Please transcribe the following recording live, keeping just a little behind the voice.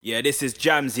Yeah, this is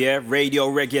Jams, yeah, Radio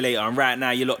Regulator, and right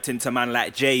now you're locked into man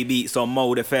like J Beats on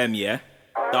Mode FM, yeah?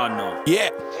 Done now.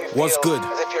 Yeah, what's good?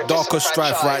 Darker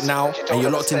Strife right now, and you're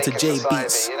locked into J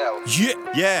Beats.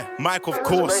 Yeah, Mike, of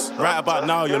course. Right about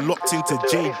now, you're locked into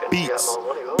J Beats.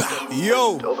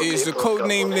 Yo, it's the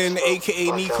codename Lin,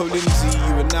 aka Nico Lindsay.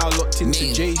 You are now locked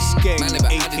into J Skeng,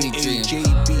 aka J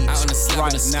Beats.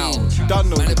 Right now, done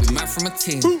know the man from a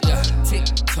team. Yeah, tick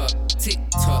tock, tick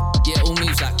tock. Yeah, all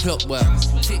moves like clockwork.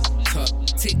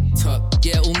 Tick tock,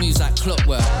 yeah, all moves like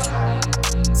clockwork.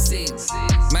 Sing,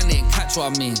 man didn't catch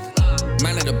what I mean.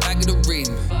 Man at the back of the ring.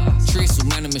 Trace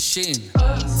man a machine.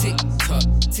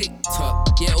 Tick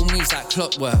tock, yeah, all moves like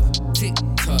clockwork. Tick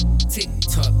tock,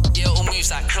 yeah, all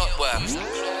moves like clockwork.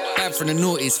 Bad for the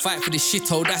noughties, fight for the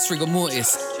shithole, that's rigor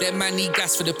mortis. That man need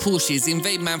gas for the Porsches,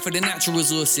 invade man for the natural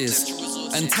resources.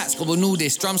 And tax go on all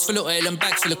this, drums full of oil and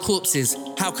bags full of corpses.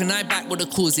 How can I back what the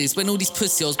cause is when all these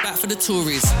pussy-holes back for the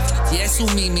Tories? Yeah, it's all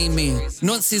me.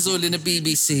 Nonsense all in the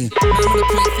BBC. Man wanna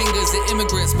point fingers at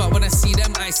immigrants, but when I see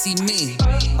them, I see me.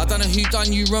 I don't know who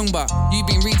done you wrong, but you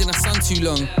been reading the sun too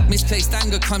long. Misplaced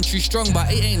anger come true strong,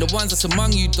 but it ain't the ones that's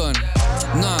among you done.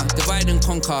 Nah, divide and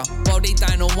conquer, while they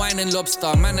dine on wine and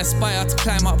lobster. Man aspire to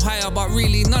climb up higher, but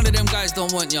really none of them guys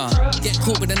don't want ya. Get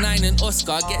caught with a 9 and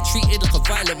Oscar, get treated like a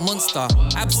violent monster.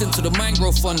 Absent to the mind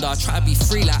grow fonder, try to be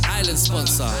free like Island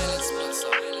sponsor.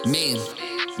 Mean,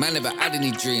 man never had any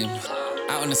dream.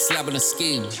 Out on a slab on a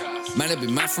scheme. Man have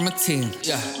been mad from a team.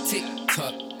 Yeah, tick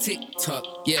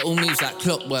tock, yeah, all moves like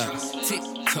clockwork. Tick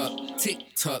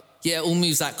tock, yeah, all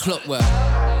moves like clockwork.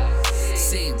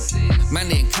 Sing, man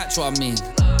didn't catch what I mean.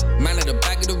 Man at the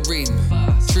back of the ring.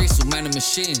 Trace man a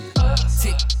machine.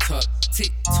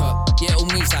 Tick tock, yeah, all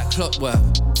moves like clockwork.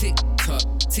 Tick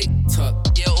tock,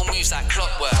 yeah, all moves like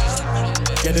clockwork.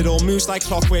 Yeah, it all moves like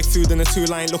clockwork. Food in a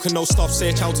 2-line, looking no stop.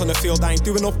 Search out on the field, I ain't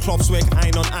doing up clops work. I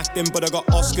ain't on acting, but I got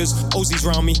Oscars. Ozzy's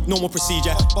round me, normal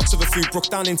procedure. Box of a food broke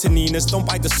down into Nina's. Don't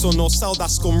buy the sun or sell that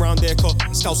scum round there, cause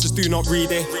scousers do not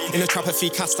read it. In a trap of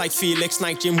feet cats like Felix,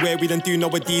 night gym where we don't do no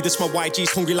Adidas. My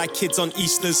YG's hungry like kids on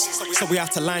Easters, so we have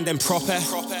to line them proper.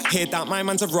 Hear that my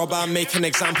man's a robber, make an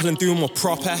example and do more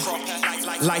proper.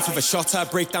 Life of a shotter,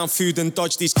 break down food and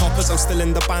dodge these coppers. I'm still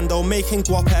in the bando, making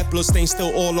guapper. Bloodstains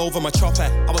still all over my chopper.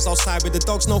 I was outside with the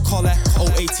dogs, no collar.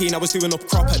 18, I was doing up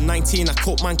cropper. 19, I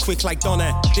cut man quick like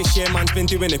Donna. This year man's been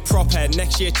doing it proper.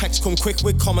 Next year checks come quick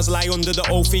with commas lie under the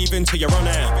oath even to your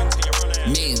honor.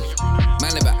 Mean,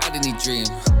 man never had any dream.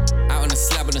 Out on a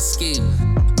slab on a scheme.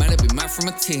 Man have been mad from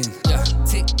a team. Yeah,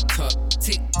 tick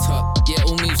tock, yeah,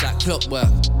 all moves like clockwork.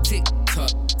 Tick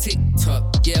tock,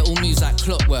 yeah, all moves like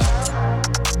clockwork.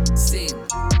 Sing,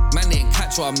 man didn't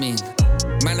catch what I mean.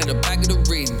 Man at the back of the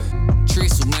ring.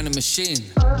 Trace man a machine.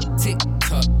 Tick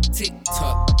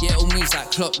tock, yeah, all moves like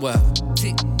clockwork.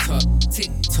 Tick tock,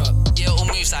 yeah, all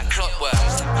moves like clockwork.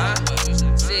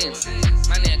 Sing,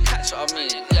 man didn't catch what I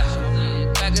mean. Yeah,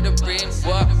 back of the ring,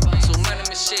 what? So man a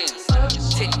machine.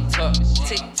 Tick tock,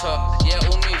 yeah,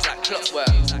 all moves like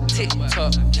clockwork. Tick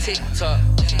tock,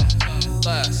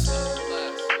 burst.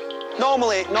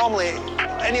 Normally,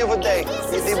 any other day,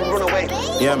 they would run away.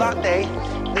 Yeah, but that day,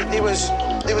 there was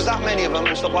that many of them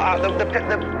and stuff like that.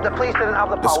 The police didn't have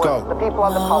the power. Let's go. The people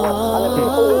had the power, and the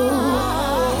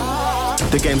people.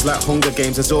 The game's like Hunger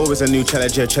Games, there's always a new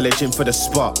challenger challenging for the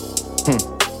spot.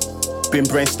 Been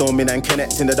brainstorming and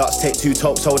connecting the dots, take 2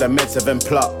 tops, hold and meds, then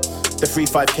plot. The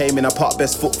 3-5 came in a pot,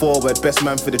 best foot forward, best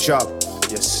man for the job.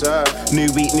 Yes, sir. New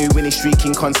week, new winning streak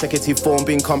in consecutive form,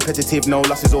 being competitive, no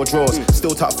losses or draws.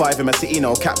 Still top 5 in my city,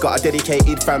 no cap. Got a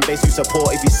dedicated fan base who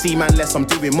support. If you see man less, I'm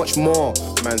doing much more.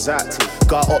 Man's active.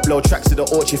 Got upload tracks to the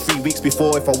Orchard 3 weeks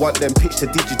before. If I want them, pitch to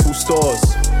digital stores.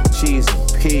 Cheese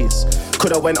and peas.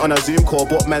 Coulda went on a Zoom call,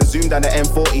 but man zoomed down the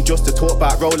M40 just to talk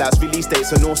about rollouts, release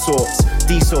dates and all sorts.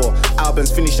 D-Saw,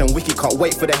 albums finished and Wiki can't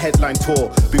wait for the headline tour.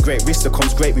 With great risk there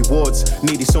comes great rewards.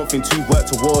 Needed something to work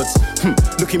towards.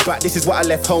 Looking back, this is what I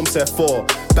left home surf for.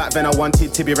 Back then I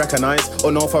wanted to be recognised.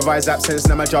 Unauthorised absence,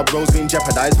 now my job role's been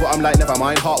jeopardised. But I'm like, never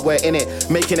mind, hardware in it.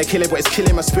 Making a killing, but it's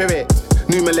killing my spirit.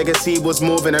 Knew my legacy was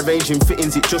more than arranging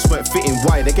fittings, it just weren't fitting.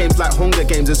 Why? The game's like Hunger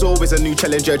Games, there's always a new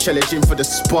challenger challenging for the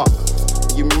spot.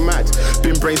 You mad?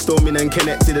 Been brainstorming and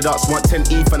connected the dots. Want 10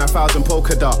 ETH and 1,000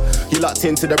 polka dot. You locked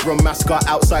into the Brum mascot,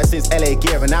 outside since LA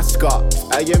Gear and Ascot.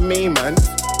 How you mean, man?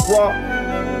 What?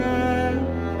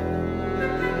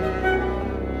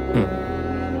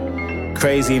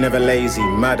 Crazy, never lazy,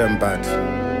 mad and bad.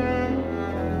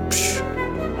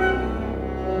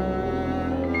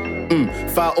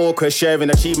 Fat awkward, sharing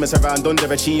achievements around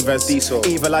underachievers.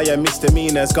 Evil eye and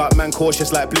misdemeanors. Got man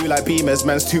cautious like blue like beamers.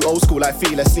 Man's too old school like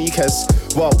feeler sneakers.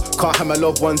 Whoa, can't have my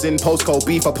loved ones in postcode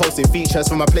beef or posting features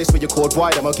from a place where you're called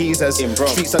wide, I'm a geezers.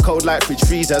 Streets are cold like fridge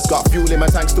freezers. Got fuel in my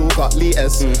tank, still got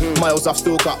liters. Miles off,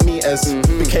 still got meters.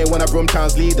 Became one of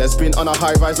Brumtown's leaders. Been on a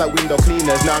high rise like window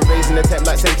cleaners. Now I'm raising the temp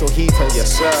like central heaters.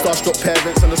 Yes, sir. Starstruck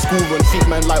parents on the school run. Treat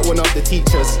man like one of the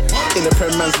teachers. In the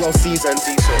Prem man's well seasoned.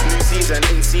 New season,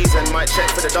 in season. Might check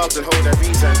for the dogs and hold a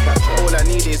reason. All I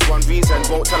need is one reason.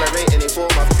 Won't tolerate any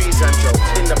form of treason.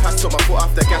 In the past, took my foot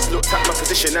off the gas. Looked at my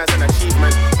position as an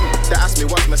achievement. They ask me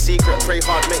what's my secret. Pray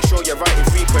hard, make sure you're right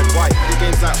infrequent. Why? The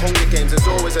game's like Hunger Games. There's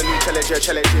always a new challenger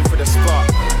challenging for the spot.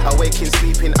 Awaking,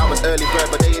 sleeping, I was early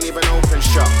bird, but they ain't even open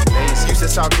shop. Used to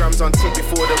sell grams on tick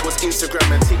before there was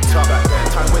Instagram and TikTok. Back then,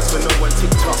 time waits for no one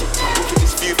TikTok. Look at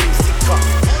this few things TikTok.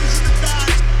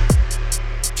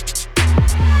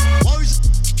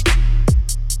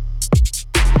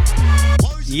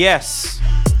 Yes,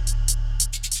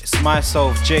 it's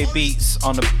myself, J Beats,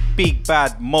 on the Big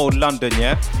Bad Mode London,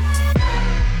 yeah?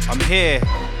 I'm here,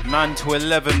 9 to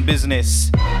 11 business,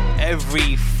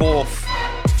 every 4th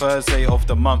Thursday of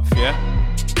the month, yeah?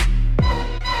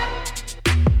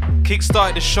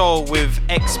 Kickstarted the show with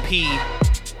XP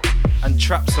and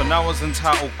Trapson. That was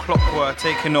entitled Clockwork,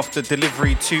 taking off the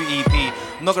Delivery 2 EP.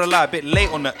 I'm not gonna lie, a bit late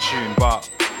on that tune, but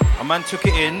a man took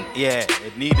it in, yeah,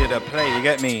 it needed a play, you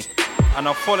get me? And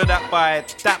I'll follow that by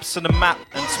Daps on the Map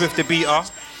and Swift the Beater.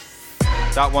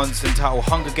 That one's entitled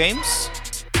Hunger Games.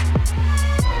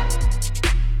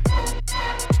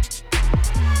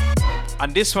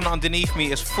 And this one underneath me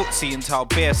is Footsie entitled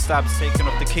Bare Stabs, taken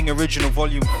off the King Original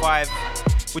Volume 5,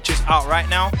 which is out right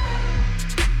now.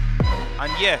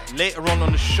 And yeah, later on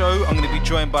the show, I'm going to be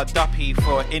joined by Duppy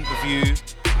for an interview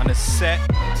and a set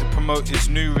to promote his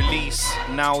new release,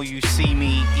 Now You See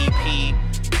Me EP,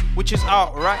 which is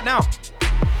out right now.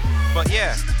 But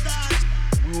yeah,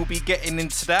 we will be getting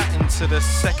into that, into the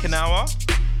second hour.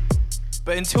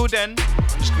 But until then,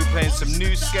 I'm just going to be playing some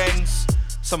new skanks,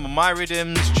 some of my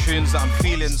rhythms, tunes that I'm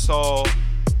feeling, so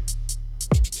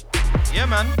yeah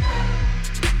man,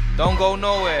 don't go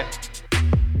nowhere,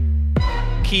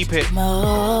 keep it.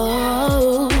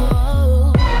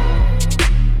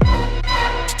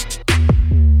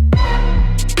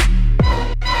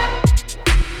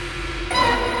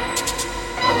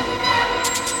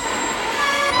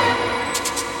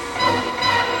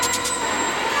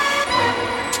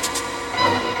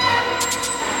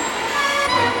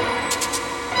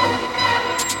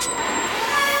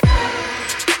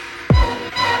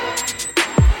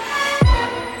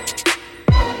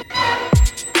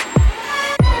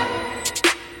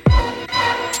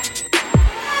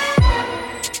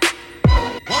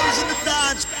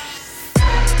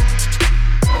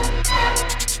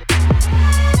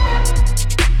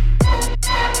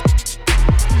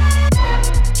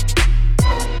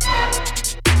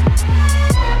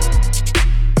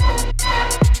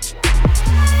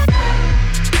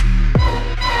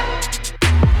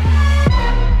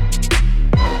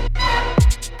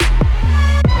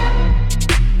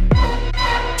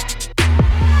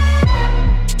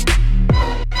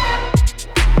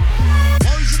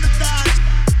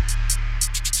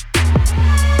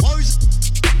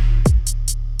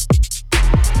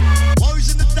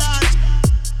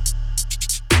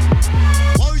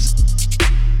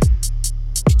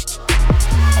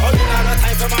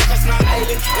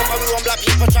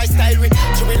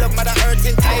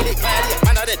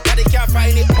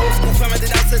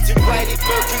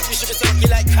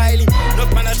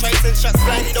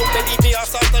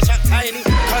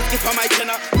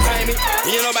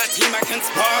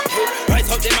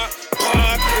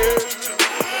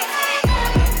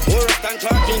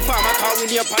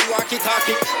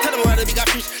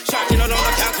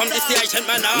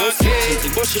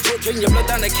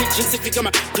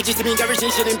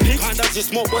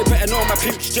 Smoke boy better know my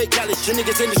pimp. Straight gallus, your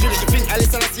niggas in the street, you think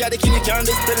Alice and I see how the king can't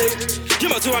distillate. You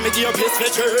must do I make your place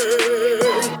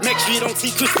veteran. Make sure you don't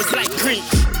see Christmas like green.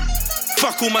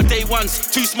 Fuck all my day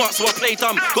ones, too smart so I play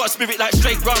dumb. Got a spirit like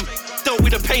straight rum. Dealt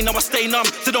with the pain, now I stay numb.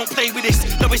 So don't play with this.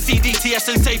 Now it's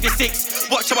CDTS and save your 6.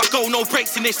 Watch how I go, no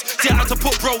breaks in this. See how to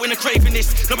put bro in a grave in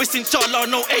this. Now it's inshallah,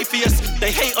 no atheist.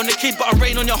 They hate on the kid, but I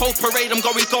rain on your whole parade. I'm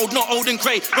going gold, not old and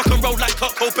grey. Rock and roll like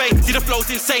Kurt Cobain. See the flow's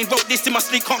insane, wrote this in my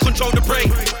sleep, can't control the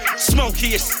brain.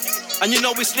 Smokiest. and you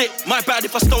know it's lit. My bad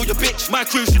if I stole your bitch. My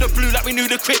crew should have blew like we knew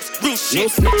the Crips. Real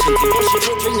shit. No snitching, wash your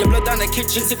throat, drain your blood down the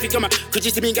kitchen. If you come out, could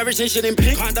you see me in garage nation in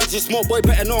pink? Can't dance, you small boy,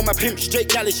 better know my pimp. Straight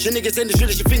gallus, your niggas in the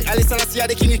street, you think Alice and I see how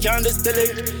the king, you can't understand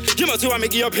it. You must do I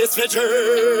make you a piss feature.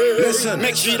 Listen,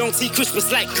 make sure you don't see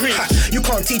Christmas like green. You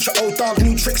can't teach your old dog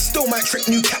new tricks, still might trick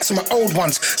new cats on my old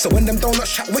ones. So when them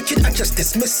donuts chat wicked, I just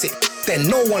dismiss it. They're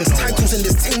no one's titles in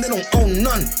this team, they don't own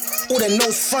none. All they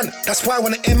know's front. That's why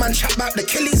when the air man chat about the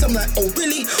killies, I'm like, oh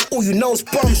really? All you know's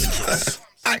bombs.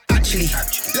 Actually,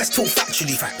 let's talk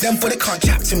factually. Them boy they can't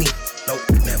chat to me. Nope,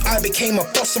 never. I became a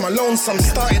boss on my lonesome.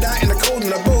 Started out in the cold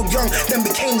and I rode young. Then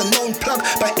became the known plug.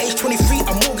 By age 23,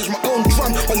 I mortgaged my own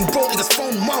drum. While you broke niggas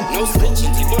phone mum. No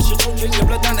snitching, wash your throat, drink your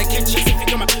blood down the kitchen. If you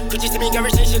come out, could you see me in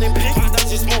garage nation in pink? Can't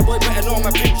dance, you small boy, better know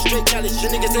my pimp. Straight gallus,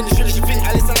 your niggas in the street, you think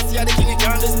Alice and I see how the king, you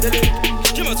can't understand it.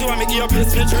 You must do I make you a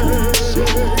piss feature.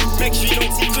 Make sure you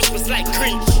don't see Christmas like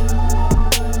Grinch.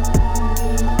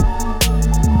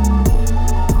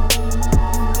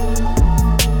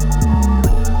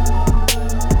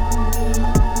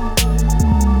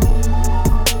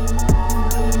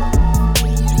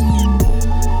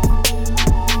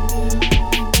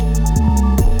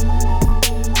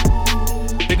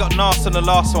 Nas on the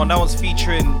last one, that one's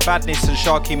featuring Badness and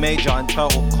Sharky Major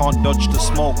entitled Can't Dodge the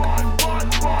Smoke.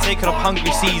 Taking up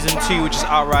Hungry Season 2, which is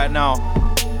out right now.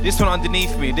 This one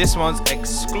underneath me, this one's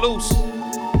exclusive.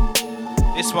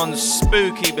 This one's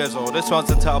spooky bezel. This one's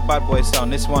entitled Bad Boy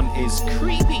Sound. This one is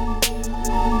creepy.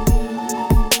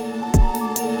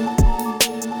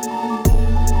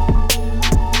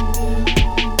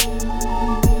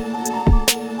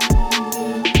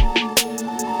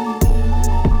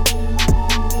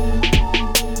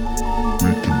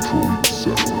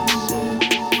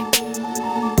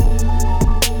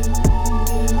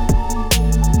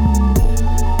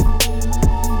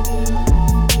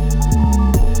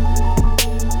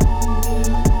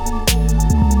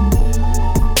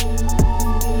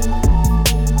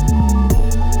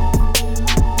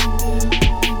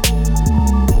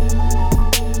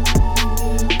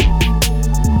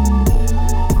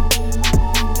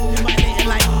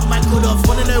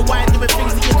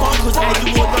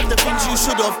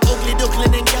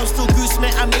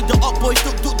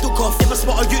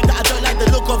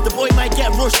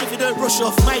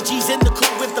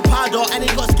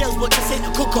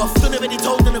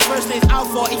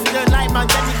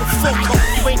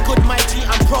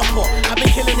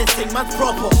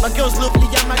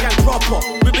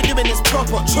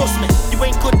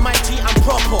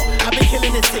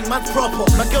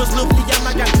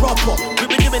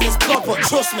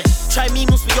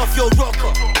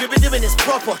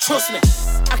 Trust me,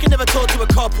 I can never talk to a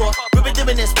couple. We've been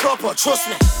doing this proper, trust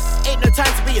me. Ain't no time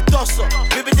to be a docile.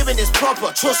 We've been doing this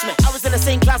proper, trust me. I was in the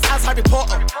same class as Harry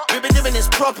Potter. We've been doing this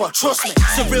proper, trust me.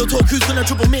 So real talk, who's gonna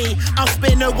trouble me? I'll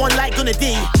spare no one like Gunna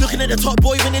D. Looking at the top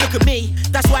boy when they look at me.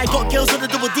 That's why I got girls on the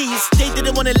double D's. They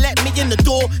didn't wanna let me in the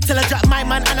door till I dropped my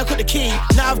man and I got the key.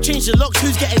 Now I've changed the locks,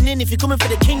 who's getting in? If you're coming for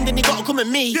the king, then you gotta come at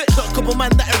me. Got a couple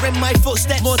man that are in my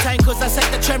footsteps. More time cause I set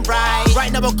the trend right.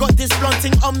 Right now I got this blunt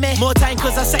thing on me. More time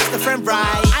cause I sex the friend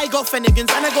right. I got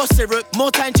Fennegans and I got syrup.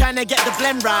 More time trying to get the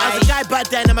blend right. I was a guy back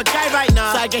then, I'm a guy right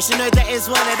now. So I guess you know that is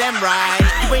one of them right.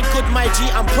 You ain't good my G,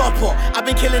 I'm proper. I've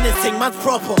been killing this thing, man's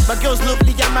proper. My girl's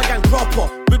lovely and my gang proper.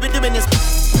 We've been doing this.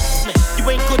 You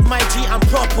ain't good my G, I'm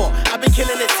proper. I've been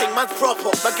killing this thing, man's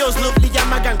proper. My girl's lovely and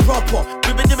my gang proper.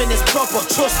 We've been doing this proper,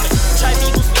 trust me. Try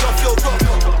me, move me off your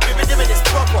rocker. We've been doing this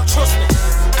proper, trust me.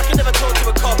 I can never talk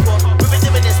to a couple. We've been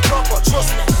doing this proper,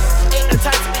 trust me. Ain't no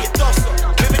time to be a docile.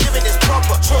 We've been doing this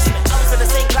proper, trust me. I was in the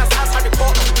same class as Harry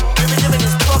Potter. We've been doing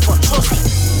this proper, trust me.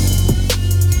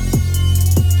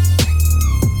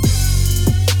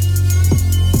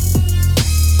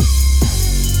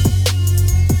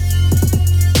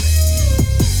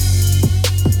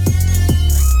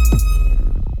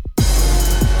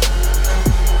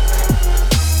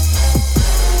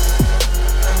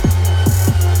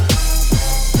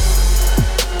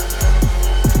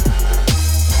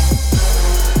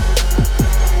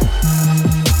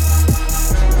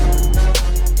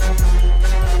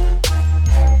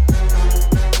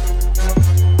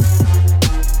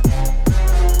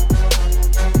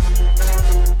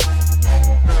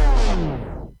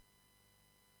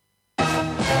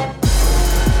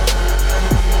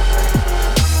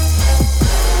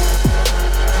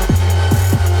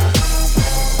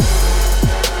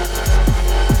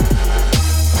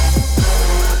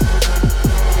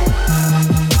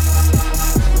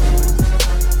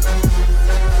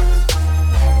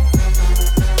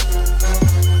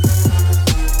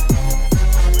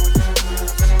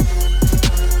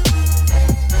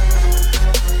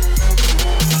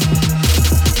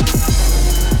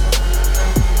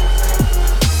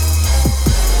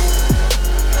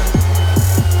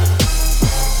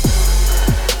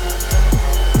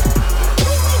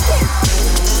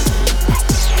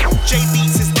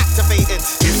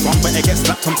 one, but it gets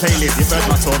slapped on playlists. You've heard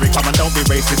my story, come on, don't be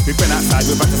racist. We've been outside,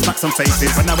 we've had to smack some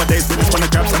faces. But nowadays we just wanna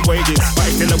grab some wages. But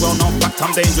it's still a well-known fact,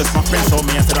 I'm dangerous. My friends told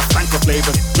me I said I stank for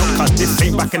flavours. Not cause this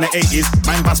ain't back in the 80s.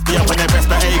 Man must be up on their best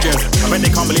behaviours. I bet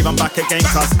they can't believe I'm back again,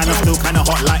 cuz. And I'm still kinda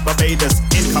hot like Barbados.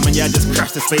 Incoming, yeah, just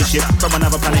crashed the spaceship. From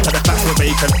another planet to the flats were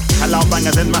vacant. Halal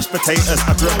bangers and mashed potatoes.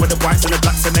 I grew up with the whites and the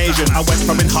blacks and Asian. I went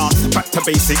from enhanced back to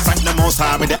basic. Thank the most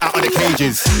high with it out of the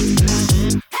cages.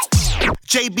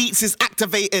 J Beats is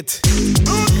activated.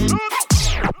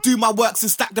 Do my works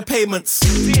and stack the payments.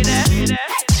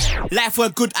 Life were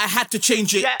good, I had to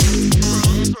change it.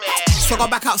 So I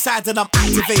got back outside and I'm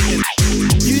activated.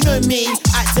 You know me,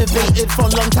 activated for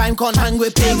a long time, can't hang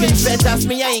with pagans. Red, that's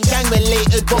me, I ain't gang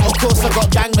related, but of course I got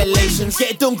gang relations.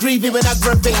 Get done greedy when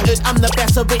aggravated, I'm the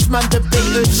best of rich man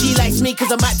debated. She likes me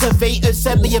cause I'm activated,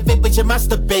 send me a vid but you're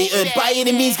masturbated. By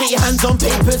any means get your hands on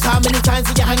papers, how many times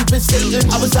did you hang with Satan?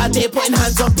 I was out there putting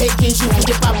hands on pagans, you think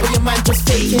you're bad but your man just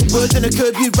faking. Words in the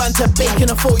curb, you ran to bacon,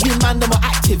 I thought you man them were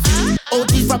active. All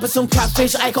these rappers some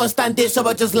catfish, I can't stand it so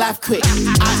I just laugh quick.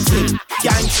 Active,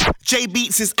 gang. J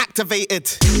Beats is activated.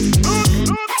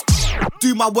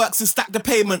 Do my works and stack the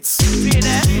payments.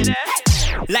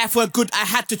 Life were good, I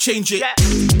had to change it.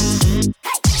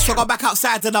 So I got back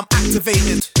outside and I'm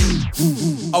activated.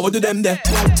 I will do them there.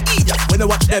 When I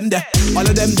watch them there. All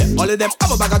of them there, all of them.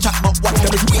 I'm a bag of chat, but watch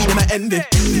them is weed in my ending.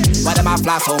 Why them I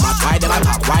fly so much? Why them I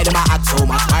talk? Why them I act so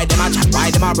much? Why them I chat?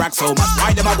 Why them I brag so much?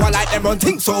 Why them I go like them run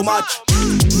think so much?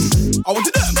 I want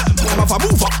to them. Them have to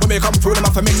move up when they come through. Them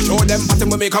have to make sure them pattern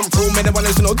when they come through. Me never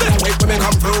listen to them wait when they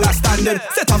come through. That's standard.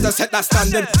 Set up the set, that's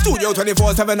standard. Studio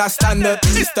 24/7, that's standard.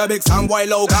 It's the big sound boy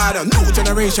low garden. New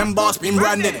generation boss been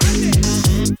branded.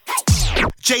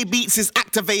 J Beats is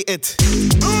activated.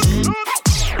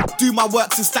 Do my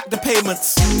works and stack the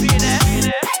payments.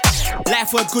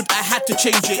 Life were good, I had to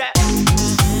change it.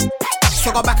 So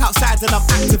I got back outside and I'm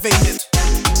activated.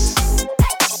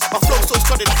 My flow so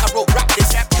solid like I wrote rap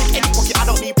this. Pick any pocket, I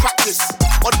don't need practice.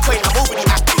 On point, I'm already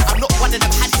active. I'm not one of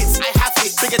them had hits, I have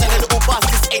it. Bigger than a little buzz,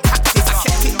 this ain't tactics. I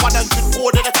kept it 100 all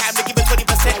of the time. They give it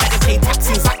 20% like they pay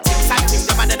taxes. Acting,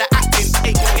 the man of the acting.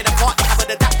 Ain't playing a part, they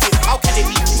haven't adapted. How can they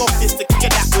be king of this to kick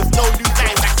it that with no new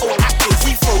lines like old actors?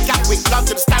 Heathrow, Gatwick,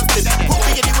 London, Stansted. Put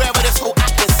me anywhere with this whole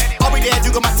atlas. I'll be there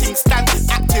doing my thing standard,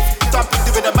 active. Dumping,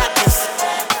 doing the madness.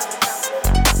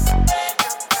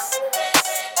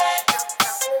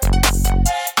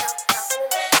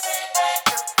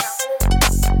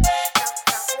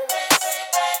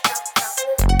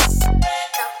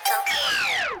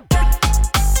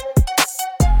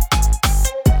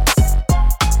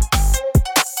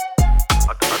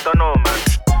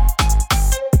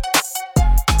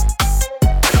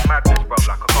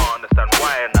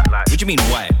 What do you mean,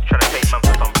 why? Trying to take man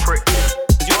for some prick. Cause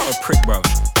you are a prick, bro.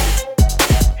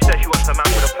 She said she wants a man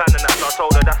with a plan and that, so I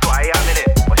told her that's what I am, innit?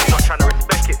 But she's not trying to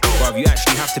respect it, though. Bro, you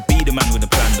actually have to be the man with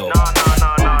a plan, though. Nah.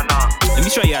 Let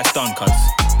me show you how it's done, cuz.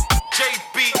 J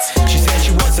Beats. She said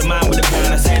she wants a man with a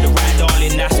plan. I said, alright,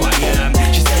 darling, that's what I am.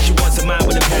 She said she wants a man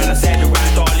with a plan. I said,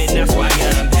 alright, darling, that's what I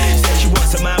am. Said she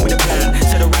wants a man with a plan.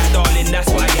 Said, alright, darling,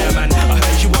 that's what I am. And I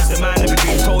heard she wants the man of her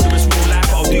dreams. Told her it's real life,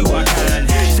 I'll do what I can.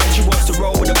 She said she wants to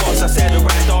roll with the boss. I said,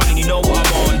 alright, darling, you know what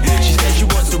I'm on. She said she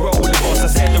wants to roll with the boss. I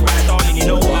said, alright, darling, you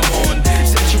know what I'm on.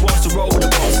 Said she wants to roll with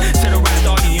the boss. Said, alright,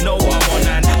 darling, you know what I'm on.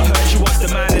 And I heard she wants the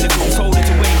man in the field. Told her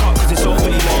to wake up cause it's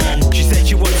overly long. She said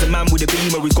she wants a man with a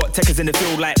beamer who's got techers in the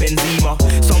field like Benzema.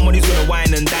 Someone who's gonna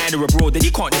wine and dine her abroad, then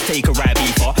you can't just take her right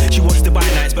beeper. She wants to buy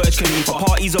nights, Burj Khalifa,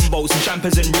 parties on boats and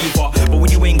champers and reefer. But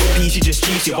when you ain't got peace, she just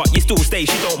cheats you. But you still stay,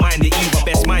 she don't mind it either.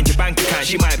 Best mind your bank account,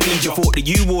 she might bleed you. Thought that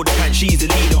you wore the pants, she's the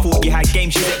leader. Thought you had game,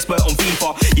 she's expert on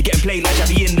FIFA. You're getting played like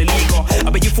Xavi in the league. I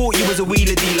bet you thought you was a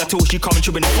wheeler dealer till she come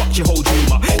through and fucked your whole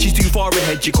dreamer. She's too far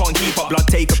ahead, you can't keep up. Blood,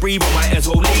 take a breather, might as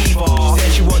well leave her. She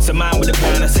said she wants a man with a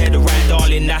plan. I said, alright,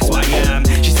 darling, that's what I am.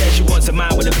 She said she wants a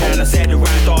man with a plan. I said,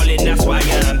 alright, darling, that's what I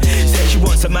am. Said she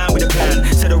wants a man with a plan.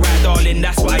 Said, alright, darling,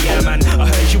 that's what I am. And I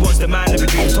heard she wants the man of her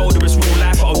dreams. Told her it's real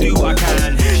life, but I'll do what I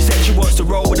can. She said she wants to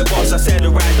roll with the boss. I said,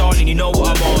 alright, darling, you know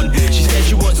what I'm on. She said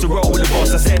she wants to roll with the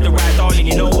boss. I said, alright, darling,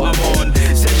 you know what I'm on.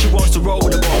 Said she wants to roll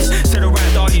with the boss. Said,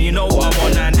 alright, darling, you know what I'm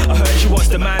on. And I heard she wants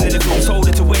the man in the field. Told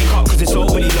her to wake up cause it's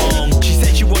overly long. She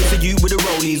said she wants a you with a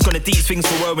rollies. Gonna teach things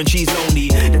for her when she's lonely.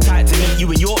 The type to meet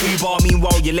you in your Uber.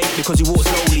 Meanwhile you're late because you walk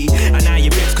slowly. And now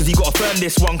you're vexed cause you gotta firm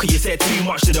this one. Cause you said too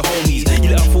much to the homies. You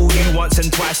let her fool you once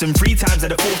and twice and 3 times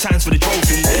and 4 times for the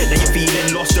trophy. Then you're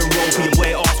feeling lost and ropey and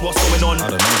where ask what's going on. I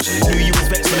don't know, knew you was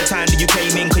vexed from the time that you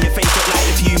came in. Cause your face looked like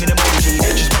the fuming emoji.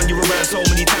 Just spun you around so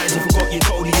many times you forgot you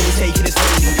told you was taking it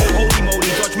slowly. Holy moly,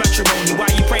 dodge matrimony. Why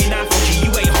you praying now for G?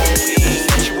 You ain't holy. She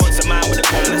said she wants a man with a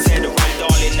plan. I said, alright,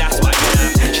 darling.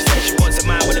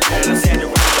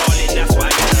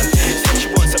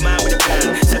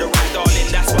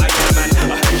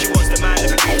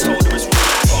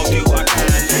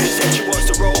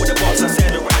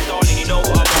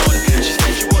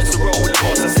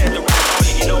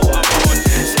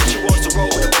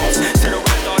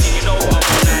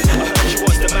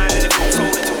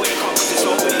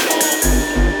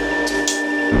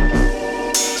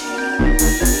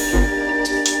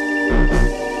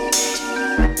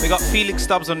 We got Felix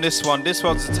Stubbs on this one. This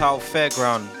one's entitled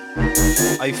Fairground.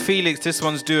 Hey Felix, this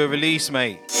one's due a release,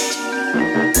 mate.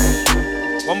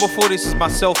 One before this is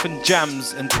myself and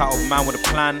Jams entitled Man With A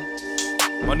Plan.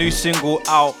 My new single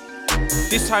out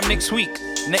this time next week,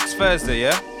 next Thursday,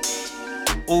 yeah?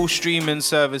 All streaming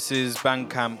services,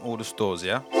 Bandcamp, all the stores,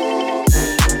 yeah?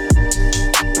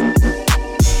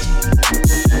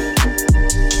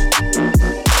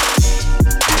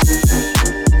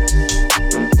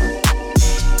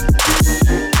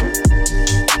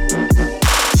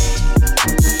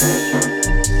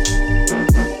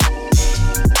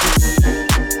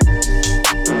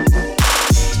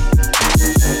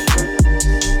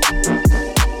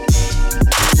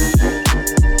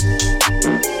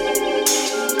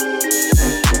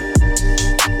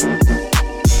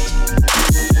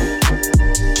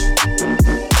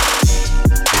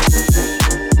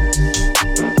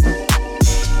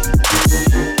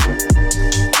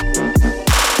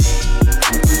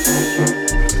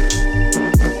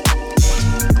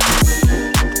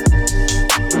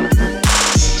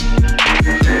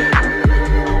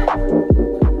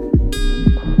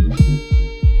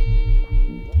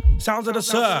 Sounds of the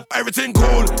surf. Everything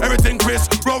cool, everything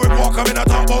crisp. Rowan Walker in a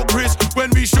talk about Chris. When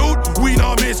we shoot, we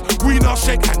not miss. We not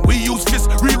shake hand, we use fists.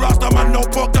 We rasta man, no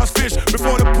pork, just fish.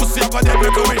 Before the pussy, I got them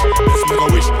make a wish. Let's make a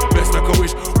wish, let's make a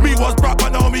wish. Me was broke,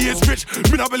 but now me is rich.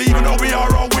 Me not believe in how we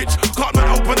are all witch. Caught man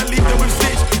open and leave them with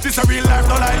stitch. This a real life,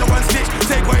 no lie, no one stitch.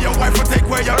 Take away your wife or take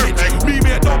away your bitch. Me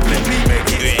make dumpling, me make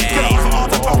hits. Get off the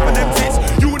art and pop and them tits.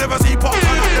 You never see pop on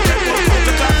the bed, but come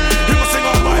to class. He must sing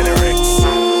all my lyrics.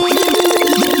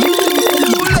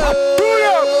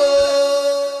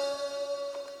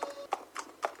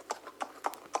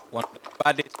 One of the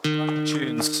baddest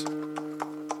tunes.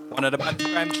 One of the baddest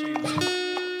crime tunes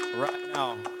right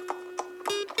now.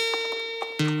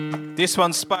 This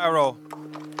one's Spiral.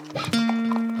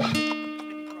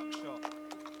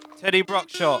 Teddy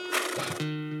Brockshot.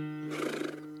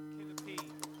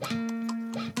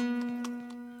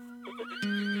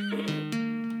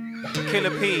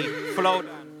 Killer P. Flowdown.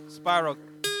 Spiral.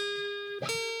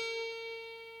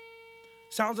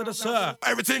 Sounds of the surf.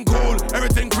 Everything cool,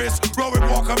 everything crisp. Rowan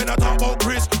Walker in a talk about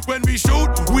Chris. When we shoot,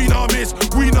 we not miss.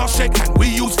 We not shake hand, we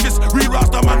use fists. We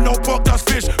rasta man, no pork, just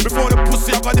fish. Before the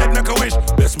pussy, I got dead, make a wish.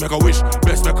 Let's make a wish,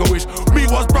 let's make a wish. Me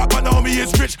was broke, but now me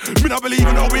is rich. Me not believe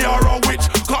in how we are all witch.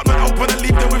 Caught man open and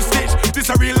leave them with stitch. This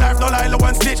a real life, no lie, no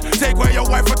one stitch. Take away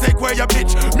your wife or take away your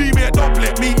bitch. Me make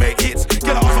dumpling, me make hits.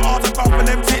 Get off the art and pop and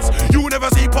them tits. You never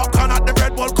see popcorn at the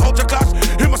Red Bull Culture Clash.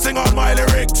 He must sing all my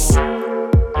lyrics.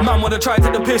 Man wanna try to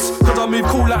take the piss, cause I move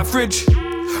cool like fridge.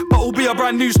 But it'll be a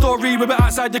brand new story with it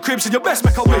outside the crib. So you best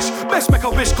make a wish, best make a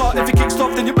wish. Can't if it kicks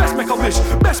off, then you best make a wish.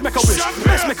 Best make a wish,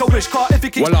 best make a wish. Can't if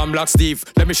it kicks. Well, I'm Black Steve,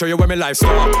 let me show you where my life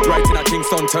start. Right in a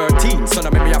Kingston 13, son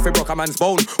of me have to broke a man's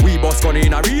bone. We boss gun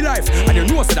in a real life, and you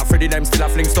know said that Freddy them still a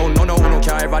fling stone. No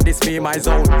can't ever diss me in my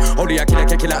zone. Only a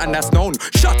killer and that's known.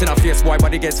 Shot in a face, boy,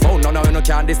 body gets phone. No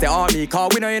can't diss the army. Car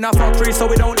we no in a factory, so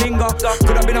we don't linger.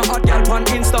 Could have been a hot gal pan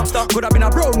Insta. Could have been a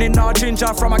brownie or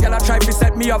ginger. From a gal that try to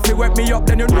set me up, he wet me up.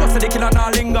 Then you know said the killer nah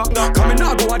linger. Coming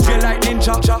now go a jail like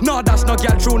ninja. No dash no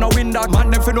gal through no window. Man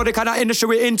them fi know the kind of industry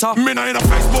we enter. Me nah in a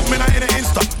Facebook, me nah in a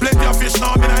Insta. Plenty of fish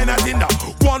now, me nah in a Tinder.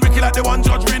 One wicked like the one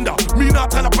Judge Rinder. Me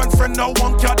not turn up and friend now.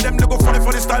 One cat them they go funny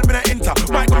for the style, me nah enter.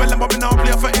 Michael Mellemba, me now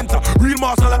play for enter. Real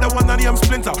master like the one and him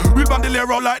Splinter. Real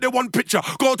bandolero like the one picture.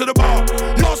 Go to the bar,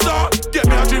 yo star. Get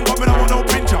me a drink but me nah want no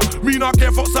pincher. Me not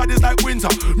care for outside is like winter.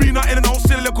 Me not in and out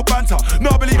silly little banter.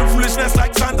 No believe in foolishness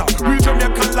like Santa. Real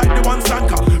Jamaican like the one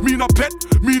Sanka. Me not pet,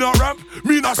 me not ramp,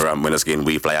 me not ram with a skin,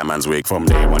 we fly a man's wig. From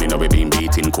day one, you know we been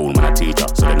beating cool, man a teacher.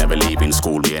 So they never leave in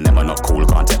school, we ain't never not cool.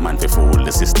 Can't take man for fool,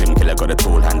 the system killer got a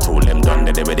tool. Hand tool, them done,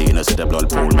 they ready, you know, see the blood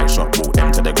pool. Make shot, boot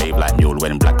them to the grave like mule.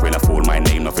 When black rain a fool, my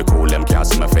name not for cool. Them can't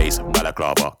see my face,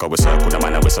 balaclava. Go with circle, the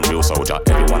man with some real soldier.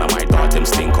 Every one of my dog, them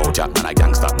sting culture. Man a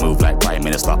gangster, move like Prime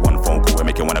Minister. One phone call, we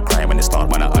make you wanna cry when it start.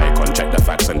 When I icon, check the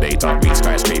facts and data. Read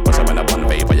skyscrapers, so when I one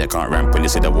vapor, you can't ramp when you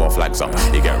see the war flags up.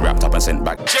 You get wrapped up and sent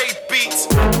back. J Beats.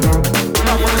 I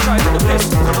wanna try to the piss,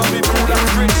 cause I move cool like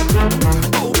fridge.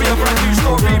 But it'll be a brand new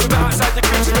story with it outside the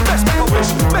crib. So you best make a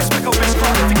wish, best make a wish.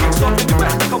 Can't if it kicks off, then you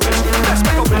best make a wish. Best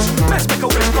make a wish, best make a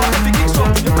wish. Can't if it kicks off,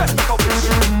 then you best make a wish.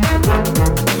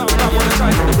 I wanna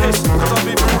try to the piss, cause I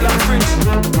move cool like fridge.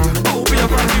 But it'll be a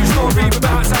brand new story with it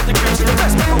outside the crib. So you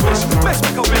best make a wish, best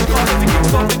make a wish. Can't if it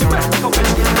kicks off, then you best make a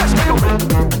wish. Best make a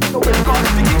wish, can't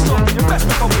if it kicks off, then you best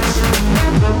make a wish.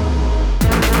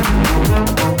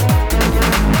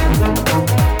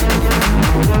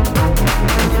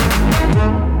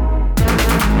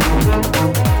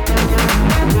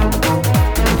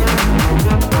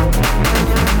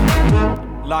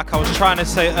 Like I was trying to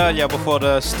say earlier before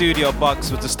the studio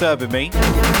bugs was disturbing me.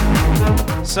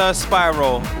 Sir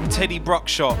Spiral, Teddy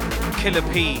Brockshot, Killer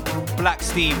P, Black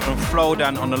Steve and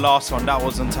Flowdown on the last one. That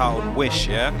was entitled Wish,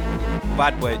 yeah?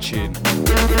 Bad boy tune.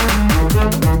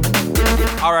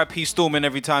 R.I.P. Stormin'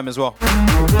 every time as well.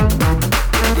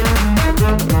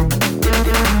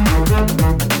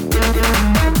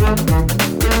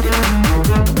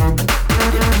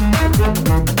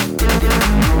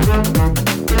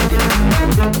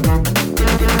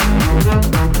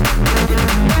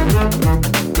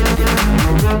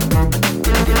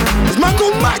 This man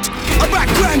go mad, a back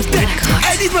grand's dead.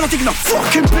 Hey, these men are taking a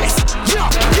fucking piss. Yeah,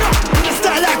 with a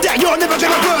style like that, you're never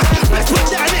gonna burn. Best with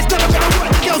that, it's never gonna work.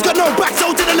 The girl's got no back,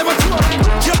 so to the level 2.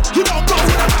 Yeah, you don't go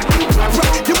with a back,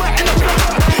 you might end up in a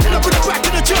burn. End up in the back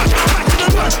of the church, back to the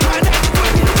run. Right now, you're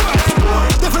working the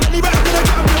worst. Definitely back to the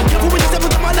champion. Careful when you step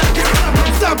into my life, get a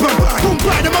stamp em. Boom,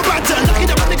 bite them a banter. Lucky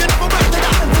them, nigga, never back to the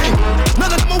hunting.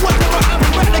 None of them are working, but I'm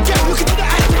back again. Look into the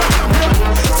eyes of my champion.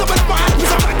 Some of my eyes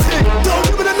was a back thing. Don't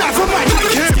give me the knife, I'm right.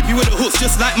 Skip you with a hooks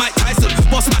just like Mike Tyson.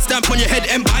 Boss my stamp on your head,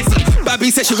 M. Bison.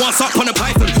 Babby says she wants up on a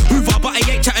python. Hoover, but I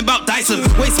ain't chatting about Dyson.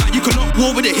 Waistline, you cannot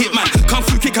war with a hitman. Come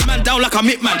through, kick a man down like a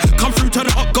hitman. Come through, turn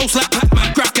it up, ghost like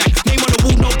Pac-Man. Graph gang, name on the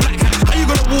wall, no black hat. How you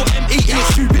gonna war M.E. in a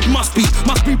stupid? Must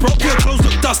be broke, your clothes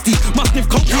look dusty. Must sniff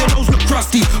coke, your nose look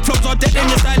crusty. Flows are dead and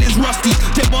your style is rusty.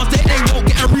 Them bars dead, they won't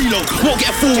get a reload, won't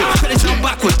get a forward. But they sound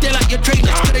backwards, they're like your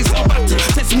trainers. But they sound backwards.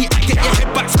 Test me, I get your head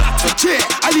back splattered. Yeah,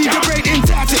 I leave your brain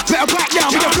intact. Better back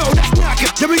down with a flow that's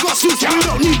knackered. Then we got suits, we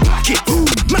don't need packet.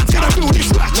 Man's gonna feel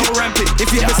this ratchet. No ramping,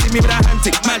 if you ever see me with a hand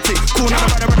tick, man tick. Cool now,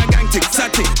 I run a gang tick,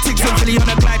 sad tick. Ticks and Philly on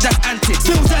a glide, that's antics.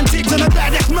 Bills and ticks on a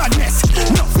glide, that's madness.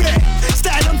 Not fair,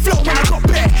 style and flow when I got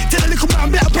bare. Tell a little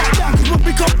man better back down, cause when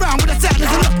we come round with a sound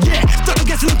there's a look, yeah. Start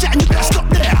guessing I'm chatting, you better stop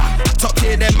there. Top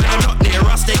tier, them man not near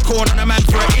us. They corn on a man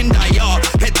for an in that yard.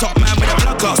 Head top man with a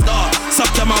blood clot star. Suck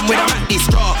your man with a matty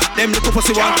straw. Them little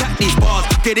pussy want cat these bars.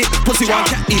 Get it? Pussy want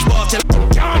cat these bars.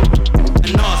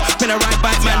 And Nas, been a right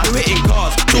bike man, do it in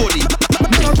cars. Jordy.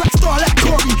 Man a rock star like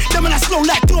Corey, them and I slow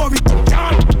like Dory.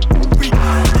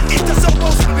 It's the solo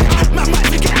sabit, man might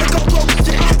forget the go-go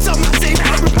shit. Some man say that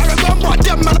I'm a paragon, but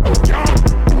them man.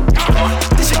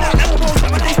 This shit not elbows,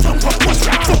 but they stump up, what's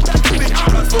right, fuck that to me.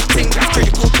 Fuck thing, that's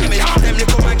critical to me. Them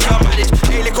little man can't manage.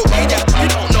 Hey little idiot, you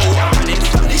don't know what I'm managing.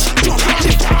 Spanish, drop it,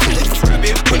 lift that kill it. Grab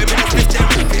it, put him in the split, then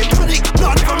rip it. Panic,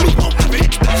 not for me, won't have it.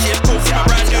 That shit, go for a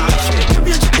brand new machine. Give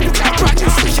me a jacket, look like a brand new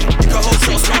switch. You can hold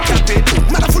shots, not cap it.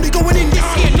 Man, I'm fully going in this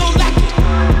year, no lack.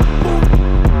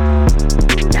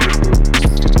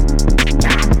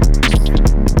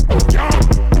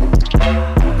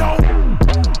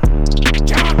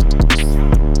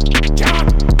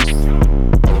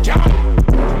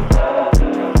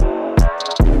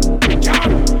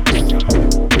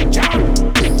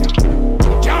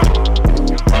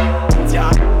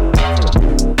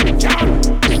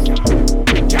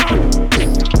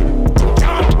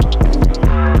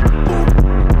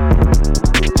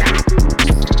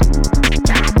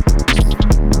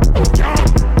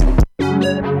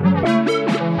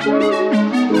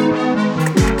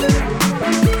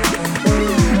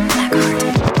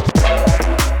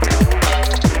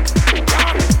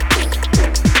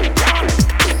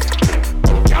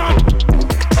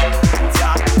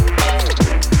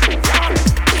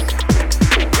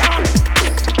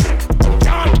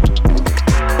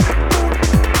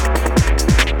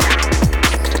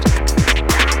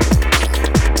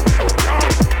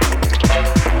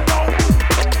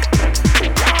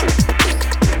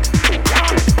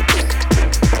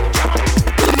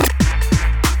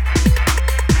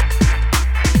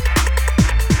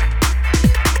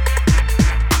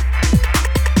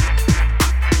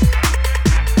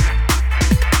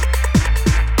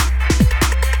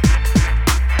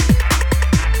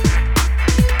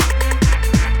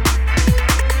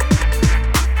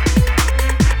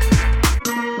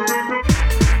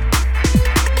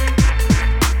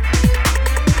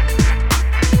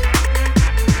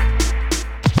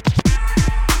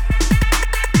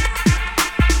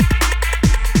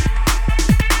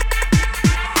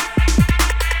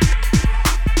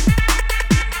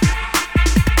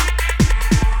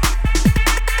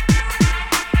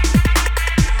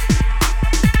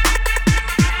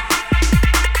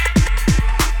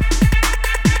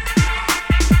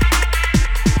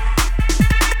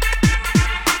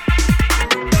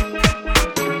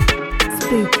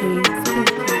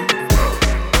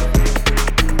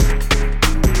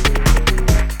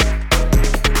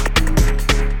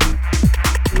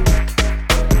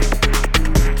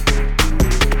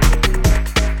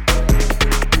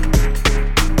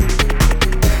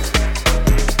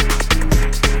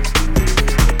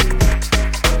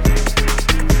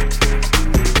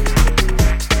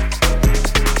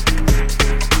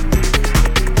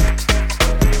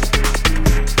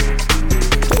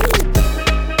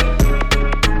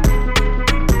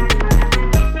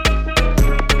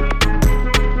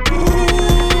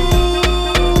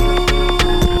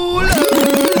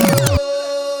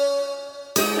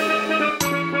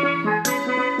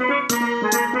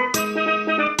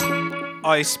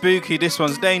 Hey, Spooky, this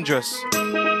one's dangerous.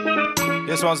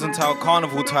 This one's until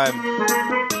Carnival time.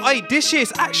 Hey, this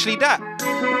year's actually that.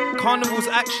 Carnival's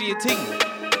actually a thing.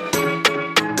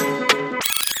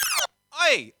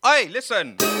 Hey,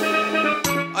 listen.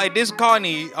 Hey, this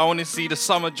Carney, I want to see the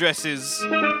summer dresses.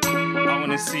 I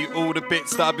want to see all the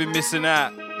bits that I've been missing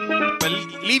out. But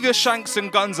leave your shanks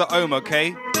and guns at home,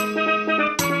 okay?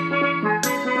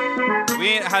 We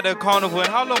ain't had a carnival in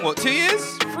how long? What, 2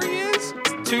 years? 3 years?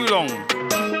 It's too long.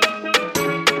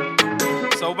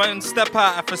 So when step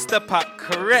out after step out,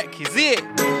 correct, is it?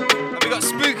 Have we got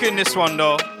Spooky in this one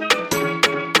though?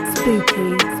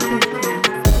 Spooky.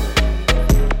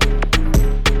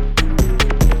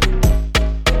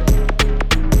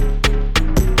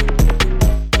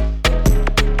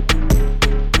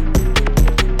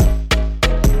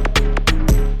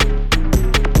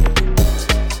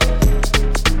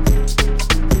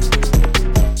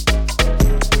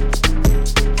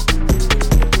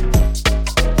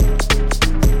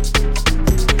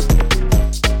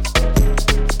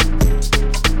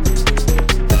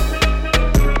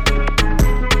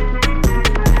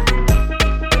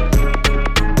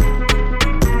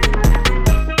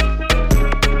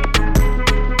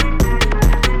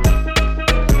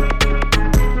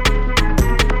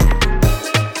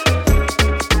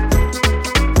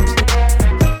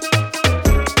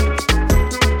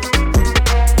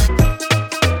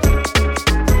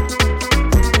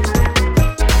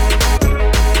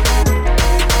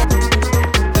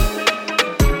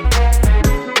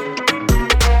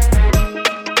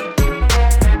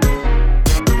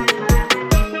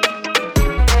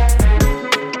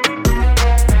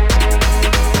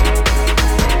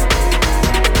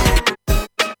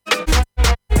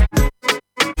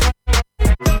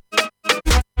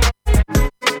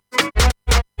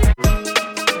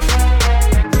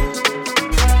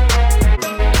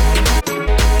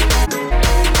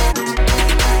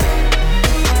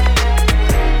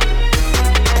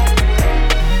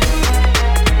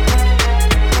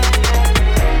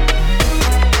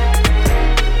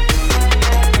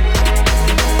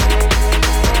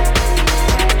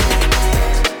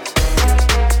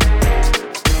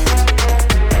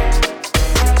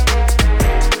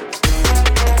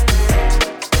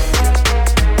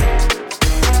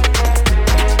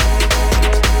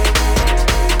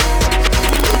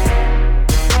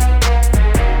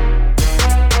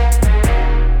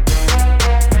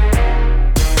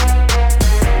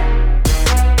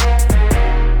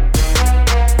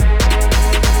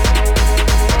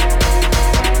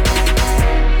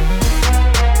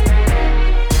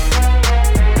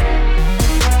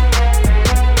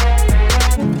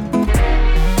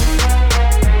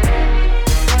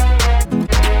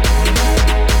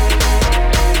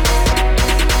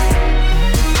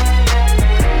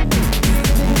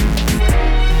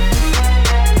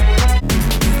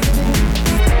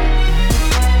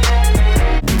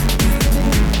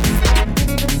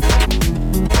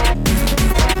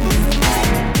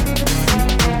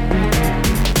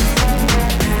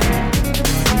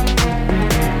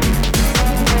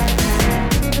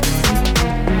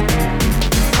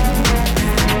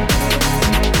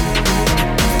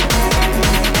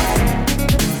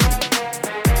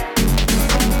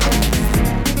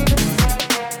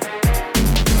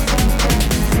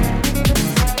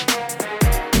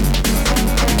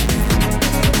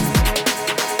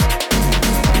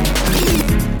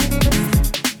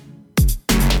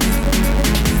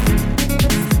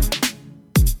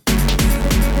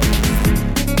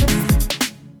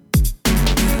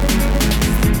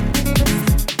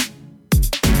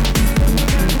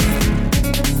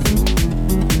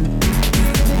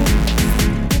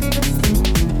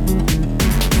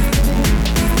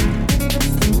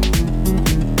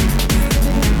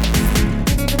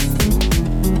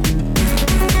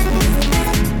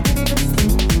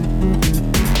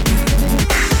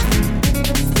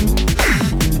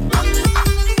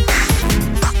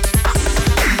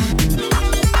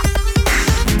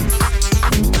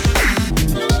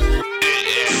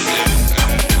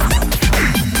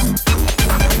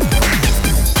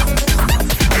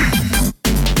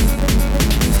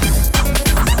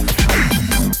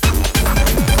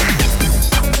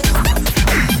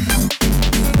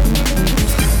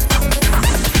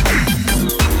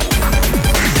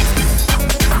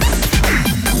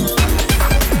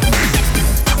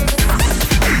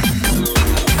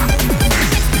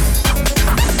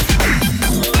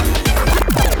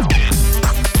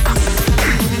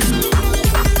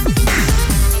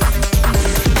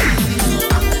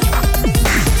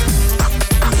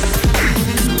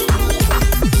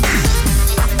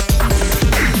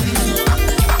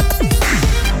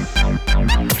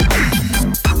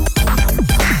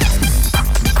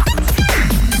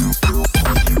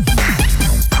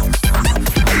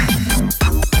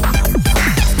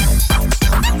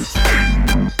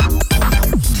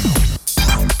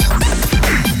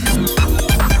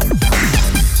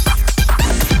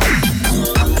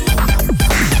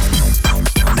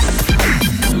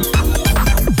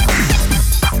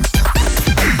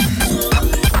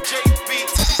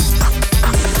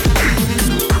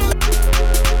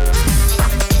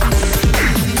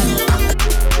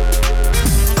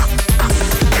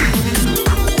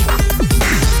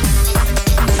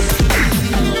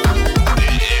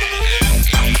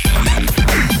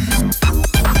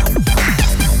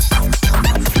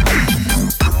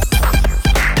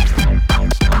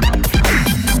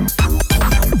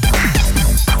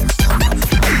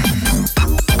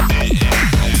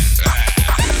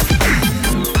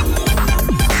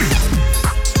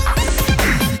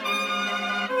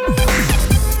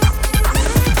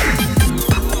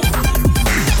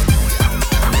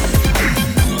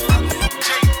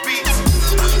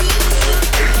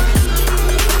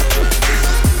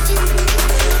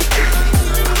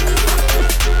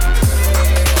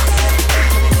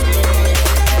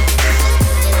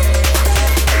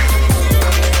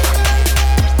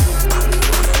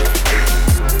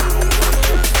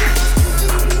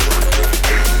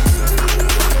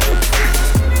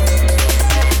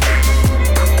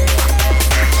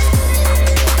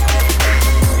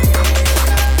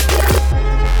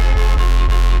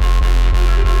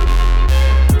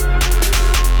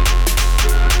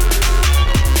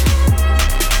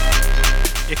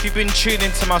 tune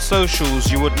into my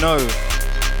socials, you would know.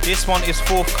 This one is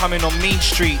forthcoming on Mean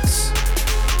Streets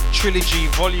Trilogy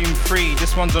Volume 3.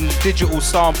 This one's on the digital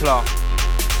sampler.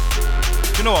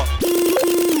 You know what?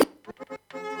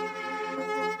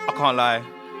 I can't lie.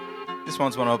 This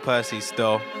one's one of Percy's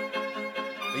still.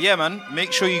 But yeah, man,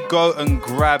 make sure you go and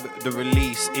grab the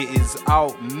release. It is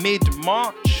out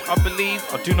mid-March, I believe.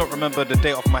 I do not remember the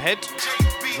date off my head.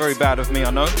 Very bad of me,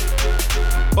 I know.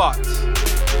 But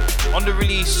on the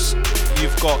release,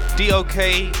 you've got DOK,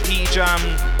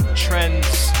 P-Jam,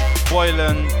 Trends,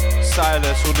 Boylan,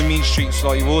 Silas, all the Mean Streets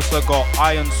lot. You've also got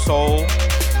Iron Soul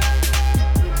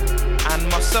and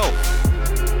myself.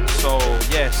 So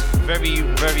yes, very,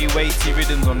 very weighty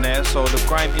rhythms on there. So the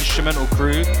Grime Instrumental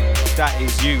crew, that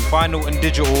is you. Vinyl and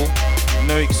digital,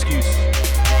 no excuse.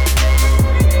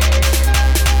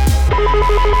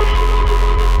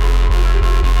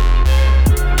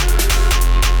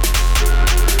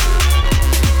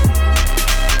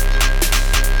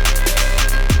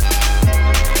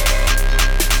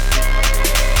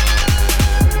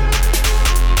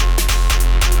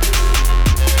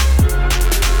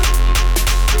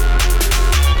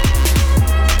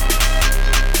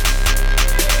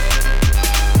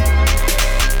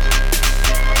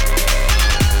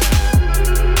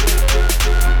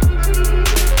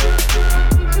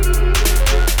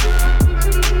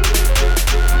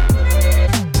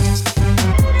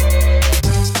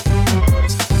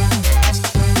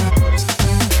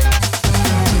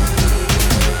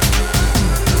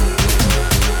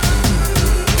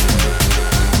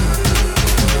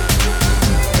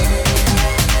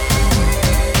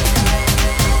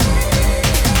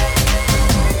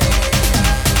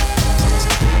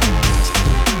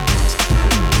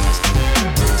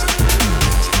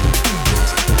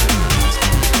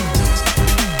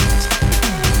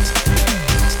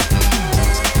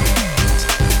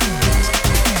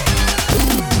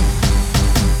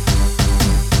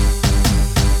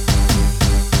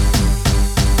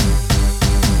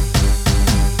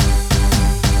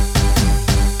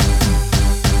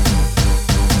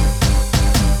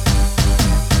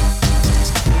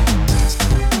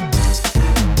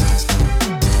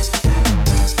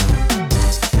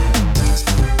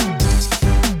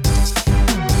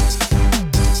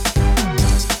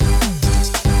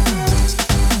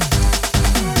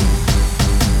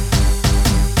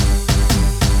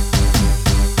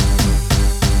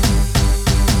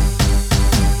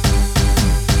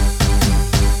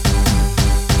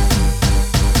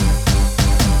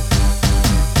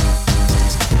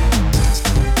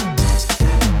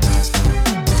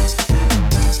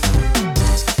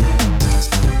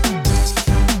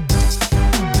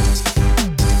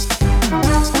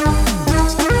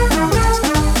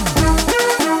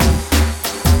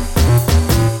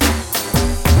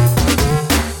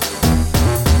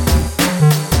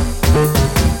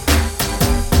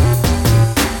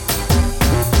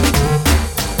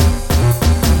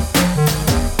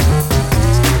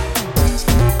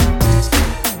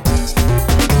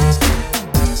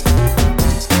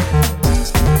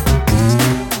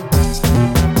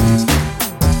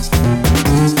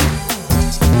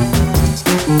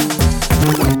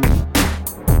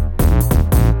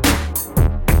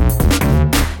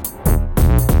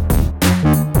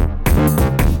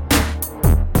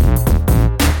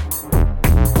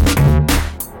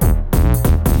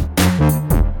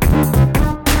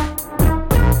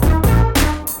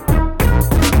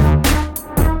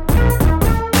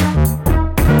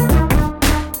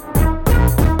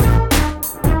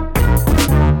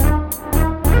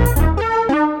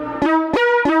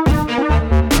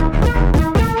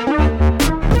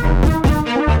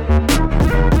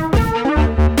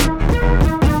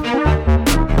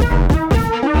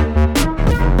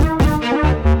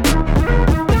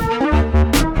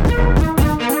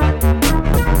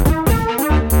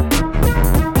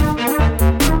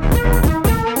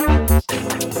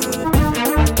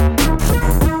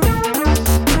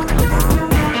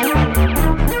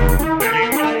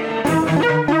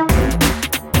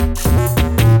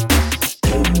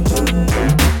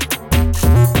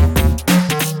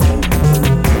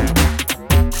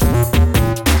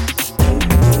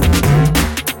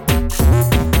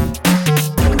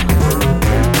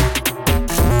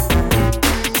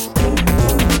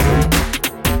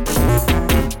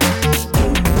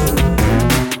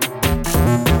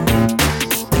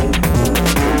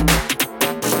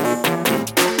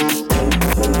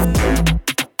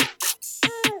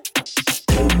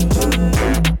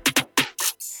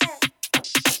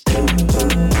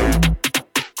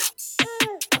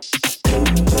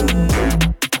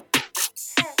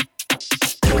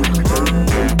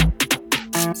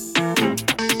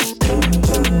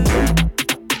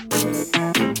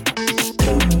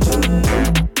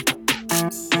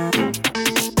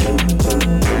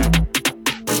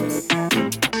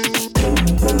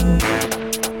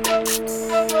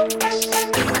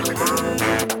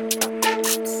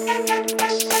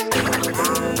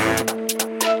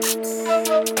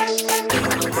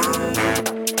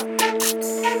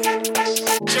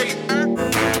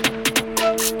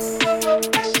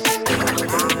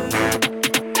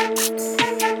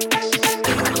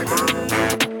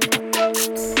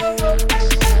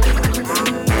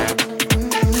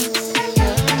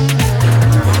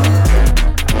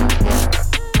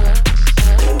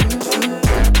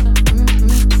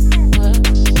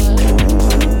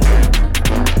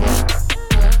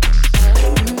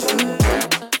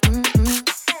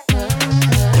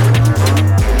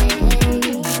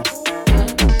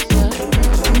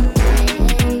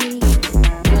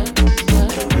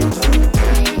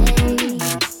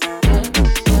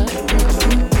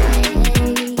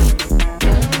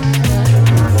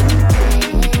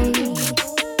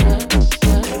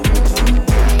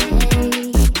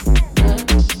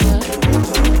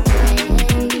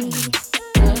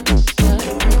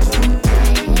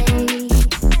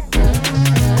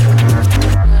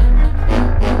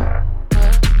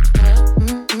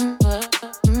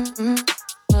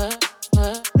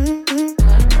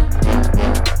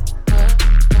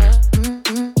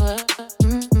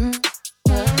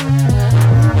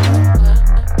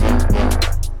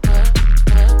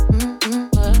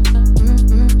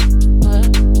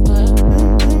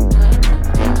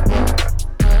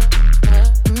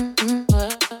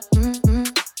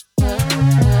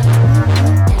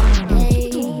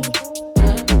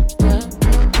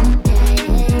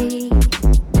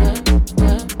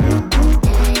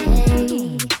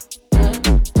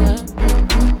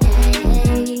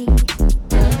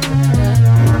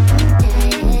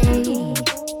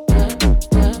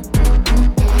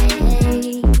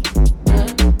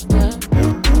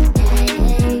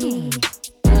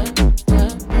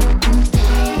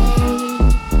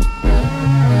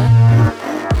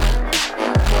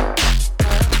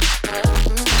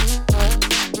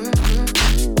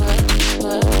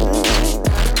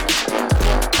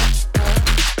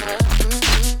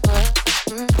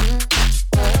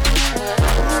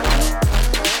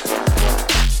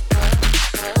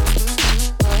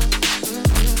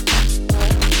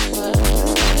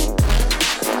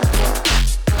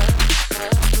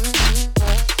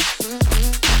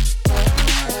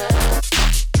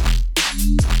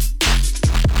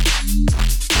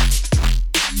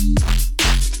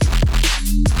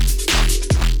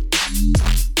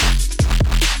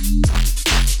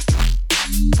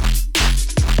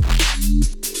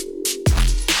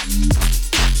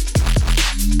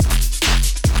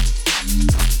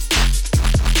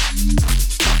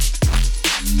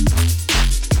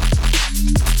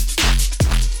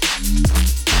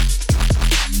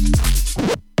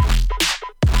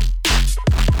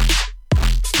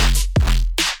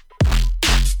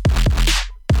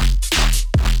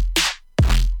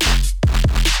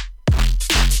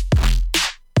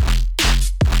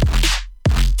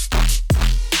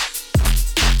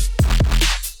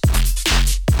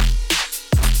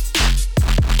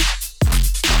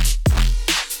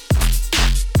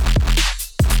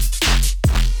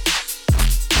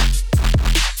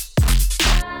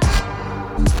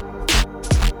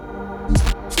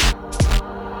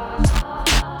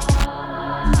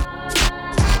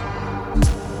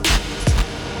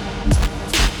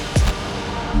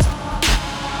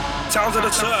 Sounds of the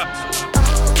church.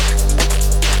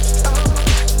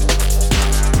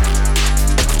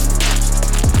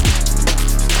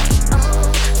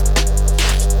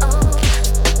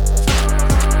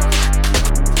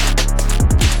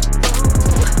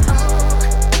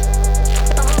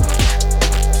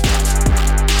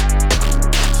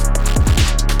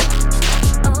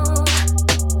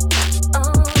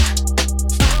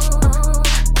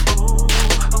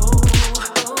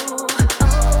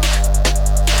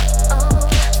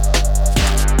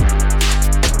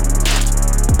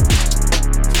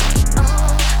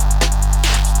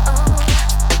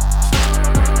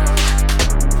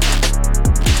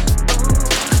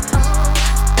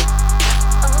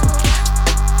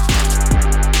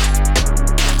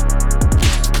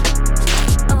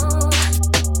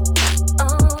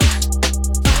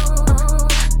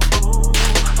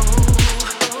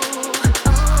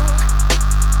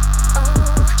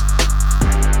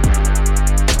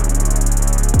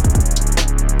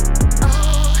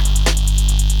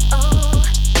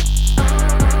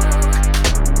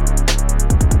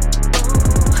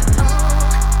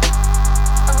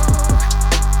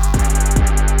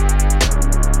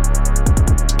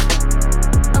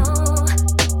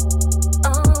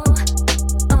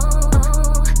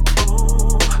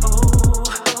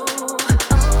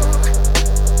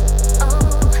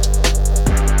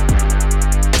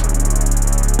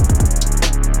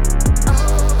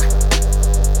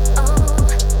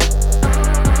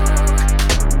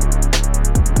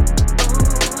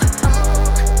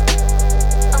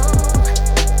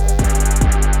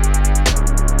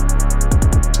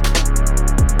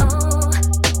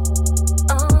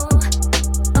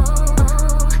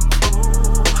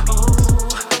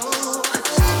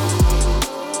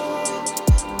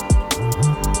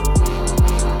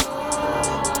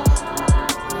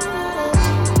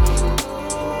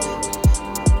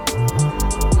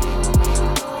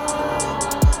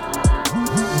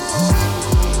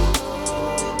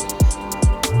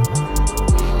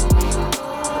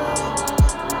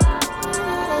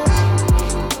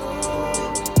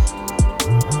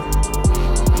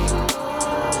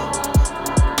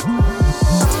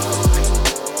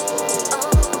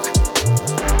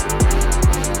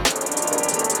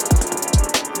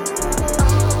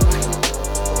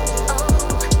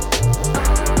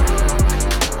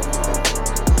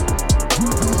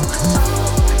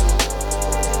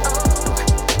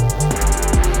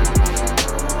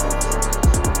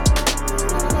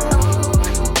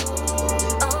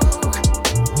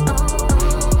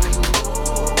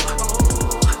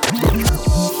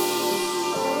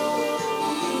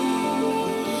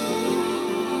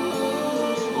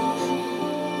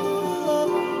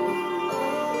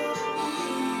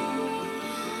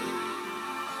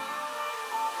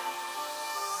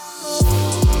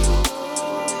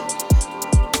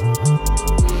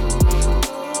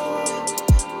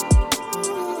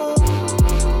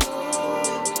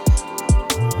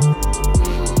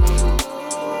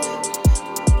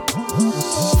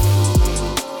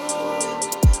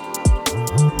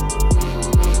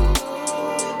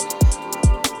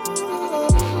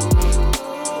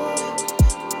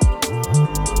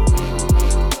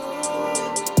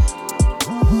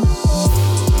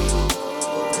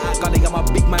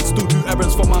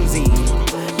 easy.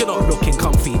 You're not looking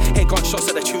comfy. Hey, gunshots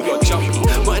at the tune, you're jumpy.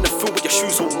 Not in the field with your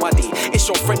shoes all muddy. It's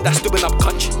your friend that's doing up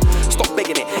country. Stop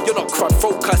begging it, you're not crud.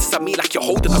 Throw curses at me like you're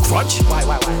holding a crutch. Why?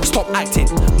 Stop acting.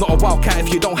 Not a wildcat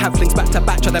if you don't have links back to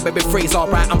back. Try that baby phrase,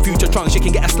 alright. I'm future trunks, you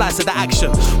can get a slice of the action.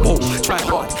 Whoa, try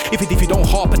hard. If you don't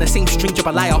harp in the same string, you're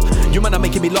a liar. You man are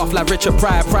making me laugh like Richard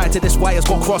Pryor. Prior to this, wires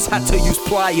got cross, had to use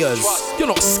pliers. You're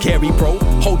not scary, bro.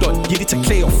 Hold on, you need to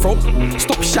clear your throat.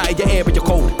 Stop shouting your air with your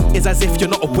cold. It's as if you're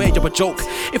not aware you're a joke.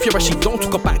 If you're a sheep, don't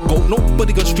talk about goat.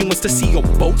 Nobody on stream wants to see your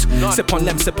boat. Sip on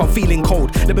them, sip on feeling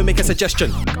cold. Let me make a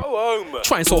suggestion. Go home.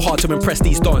 Trying so hard to impress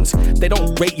these dons. They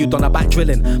don't rate you, don. A back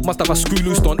drilling. Must have a screw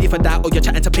loose don. If a doubt, or you're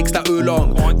chatting to pigs that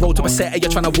oolong. Roll to a set, and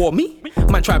you're trying to war me.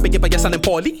 Man, try to bring it, but you're sounding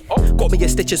poorly. Got me your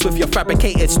stitches with your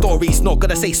fabricated stories. Not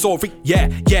gonna say sorry. Yeah.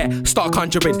 Start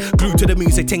conjuring. Glued to the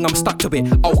music thing, I'm stuck to it.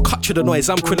 I'll cut through the noise.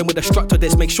 I'm krilling with a strut to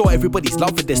this. Make sure everybody's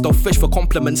loving this. Don't fish for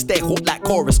compliments. Stay hot like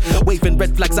chorus. Waving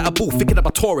red flags at a bull, thinking of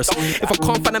a Taurus. If I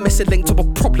can't find a missing link to a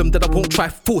problem, then I won't try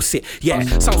force it. Yeah,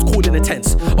 sounds cool and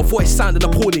intense. A voice sounding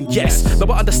appalling, yes.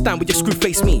 Now I understand where you screw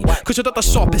face me. Cause you're not the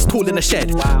sharpest tool in the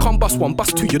shed. Can't bust one,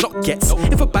 bust two, you're not gets.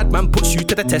 If a bad man puts you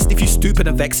to the test, if you stupid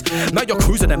and vex, now you're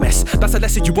cruising a mess. That's a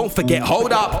lesson you won't forget.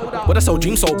 Hold up. When I sell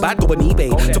dreams so bad, go on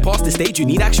eBay. To pass the stage, you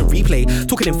need action replay.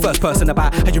 Talking in first person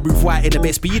about how you move right in the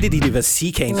bits, but you didn't even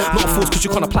see Kane. Not a force cause you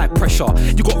can't apply pressure.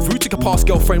 You got rude to your past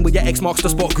girlfriend with your ex marks the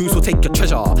spot. Goose will take your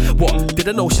treasure. What?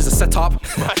 Didn't know she's a setup?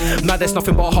 Now there's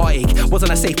nothing but a heartache.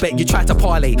 Wasn't a safe bet, you tried to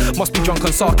parlay. Must be drunk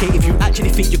on sake if you actually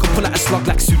think you can pull out a slug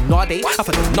like Tsunade. I've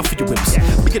had enough of your wimps.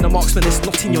 Being a marksman is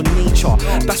not in your nature.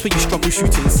 That's where you struggle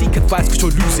shooting. Seek advice cause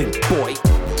you're losing, boy.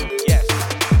 Yes.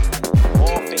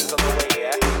 More things on the way,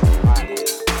 yeah?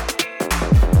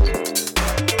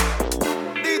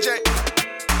 DJ.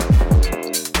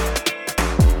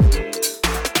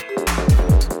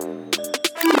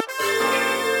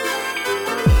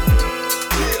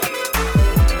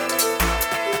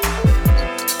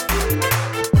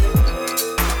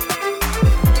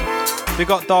 We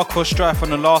got Dark Horse Strife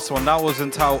on the last one. That was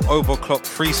entitled Overclock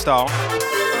Freestyle.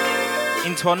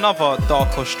 Into another Dark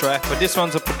Horse Strife, but this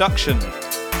one's a production.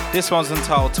 This one's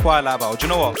entitled Twilight Battle. Do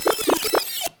you know what?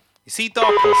 You see Dark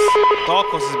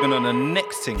Horse has been on the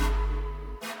next thing.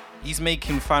 He's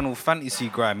making Final Fantasy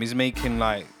grime. He's making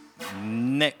like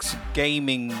next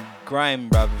gaming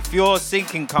grime, bruv. If you're a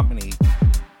sinking company,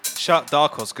 shut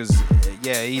Dark Horse, because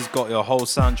yeah, he's got your whole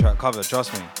soundtrack covered,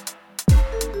 trust me.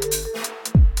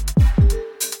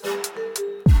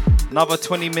 Another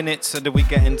 20 minutes and then we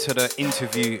get into the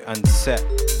interview and set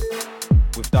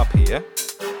with Duppy, yeah?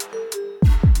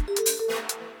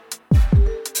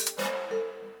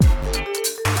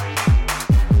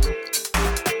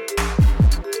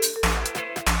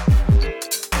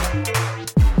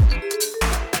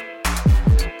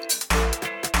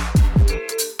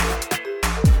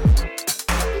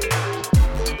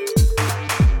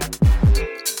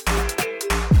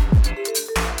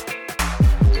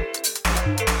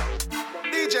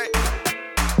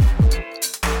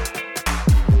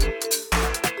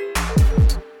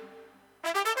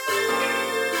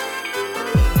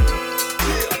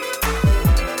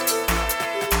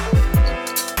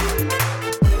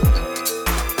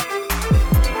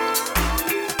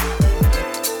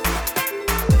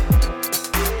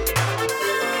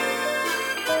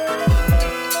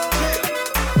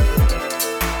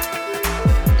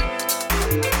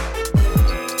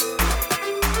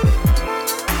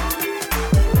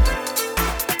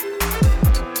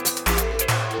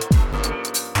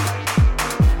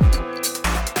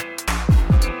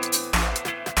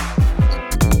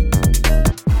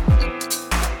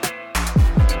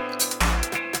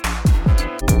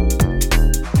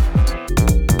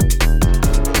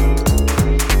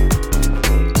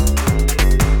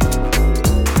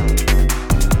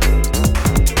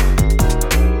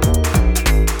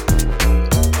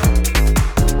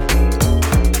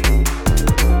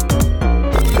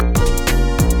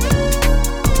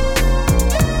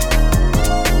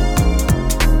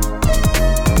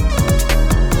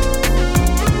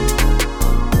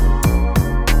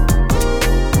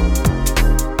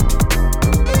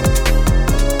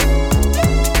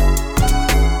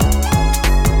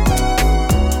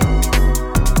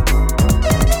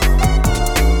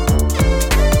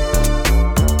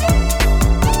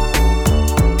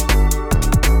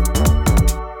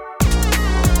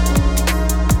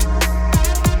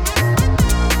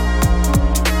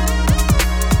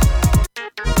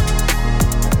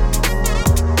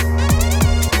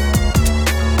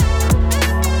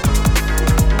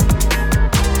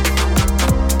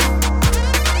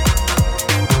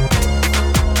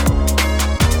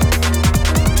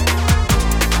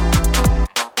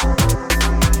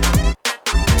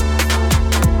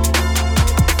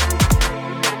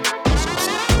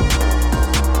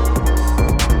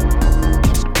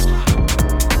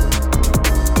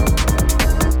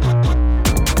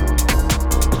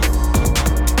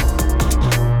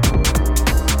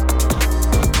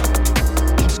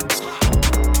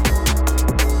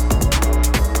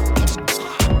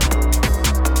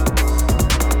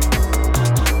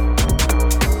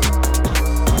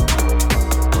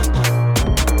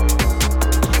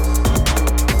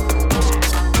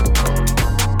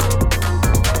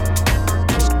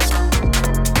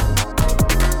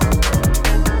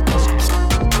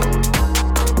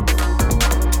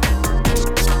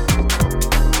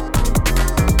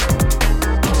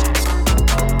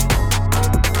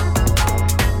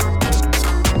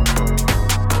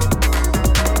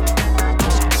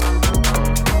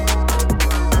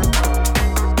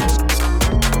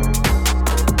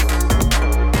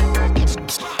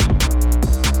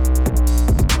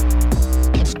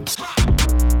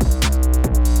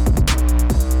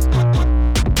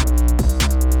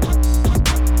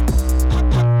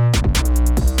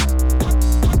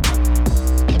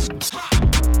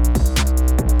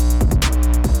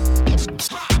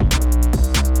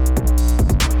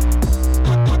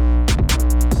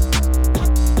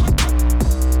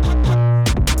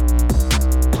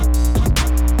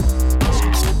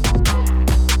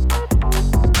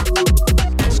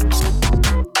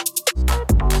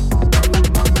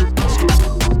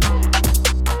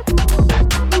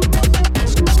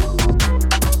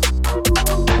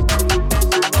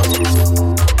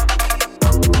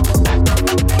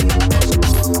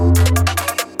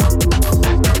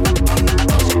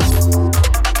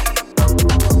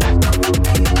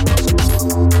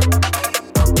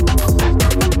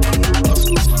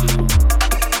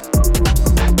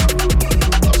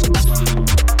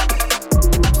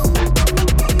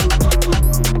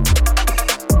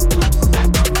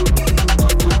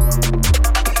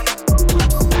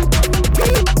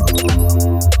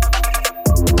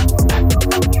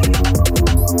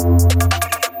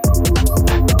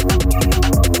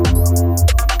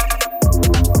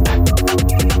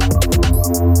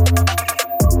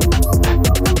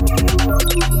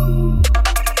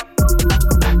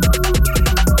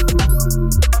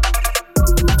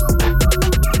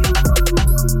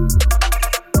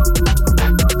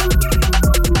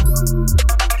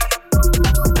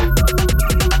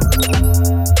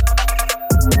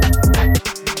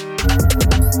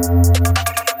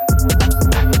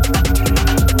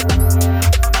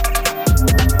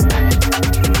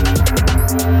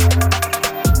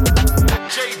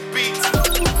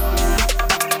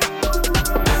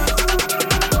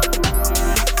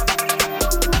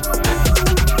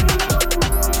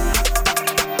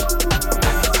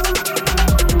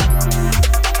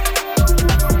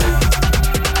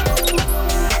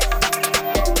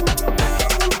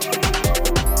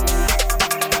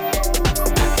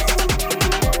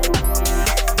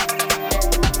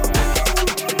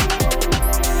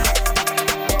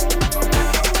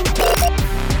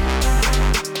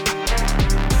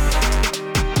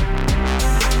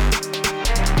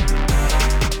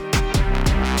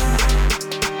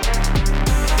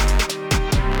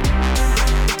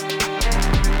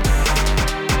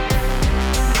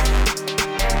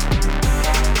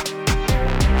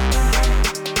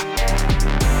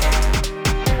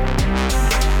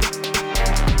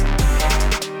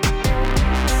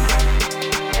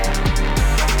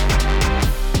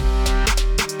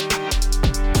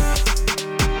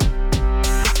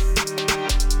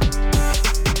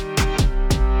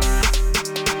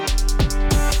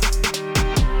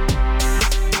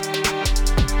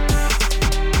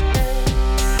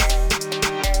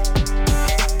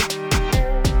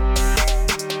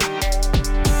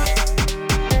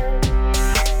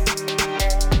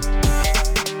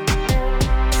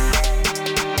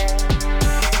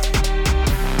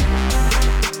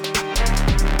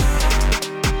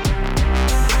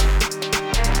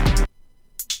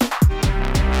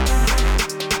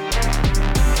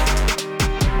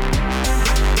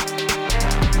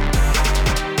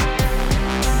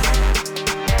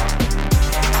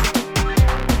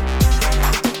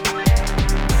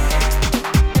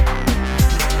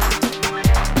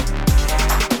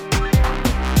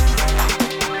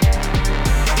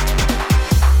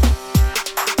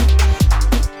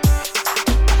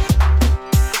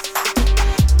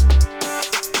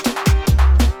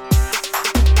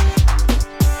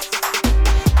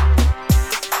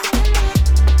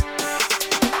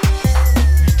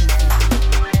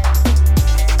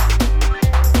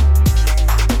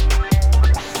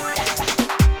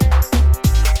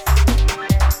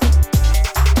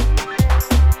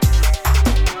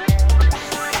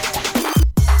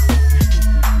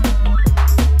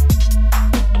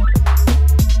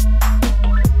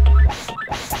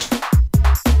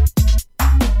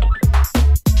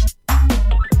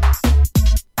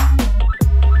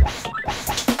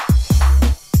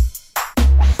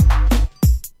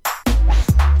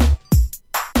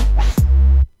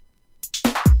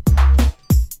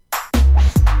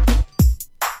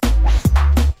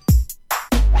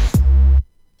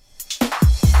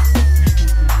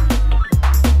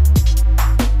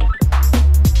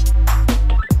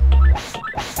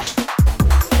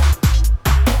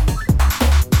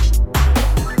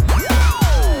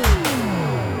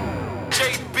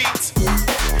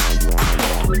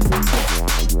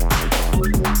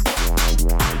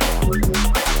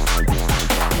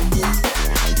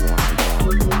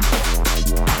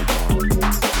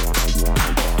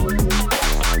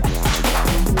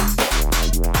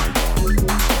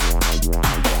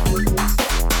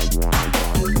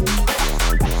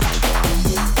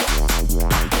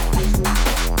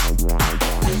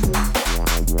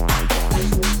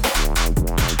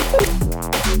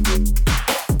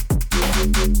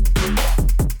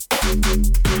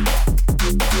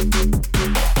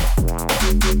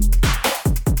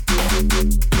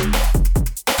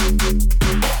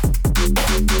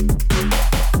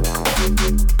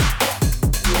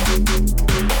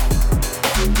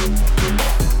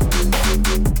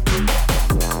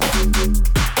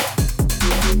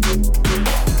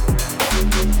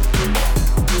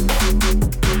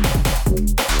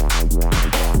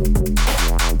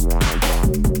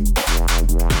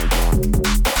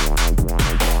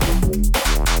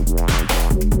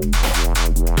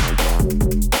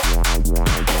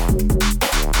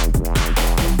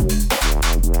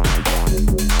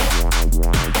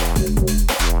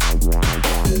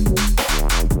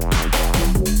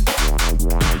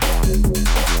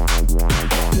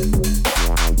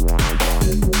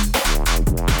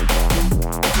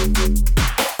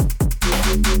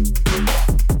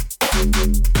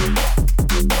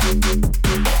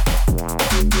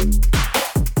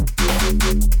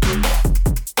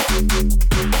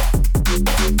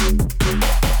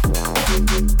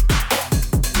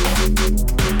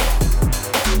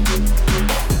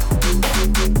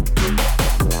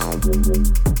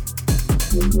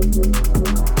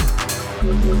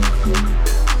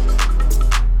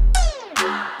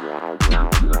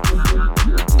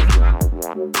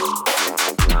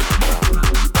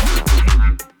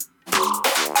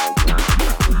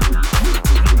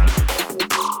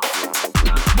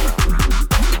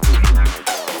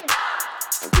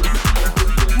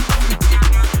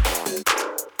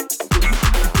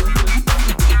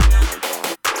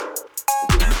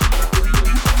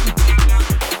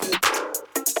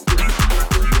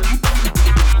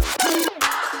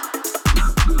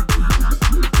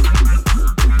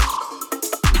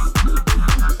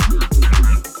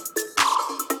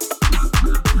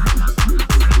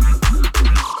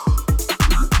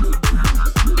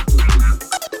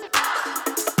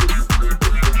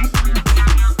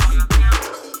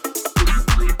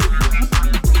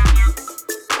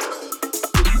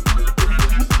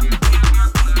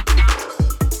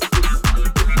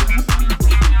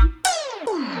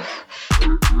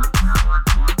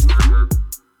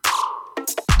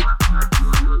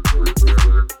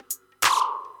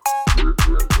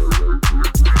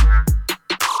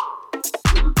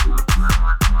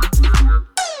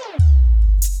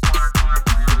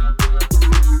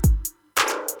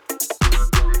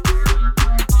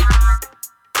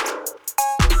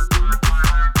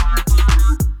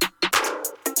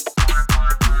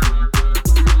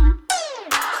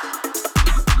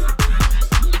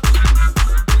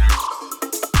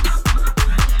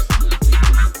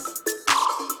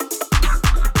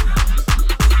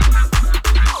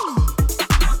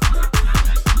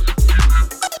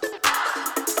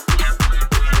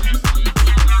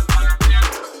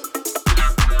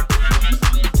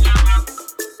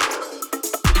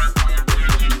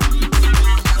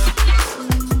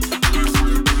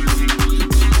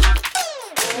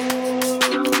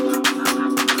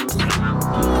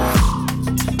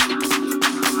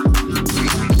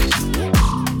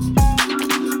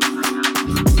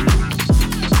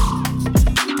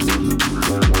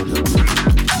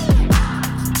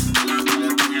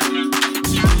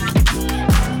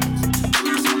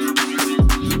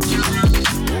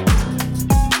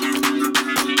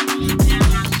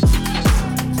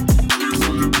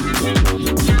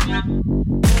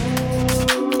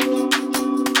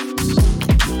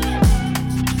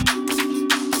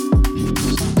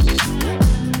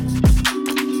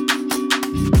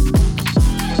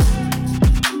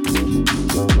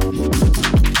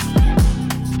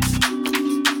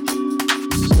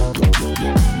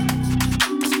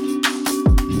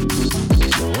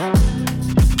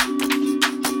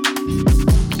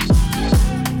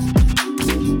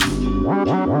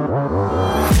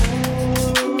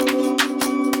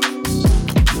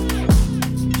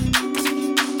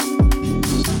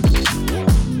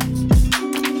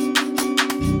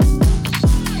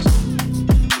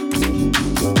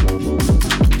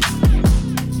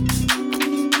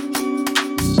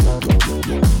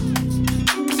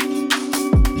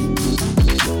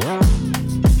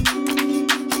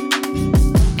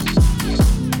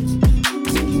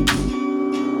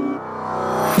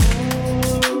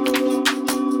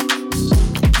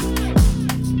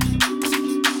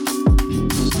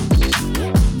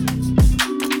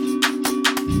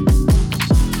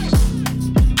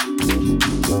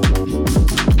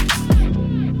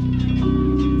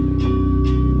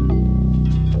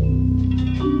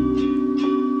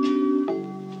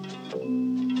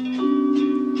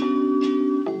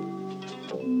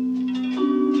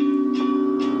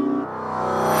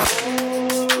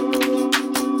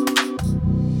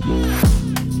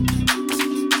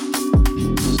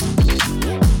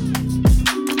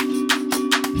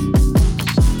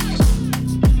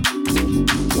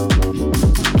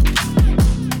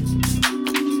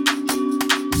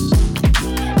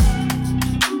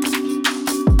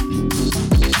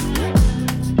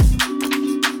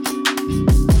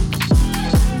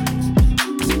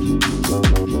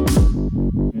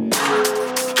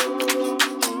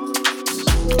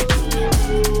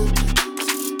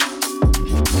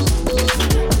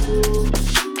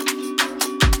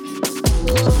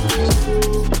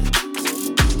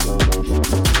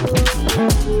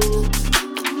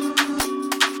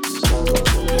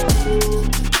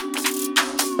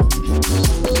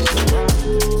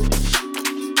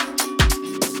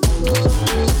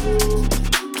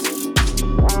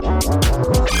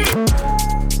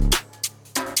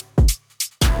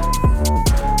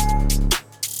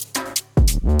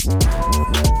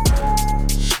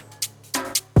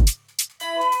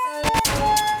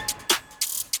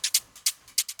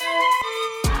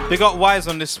 Big up Wise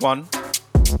on this one.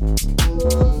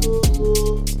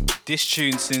 This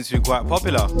tune seems to be quite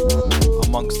popular. I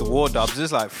amongst the war dubs.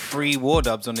 There's like 3 war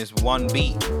dubs on this one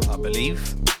beat, I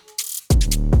believe.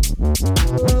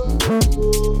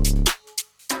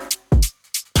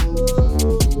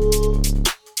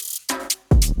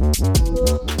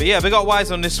 But yeah, we got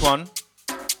Wise on this one.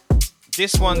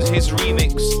 This one's his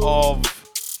remix of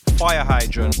Fire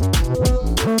Hydrant,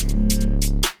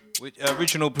 which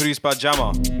original produced by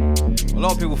Jammer. A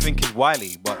lot of people think it's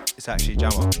Wiley, but it's actually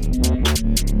Jammer.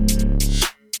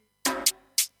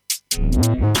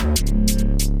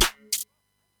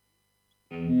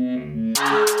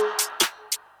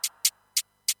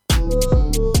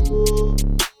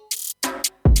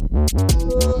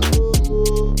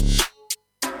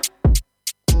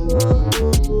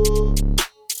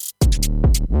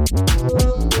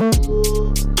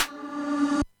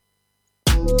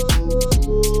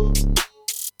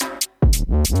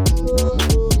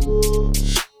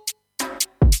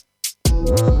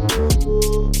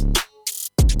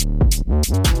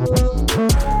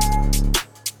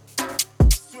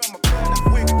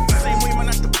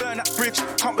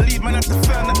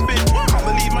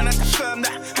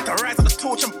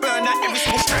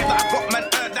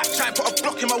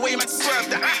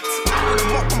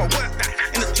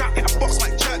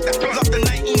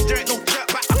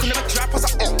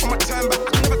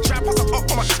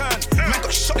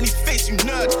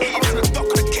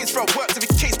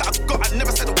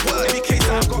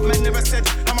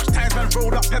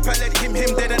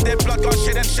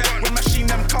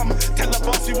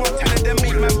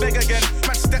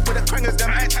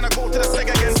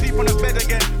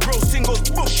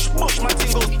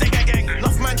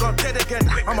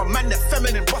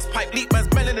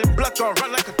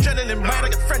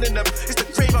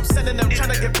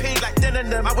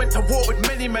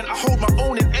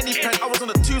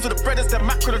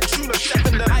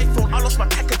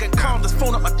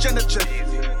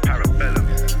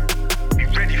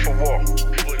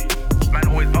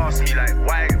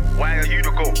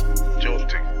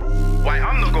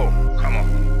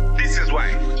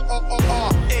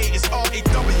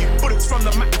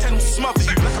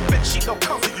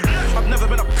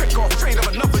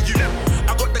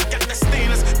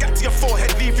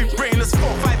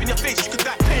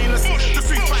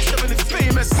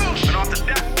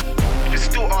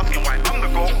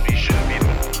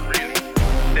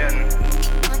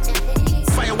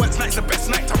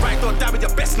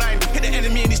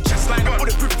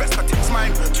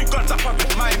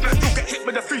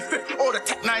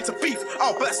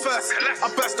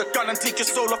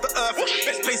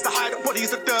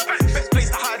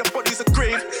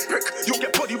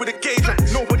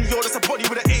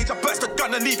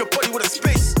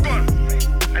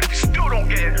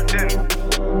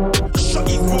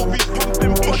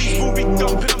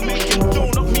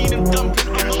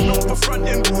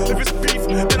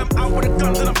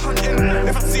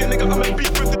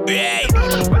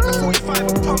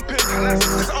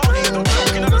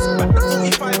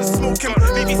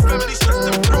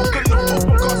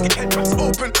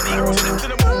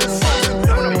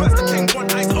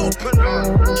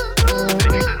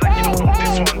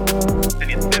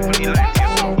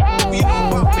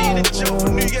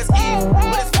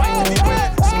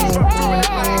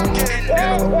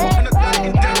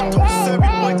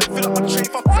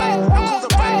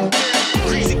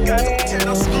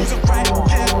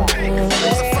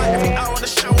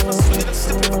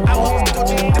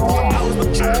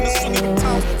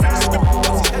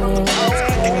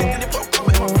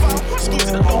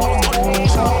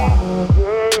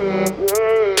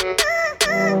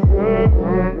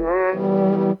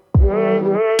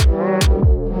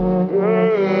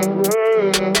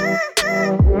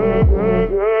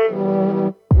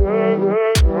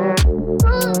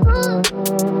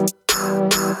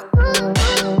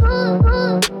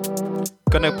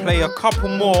 Gonna play a couple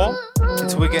more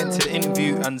until we get into the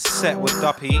interview and set with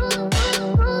Duppy.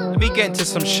 Let me get into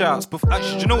some shouts.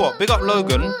 Actually, do you know what? Big up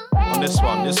Logan on this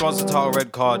one. This one's the title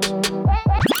red card.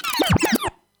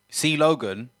 See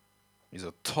Logan? He's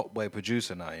a top way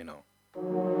producer now, you know.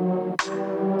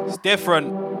 It's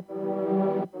different.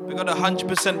 We got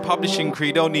 100% publishing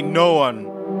crew, don't need no one.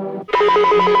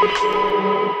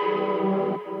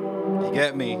 You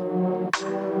get me?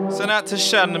 Send out to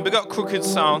Shannon, big up Crooked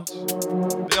Sound.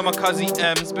 Big up my cousin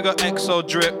Ems, big up Exo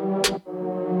Drip.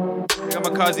 Big up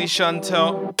my cousin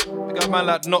Chantel. Big up man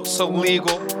like Not So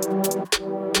Legal.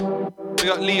 Big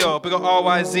up Leo, big up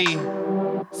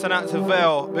RYZ. Send out to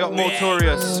Vale, big up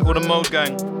Motorious, all the Mode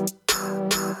Gang.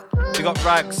 Big up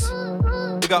Rags.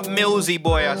 Big up Millsy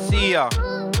boy, I see ya.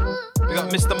 Big up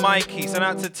Mr. Mikey, send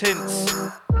out to Tints.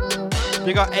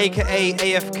 Big up AKA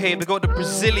AFK, big up the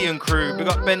Brazilian crew, big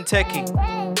up Ben Techie.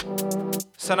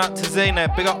 Send out to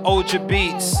Zaynab. Big up Olja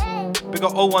Beats. Big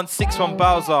up 0161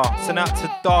 Bowser. Send out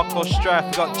to Dark or Strife.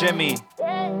 Big up Jemmy.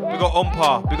 Big up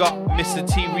Ompa. Big up Mr.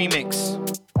 T Remix.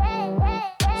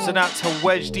 Send out to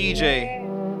Wedge DJ.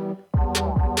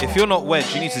 If you're not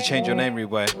Wedge, you need to change your name,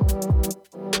 Reboy.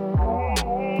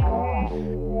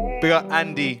 Big up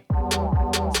Andy.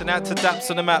 Send out to Daps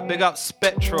on the Map. Big up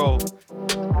Spectral.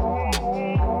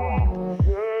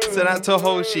 Send out to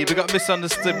Hoshi. Big up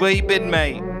Misunderstood. Where you been,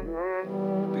 mate?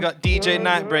 Big up DJ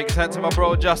Nightbreak. Send out to my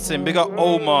bro Justin. Big up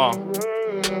Omar.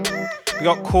 Big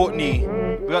up Courtney.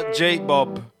 Big up Jake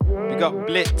Bob. Big up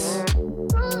Blitz.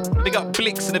 Big up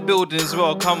Blix in the building as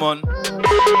well. Come on.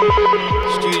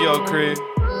 Studio crew.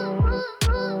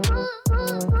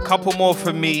 Couple more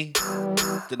from me.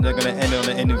 Then they're gonna end on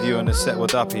the interview on the set with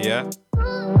Duppy, yeah?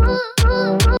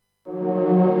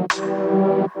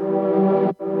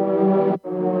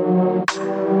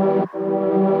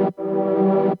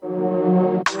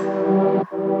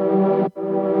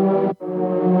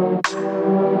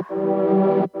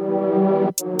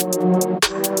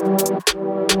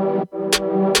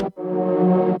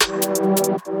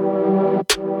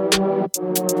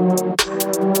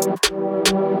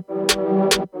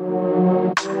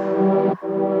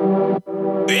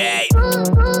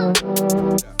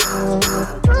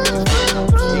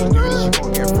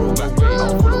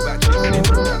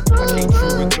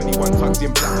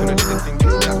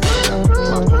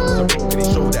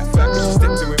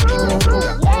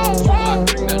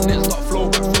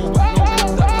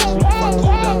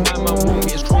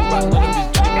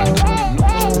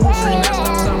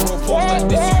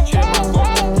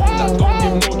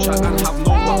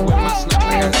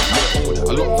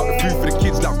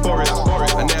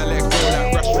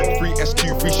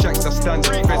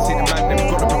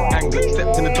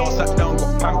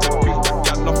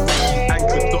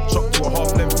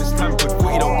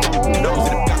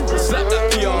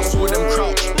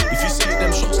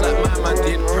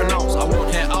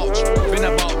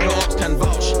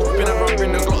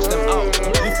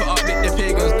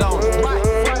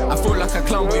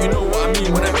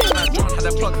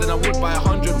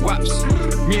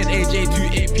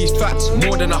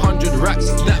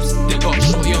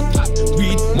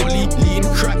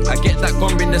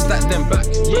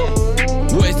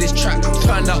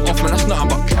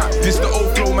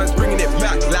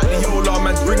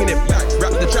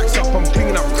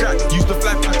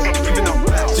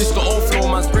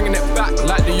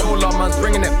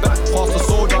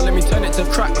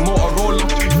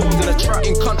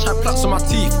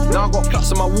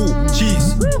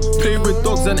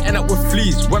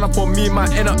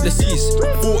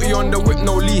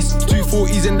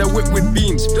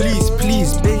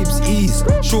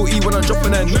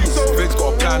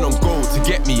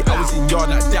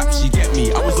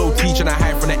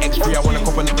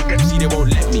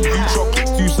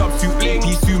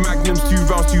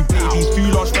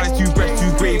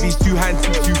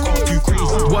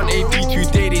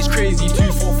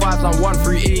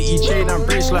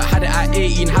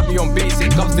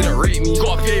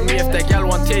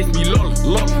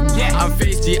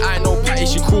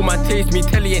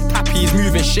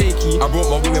 I brought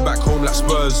my winger back home like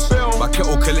Spurs. My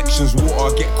kettle collections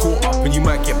water, get caught up and you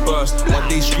might get burst. One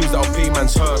day streams that'll pay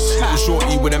man's hearse. Little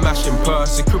shorty with a mashing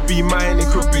purse. It could be mine, it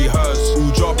could be hers.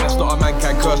 Ooh, job, that's not a man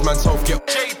can curse. Man's health get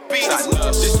like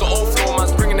nurse. This the old flow,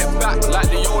 man's bringing it back. Like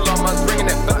the Yola, man's bringing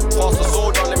it back. Pass the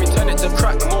soda, let me turn it to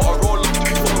crack. Motorola,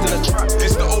 2 phones in a trap.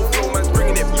 This the old flow, man's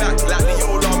bringing it back. Like the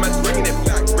Yola, man's bringing it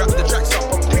back. Wrap the tracks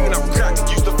up, I'm picking up crack.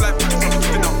 Use the flat packs, I'm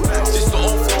giving up back. This the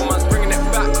old flow, man's bringing it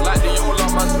back. Like the Yola,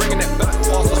 man's bringing it back.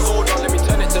 Pass the soda, let me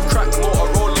turn it to crack.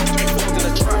 Motorola, 2 phones in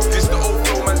a trap. This the old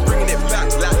flow, man's bringing it back.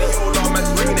 Like the Yola,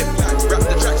 man's bringing it back. Wrap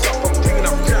the tracks up, I'm picking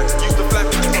up crack. Use the flat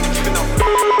packs, I'm giving up back.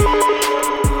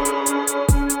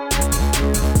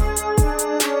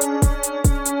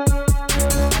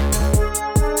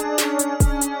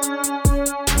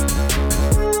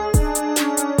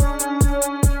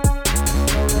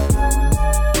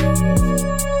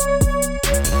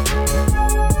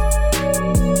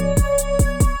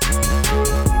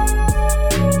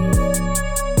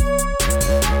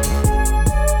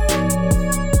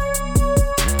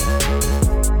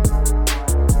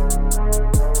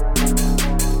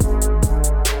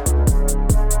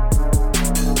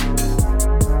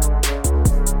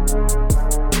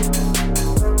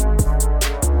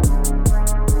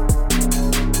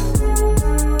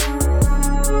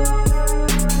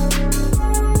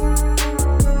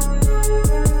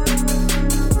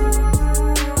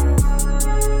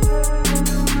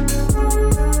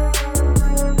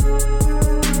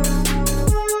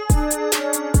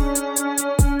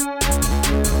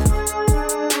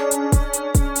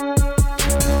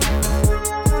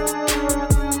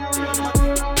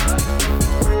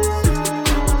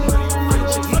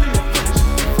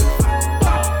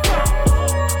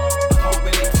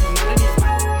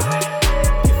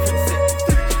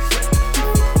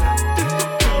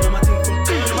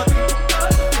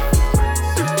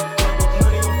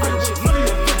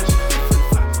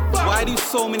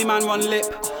 man run lip.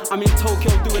 I'm in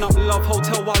Tokyo doing up Love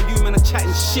Hotel while you man are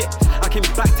chatting shit. I came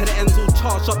back to the ends all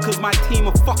charged up cause my team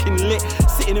are fucking lit.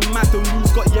 Sitting in mad, the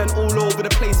rules got yen all over the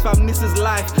place, fam, this is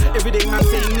life. Everyday man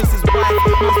saying this is right.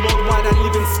 Man's worldwide, I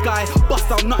live in sky. Bust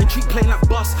out nothing, treat playing like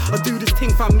bus. I do this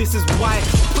thing, fam, this is why.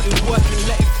 Put in work and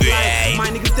let it fly. My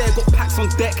niggas there got packs on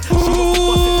deck. She got to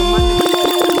bust it for my niggas.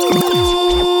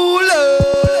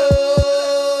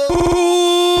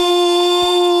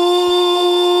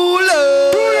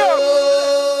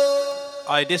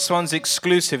 This one's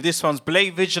exclusive. This one's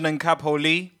Blade Vision and Capo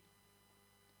Lee.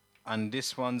 And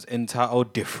this one's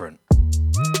entitled Different. I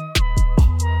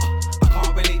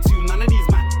can't relate to none of these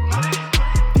man.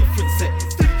 Different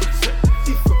settings, different set,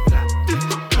 different plan,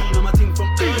 different plan. I'm a thing from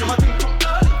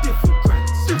different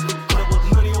grants. I want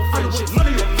none of your friendships, none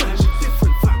of your friendships,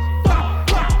 different fam.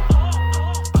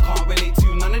 I can't relate to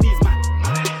none of these man.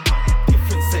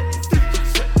 Different settings, different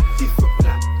set, different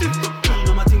plan, different plan.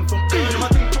 I'm a thing from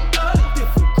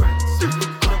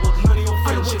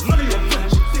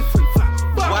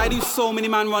why do so many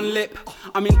man run lip?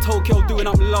 I'm in Tokyo doing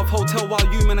up Love Hotel while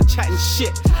you men are chatting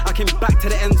shit. I came back to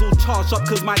the ends all charged up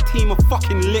cause my team are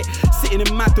fucking lit. Sitting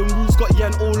in mad, the rules got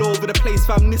yen all over the place,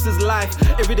 fam, this is life.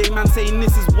 Everyday man saying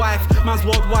this is wife. Man's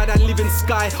worldwide, I live in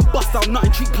sky. Bust out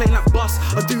nothing, treat playing like bus.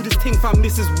 I do this thing, fam,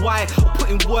 this is why. I put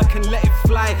in work and let it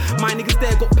fly. My niggas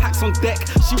there got packs on deck.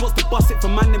 She wants to bust it for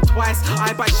man them twice.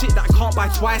 I buy shit that I can't buy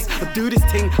twice. I do this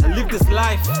thing, I live this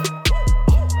life.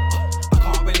 I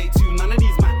can't relate to none of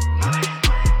these man.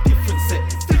 Different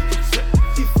settings, different set,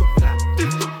 different plan,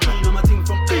 different plan. I'm a thing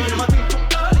from different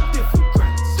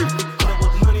grants. I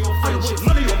want none of your friendships,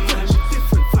 none of your friendships,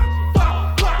 different fam. I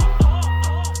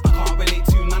can't relate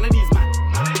to none of these man.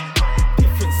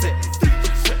 Different settings,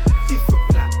 different set, different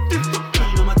plan, different plan.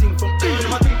 I'm a thing from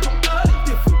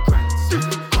different grants.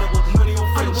 I want none of your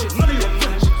friendships, none of your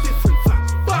friendships, different fam.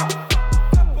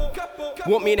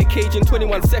 Want me in a cage in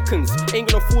 21 seconds.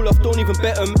 Ain't gonna fall off, don't even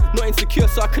bet 'em. Not insecure,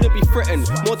 so I couldn't be threatened.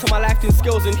 More to my life than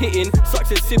skills and hitting.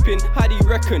 Success sipping, how do you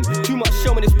reckon? Too much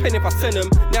shell in this pen if I send them.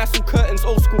 Nice all curtains,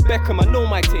 old school Beckham. I know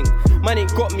my thing. Man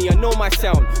ain't got me, I know my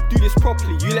sound. Do this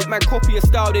properly. You let man copy a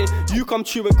style, then you come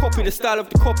true and copy the style of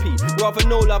the copy. Rather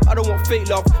no love, I don't want fake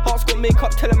love. Heart's got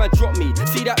makeup, tell him man drop me.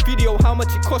 See that video, how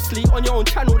much it costly? On your own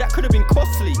channel, that could have been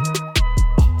costly.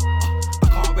 I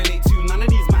can't relate to none of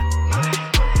these man.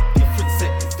 Different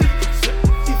settings, different set,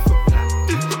 different plan,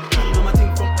 different plan. I'm a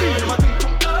thing from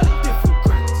different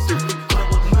grants. I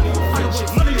want none of your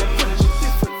friendships, none of your friendships,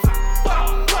 different fam.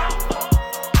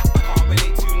 I can't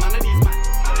relate to none of these man.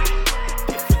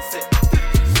 Different settings,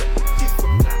 different set,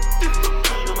 different plan, different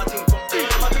plan. I'm a thing from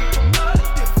different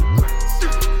grants.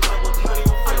 I want none of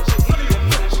your friendships, none of your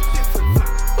friendships, different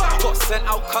fam. You got sent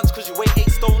out cunts cause you weigh 8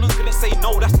 stone. Couldn't say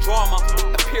no, that's drama.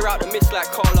 Appear out the mist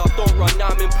like Carla. Don't run, now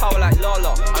I'm in power like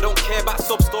Lala. I don't care about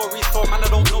sub stories for man I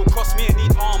don't know. Cross me and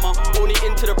need armor. Only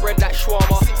into the bread like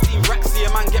shawarma. 16 racks, see a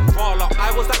man get raw.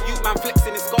 I was that youth man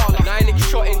flexing his gala. 9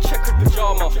 shot in checkered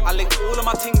pajama. I linked all of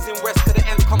my things in West cause the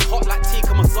ends come hot like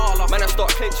Tikka Masala. Man I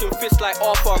start clenching fists like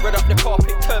Arthur. Red up the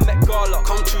carpet, turn Met Gala.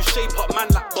 Come to shape up man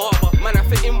like Barber. Man I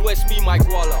fit in West, be my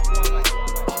guala.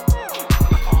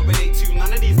 I can't relate to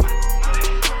none of these man.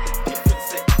 Different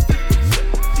settings, different set,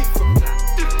 different plan,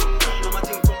 different plan. I'm a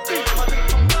thing from different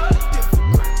grants.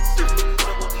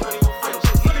 I want none of your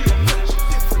friendships, none of your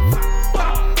friendships, different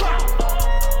fam.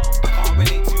 I can't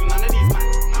relate to none of these man.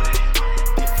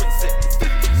 Different settings,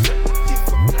 different set,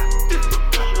 different plan, different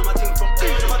plan. I'm a thing from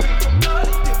different grants.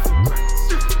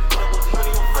 I want none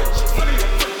of your friendships, none of your friendships, different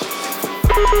fam.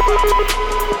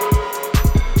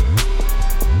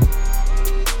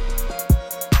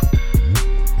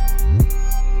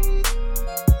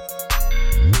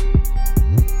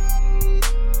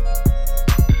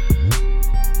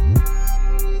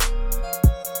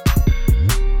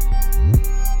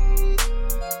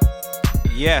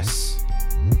 Yes,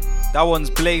 that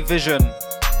one's Blade Vision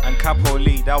and Capo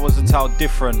Lee. That was entitled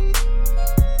Different.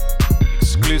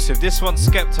 Exclusive. This one's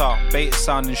Skepta, Beta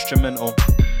Sound Instrumental.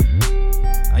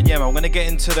 And yeah, man, I'm gonna get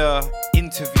into the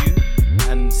interview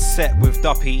and set with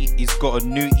Duppy. He's got a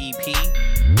new EP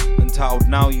entitled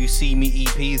Now You See Me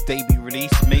EP, his debut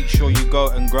release. Make sure you go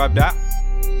and grab that.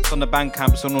 It's on the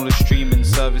Bandcamp, it's on all the streaming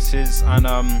services. And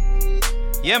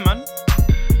yeah, man,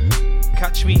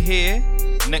 catch me here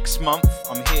next month.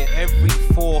 I'm here every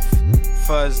 4th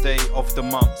Thursday of the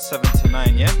month, 7 to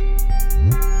 9, yeah?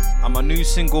 And my new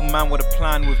single, Man With A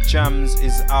Plan with Jams,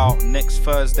 is out next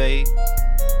Thursday.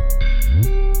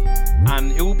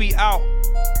 And it will be out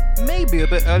maybe a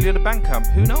bit earlier in the Bandcamp,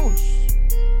 who knows?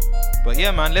 But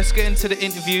yeah, man, let's get into the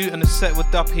interview and the set with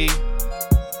Duppy.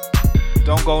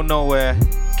 Don't go nowhere.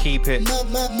 keep it.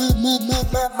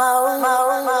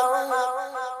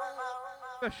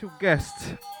 Special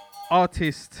guest,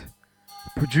 artist,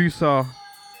 producer,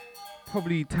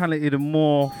 probably talented in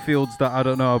more fields that I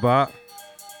don't know about.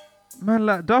 Man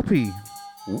like Duppy.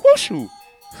 Whooshu.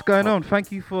 What's going on?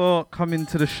 Thank you for coming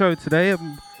to the show today.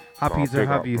 I'm happy to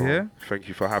have you here. Thank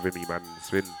you for having me, man. It's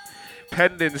been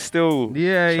pending still.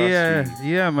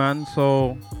 Yeah, man.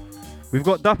 So we've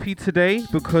got Duppy today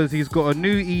because he's got a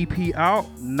new EP out.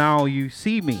 Now You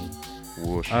See Me.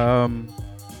 Whoosh.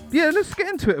 Yeah, let's get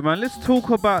into it, man. Let's talk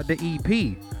about the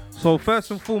EP. So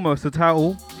first and foremost, the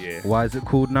title. Yeah. Why is it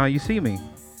called Now You See Me?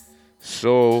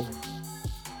 So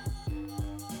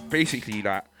basically,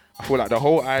 like, I feel like the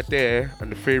whole idea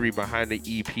and the theory behind the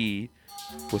EP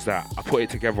was that I put it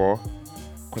together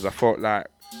because I felt like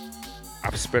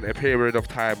I've spent a period of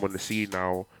time on the scene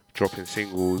now, dropping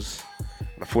singles,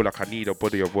 and I feel like I need a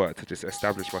body of work to just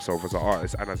establish myself as an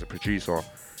artist and as a producer.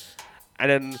 And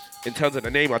then in terms of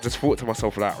the name, I just thought to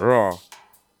myself, like,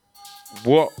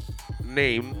 what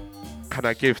name can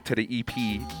I give to the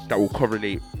EP that will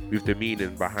correlate with the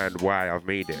meaning behind why I've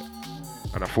made it?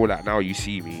 And I feel like Now You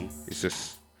See Me, it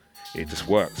just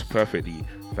works perfectly.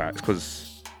 Like, it's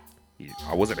because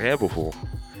I wasn't here before.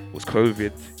 It was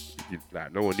COVID.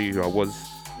 Like, no one knew who I was.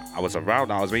 I was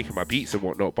around, I was making my beats and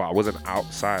whatnot, but I wasn't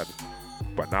outside.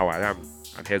 But now I am,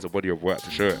 and here's a body of work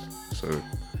to show it. So,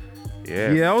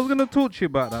 yeah. Yeah, I was going to talk to you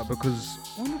about that because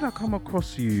when did I come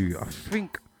across you? I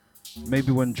think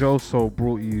maybe when Joe Soul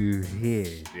brought you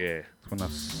here. Yeah. That's when I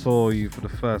saw you for the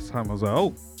first time. I was like,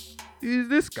 oh, who's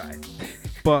this guy?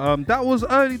 But that was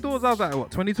early doors. I was like,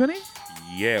 what, 2020?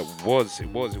 Yeah, it was.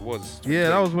 Yeah,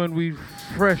 that was when we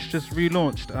fresh just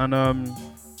relaunched. And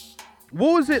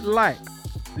what was it like,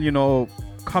 you know,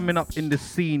 coming up in the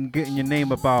scene, getting your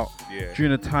name about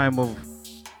during the time of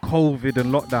COVID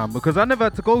and lockdown? Because I never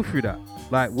had to go through that.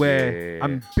 Like, where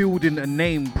I'm building a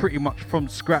name pretty much from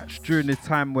scratch during this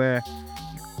time where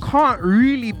you can't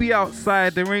really be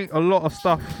outside. There ain't a lot of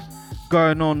stuff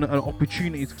going on and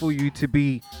opportunities for you to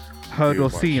be heard or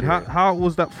seen. How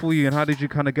was that for you, and how did you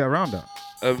kind of get around that?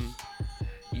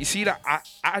 You see, that I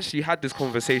actually had this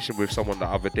conversation with someone the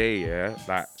other day, yeah?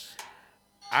 Like,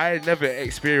 I never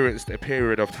experienced a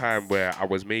period of time where I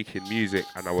was making music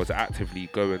and I was actively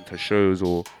going to shows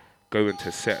or going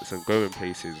to sets and going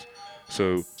places.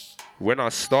 So when I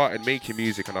started making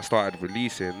music and I started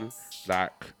releasing,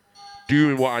 like,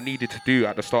 doing what I needed to do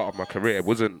at the start of my career, it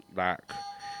wasn't like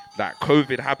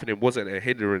COVID happening wasn't a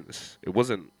hindrance.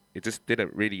 It just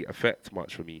didn't really affect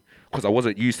much for me because I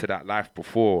wasn't used to that life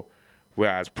before,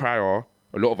 whereas prior,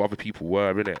 a lot of other people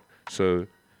were in it. So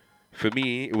for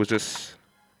me, it was just,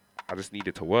 I just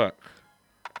needed to work.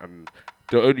 And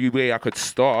the only way I could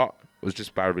start was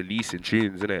just by releasing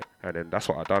tunes, innit? And then that's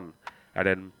what I done. And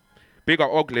then big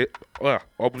up Oblig,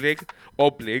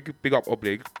 big up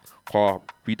Oblig.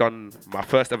 We done my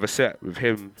first ever set with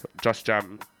him, Just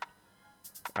Jam.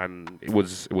 And it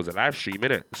was a live stream,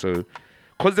 innit? So,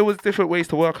 because there was different ways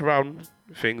to work around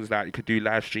things, like you could do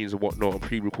live streams and whatnot and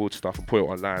pre-record stuff and put it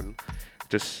online.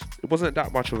 Just, it wasn't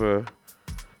that much of a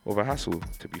hassle,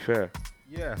 to be fair.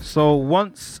 Yeah. So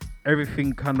once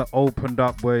everything kind of opened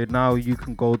up, where now you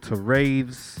can go to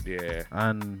raves,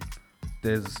 and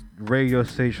there's radio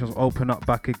stations open up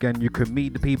back again, you can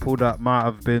meet the people that might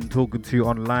have been talking to you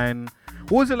online.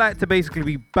 What was it like to basically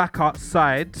be back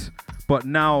outside, but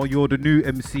now you're the new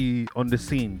MC on the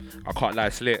scene? I can't lie,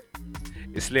 it's lit.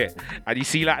 And you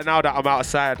see, like, now that I'm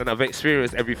outside and I've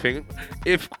experienced everything,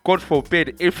 if, God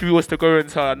forbid, if we was to go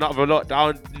into another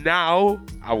lockdown now,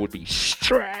 I would be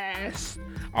stressed.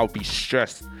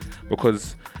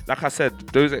 Because, like I said,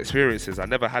 those experiences, I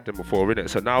never had them before, innit?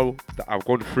 So now that I've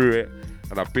gone through it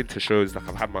and I've been to shows, like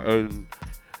I've had my own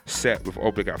set with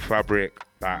Oblig at Fabric,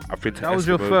 like I've been to That was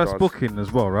your first booking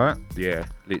as well, right? Yeah,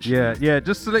 literally. Yeah,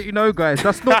 just to let you know, guys,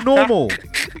 that's not normal.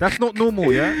 That's not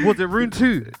normal, yeah? Was it Room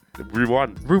 2? Room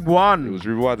 1. Room 1. It was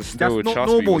Room 1. Still, that's not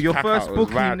normal. Your first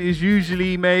booking is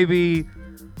usually maybe,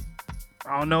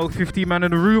 I don't know, 50 man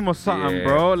in a room or something,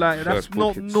 bro. Like, that's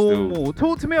not normal.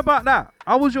 Talk to me about that.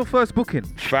 How was your first booking?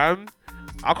 Fam,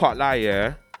 I can't lie,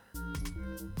 yeah.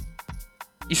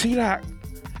 You see, like,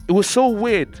 it was so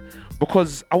weird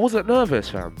because I wasn't nervous,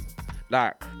 fam.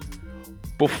 Like,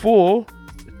 before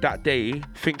that day,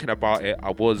 thinking about it,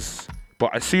 I was.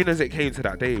 But as soon as it came to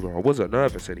that day, bro, I wasn't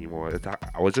nervous anymore.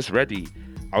 I was just ready.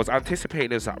 I was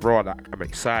anticipating this, like, raw, like, I'm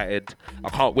excited. I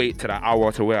can't wait to that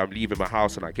hour to where I'm leaving my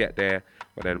house and I get there.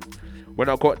 But then when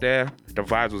I got there, the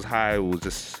vibes was high. It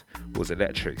was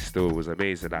electric still. It was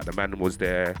amazing. Like, the man was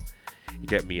there. You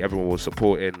get me? Everyone was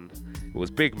supporting. It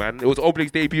was big, man. It was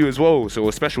Oblig's debut as well. So it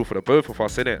was special for the both of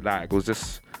us, innit? Like, it was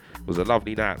just was a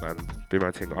lovely night, man. Big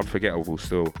man thing, unforgettable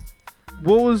still.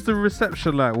 What was the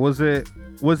reception like? Was there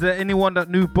anyone that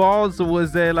knew bars, or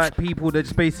was there like people that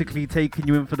just basically taking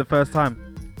you in for the first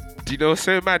time? Do you know what's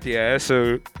so mad? Yeah,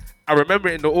 so I remember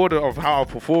it in the order of how I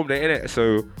performed it, innit?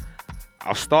 So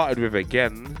I started with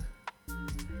Again,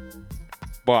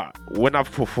 but when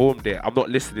I've performed it, I'm not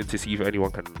listening to see if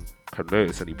anyone can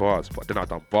notice any bars. But then I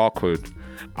done Barcode.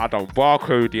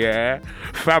 Yeah,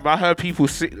 fam. I heard people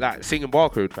singing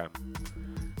Barcode, fam.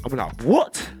 I'm like,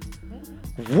 what?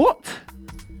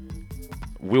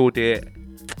 Willed it.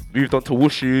 Moved on to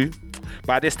Wushu.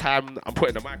 By this time, I'm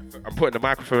putting the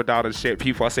microphone down and shit.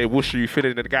 People are saying Wushu,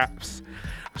 filling in the gaps.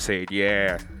 I'm saying,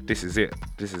 yeah, this is it.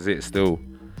 Still,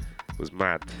 it was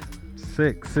mad.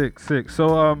 Sick.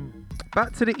 So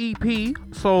back to the EP.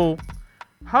 So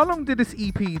how long did this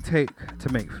EP take to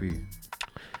make for you?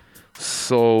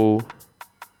 So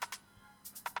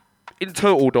in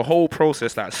total, the whole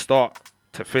process, like start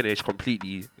to finish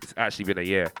completely, it's actually been a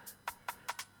year.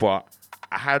 But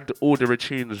I had all the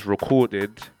tunes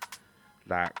recorded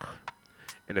like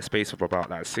in a space of about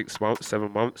like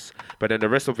 7 months. But then the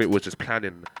rest of it was just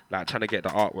planning, like trying to get the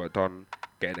artwork done,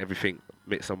 getting everything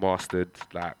mixed and mastered,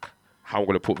 like how I'm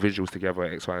going to put visuals together,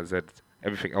 X, Y, and Z.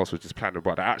 Everything else was just planning.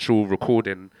 But the actual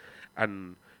recording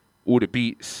and all the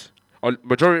beats,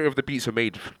 majority of the beats were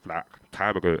made like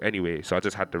time ago anyway, so I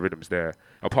just had the rhythms there.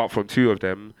 Apart from 2 of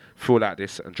them, Feel Like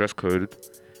This and Dress Code,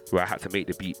 where I had to make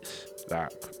the beats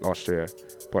like last year.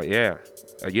 But yeah,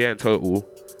 a year in total,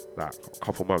 like a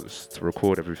couple months to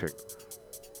record everything.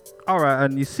 All right,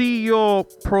 and you see your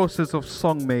process of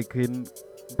song making,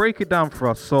 break it down for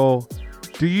us. So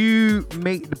do you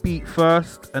make the beat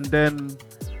first and then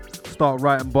start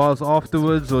writing bars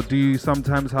afterwards, or do you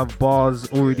sometimes have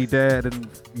bars already there and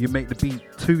you make the beat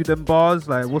to them bars?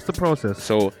 Like, what's the process?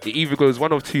 So it either goes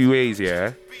one of 2 ways,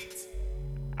 yeah.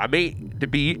 I make the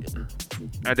beat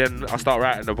and then I start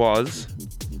writing the bars,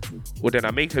 or then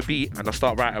I make a beat and I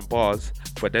start writing bars,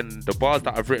 but then the bars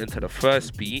that I've written to the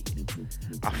first beat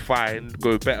I find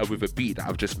go better with a beat that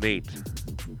I've just made.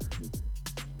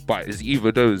 But it's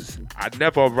either those. I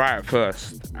never write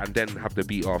first and then have the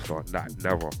beat after. Nah,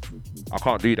 never. I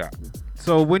can't do that.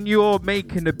 So when you're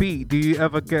making the beat, do you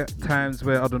ever get times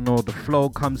where, I don't know, the flow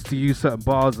comes to you, certain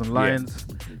bars and lines?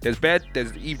 Yeah. There's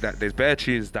bare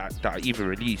tunes that are even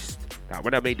released. Like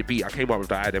when I made the beat, I came up with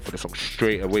the idea for the song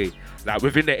straight away. Like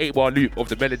within the 8-bar loop of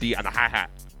the melody and the hi-hat,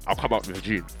 I'll come up with a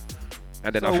tune.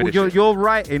 And then I finish it. You're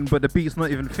writing, but the beat's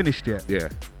not even finished yet? Yeah.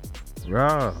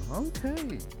 Right,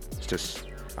 okay. It's just,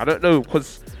 I don't know,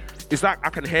 because it's like I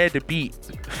can hear the beat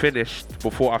finished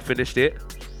before I finished it.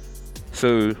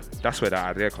 So that's where the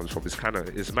idea comes from.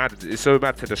 It's mad. It's so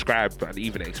mad to describe and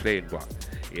even explain, but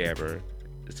yeah, bro,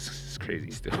 it's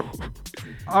crazy still.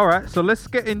 All right, so let's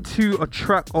get into a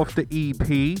track off the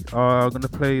EP. I'm gonna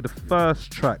play the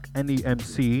first track, Any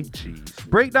MC. Jeez.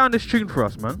 Break down this tune for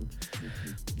us, man.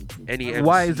 Any MC.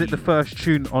 Why is it the first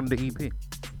tune on the EP?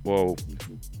 Well,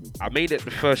 I made it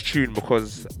the first tune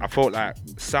because I felt like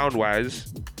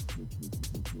sound-wise,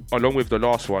 along with the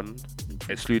last one,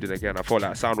 excluding Again, I felt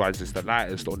like sound-wise it's the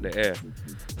lightest on the air.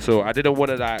 So I didn't want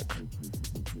to like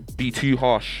be too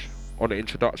harsh on the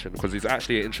introduction, because it's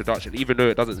actually an introduction, even though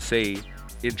it doesn't say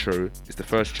intro, it's the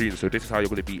first tune, so this is how you're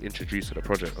going to be introduced to the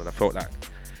project. And I felt like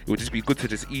it would just be good to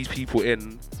just ease people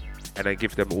in and then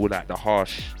give them all like the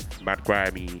harsh, mad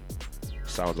grimy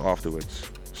sounds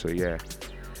afterwards. So yeah,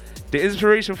 the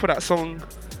inspiration for that song,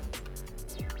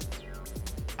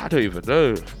 I don't even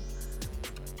know.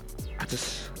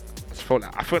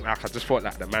 I felt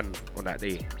like the man on that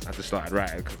day. I just started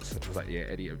writing because I was like, yeah,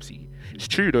 Eddie MC. It's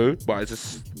true though, but it's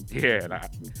just, yeah,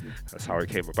 like, that's how it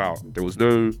came about. There was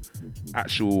no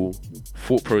actual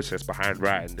thought process behind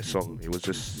writing the song. It was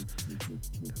just,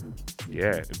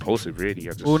 yeah, impulsive really.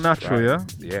 All natural, yeah?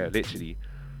 Yeah, literally.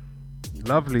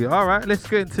 Lovely. All right, let's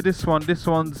get into this one. This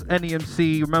one's Any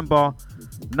MC. Remember,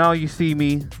 Now You See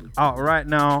Me, out right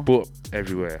now. But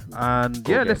everywhere. And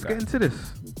yeah, let's get into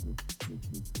this.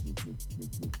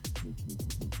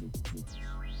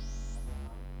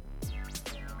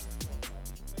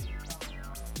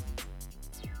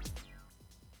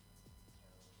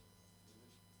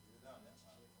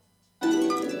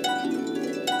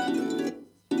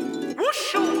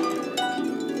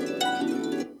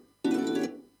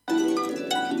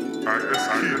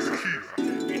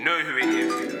 You know who it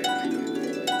is.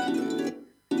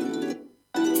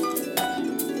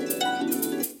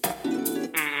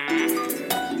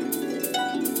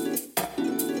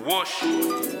 Whoosh.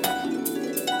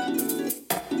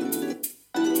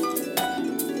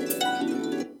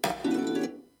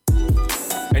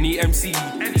 Any MC,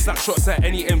 Slap shots at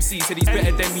any MC, said he's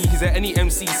better than me. He's at any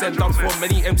MC, send dubs for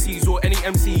many MCs or any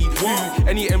MC. Woo,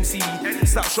 any MC.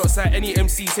 Slap shots at any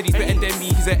MC, said he's better than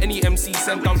me. He's at any MC,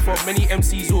 send dubs for many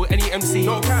MCs or any MC.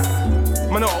 No cap.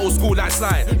 Man, I'm old school like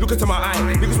Sly. Look into my eye.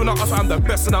 Niggas when I ask I'm the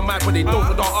best and I'm mad, but they don't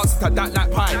answer to that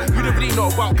like pie. You don't really know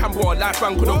about Campo or Life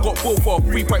Rank. Could've got bought for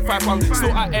 3.5 pounds.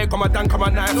 Still at air, got my dan, got my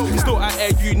knife. Still at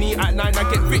air, uni at 9.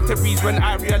 I get victories when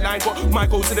I realign. Got my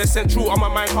goals to the central on my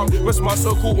mind. Come rest my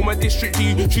circle on my district. Do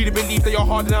you truly believe that you're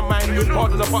harder than mine?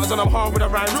 Harder than butters and I'm hard with the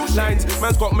rhymes. Lines,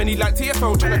 man's got many like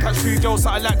TFL. Tryna catch 2 girls,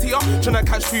 I like Tia. Tryna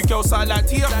catch 2 girls, I like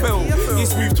TFL.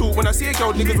 It's smooth talk when I see a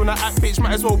girl. Niggas when I act bitch,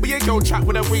 might as well be a girl. Chat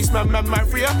with a waist man, might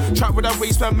free her. Chat with a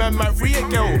waist man, might free a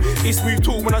girl. It's smooth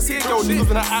talk when I see a girl. Niggas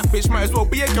when I act bitch, might as well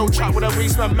be a girl. Chat with a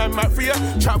waist man, might free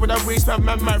her. Chat with a waist man,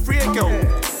 might free a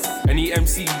girl. Any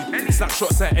MC, slap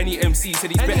shots at any MC, said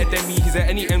he's better than me. He's at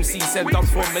any MC, said dubs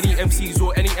for many MCs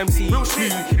or any MC.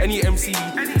 Any MC,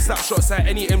 slap shots at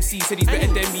any MC, said he's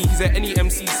better than me. He's at any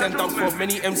MC, send dubs for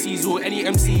many MCs or any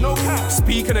MC.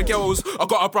 Speaking of girls, I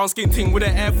got a brown skin ting with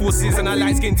the Air Forces, and a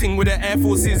light skin ting with the Air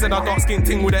Forces, and a dark skin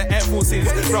ting with the Air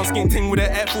Forces. Brown skin ting with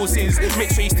the Air Forces,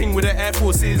 mixed face ting with the Air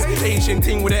Forces, Asian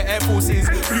ting with the Air Forces,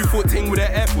 blue foot ting with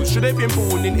the Air Force. Should have been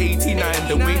born in 89,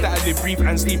 the way that I live, breathe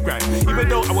and sleep grind. Even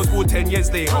though I was born 10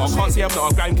 years later, I can't say I'm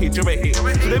not a grind kid, you're a hit.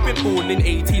 Should have been born in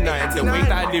 89, the way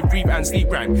that I live, breathe and sleep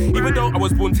grind. Even though I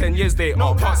was born 10 years later,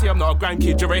 I can't say I'm not a grind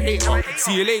kid, you're a hater.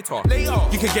 See you later.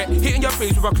 You can get hit in your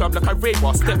face with a club like a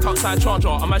raver. Stepped outside charger,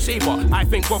 I'm a shaver. I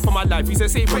thank God for my life, he's a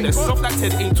saver. They're soft like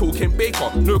Ted, ain't talking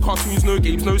Baker. No cartoons, no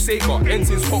games, no Sega.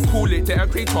 Ensigns hot, cool it, they're a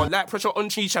crater. Like pressure on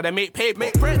cheese, try to make pay,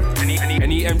 make bread.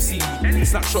 Any MC,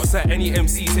 slap shots at any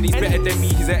MC, said he's better than me.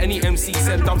 He's at any MC,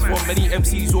 send dubs for many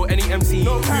MCs or any MC.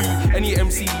 Any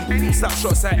MC, slap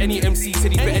shots at any MC,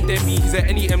 said he's better than me. He's at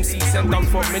any MC, send dubs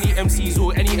for many MCs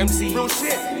or any MC. Real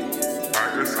shit.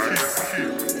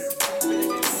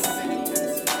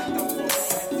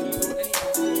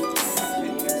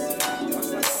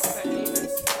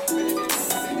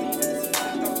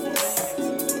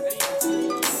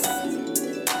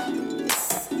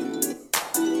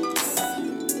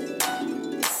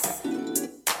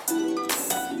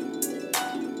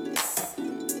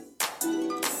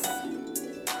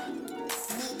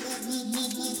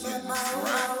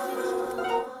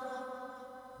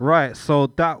 Right, so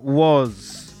that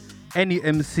was Any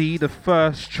MC, the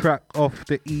first track of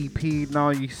the EP,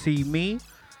 Now You See Me.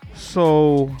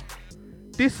 So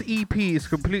this EP is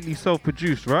completely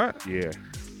self-produced, right? Yeah.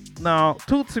 Now,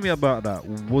 talk to me about that.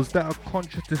 Was that a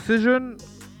conscious decision?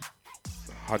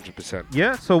 100%.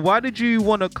 Yeah, so why did you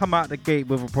want to come out the gate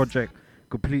with a project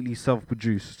completely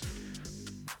self-produced?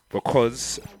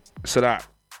 Because, so that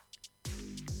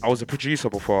I was a producer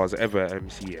before I was ever an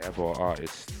MC, ever an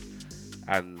artist.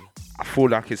 And I feel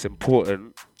like it's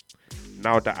important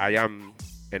now that I am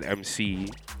an MC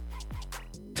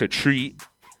to treat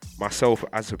myself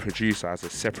as a producer as a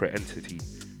separate entity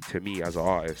to me as an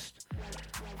artist.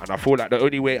 And I feel like the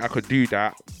only way I could do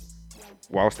that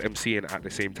whilst MCing at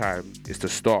the same time is to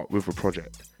start with a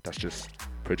project that's just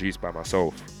produced by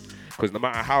myself. Because no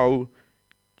matter how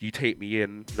you take me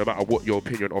in, no matter what your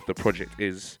opinion of the project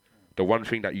is, the one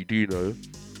thing that you do know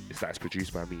is that it's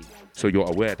produced by me. So you're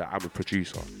aware that I'm a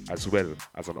producer as well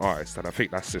as an artist. And I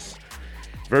think that's just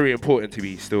very important to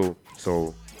me still.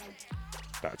 So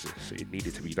that's just, it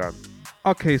needed to be done.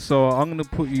 Okay, so I'm going to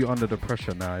put you under the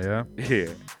pressure now, yeah?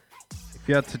 Yeah. If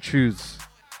you had to choose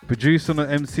producing or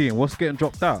MCing, what's getting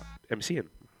dropped out? MCing.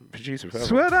 Producing forever.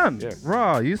 Swear down. Yeah.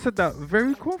 Rah, you said that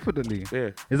very confidently. Yeah.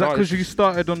 Is that because you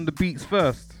started on the beats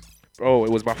first? Bro,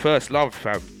 it was my first love,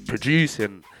 fam.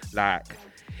 Producing, like,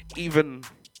 even...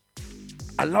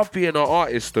 I love being an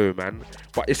artist though, man.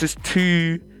 But it's just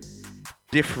two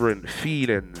different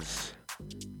feelings.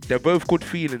 They're both good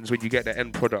feelings when you get the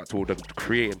end product or the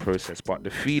creating process. But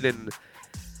the feeling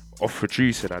of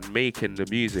producing and making the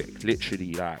music,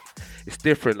 literally, like, it's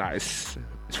different. Like, it's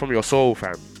from your soul,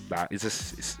 fam. Like, it's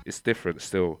just, it's different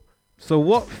still. So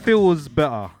what feels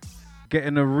better?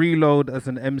 Getting a reload as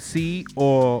an MC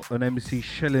or an MC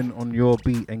shelling on your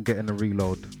beat and getting a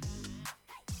reload?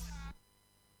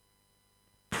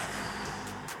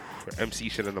 MC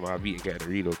shelling on my beat and getting a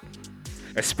reload.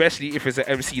 Especially if it's an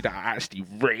MC that I actually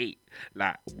rate.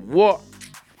 Like, what?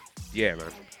 Yeah,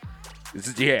 man.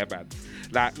 Yeah, man.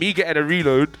 Like, me getting a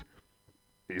reload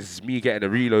is me getting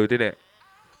a reload, innit?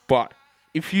 But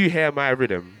if you hear my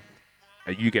rhythm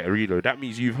and you get a reload, that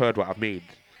means you've heard what I've made.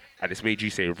 And it's made you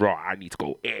say, raw, I need to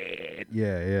go in.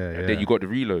 Yeah. And then you got the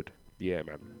reload. Yeah,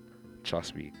 man.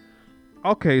 Trust me.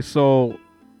 Okay, so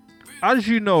as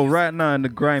you know, right now in the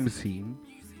grime scene,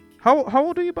 How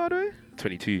old are you, by the way?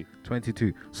 22.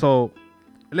 22. So,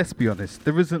 let's be honest.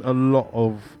 There isn't a lot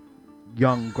of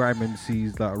young grime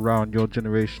MCs that are around your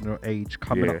generation or age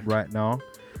coming up right now.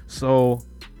 So,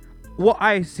 what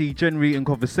I see generally in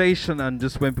conversation and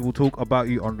just when people talk about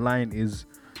you online is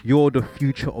you're the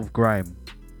future of grime,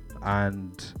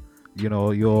 and you know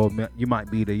you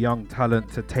might be the young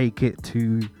talent to take it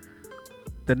to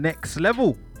the next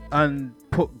level and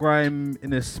put grime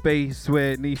in a space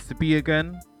where it needs to be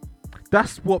again.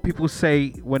 That's what people say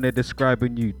when they're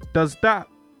describing you. Does that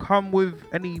come with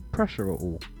any pressure at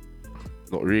all?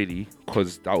 Not really,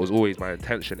 because that was always my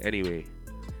intention anyway.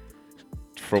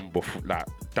 From before, like,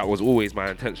 that was always my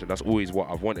intention. That's always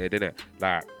what I've wanted, innit?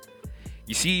 Like,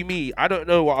 you see me, I don't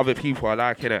know what other people are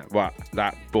like, innit? But,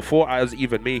 like, before I was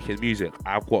even making music,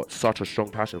 I've got such a strong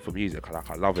passion for music. Like,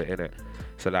 I love it, innit?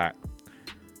 So, like,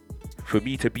 for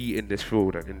me to be in this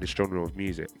field and in this genre of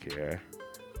music, yeah,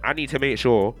 I need to make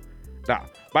sure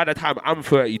that by the time I'm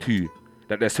 32,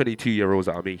 that there's 22-year-olds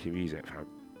that are making music, fam.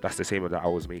 That's the same that I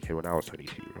was making when I was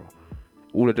 22, bro.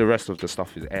 All of the rest of the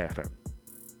stuff is air, fam.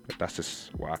 That's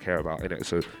just what I care about, innit?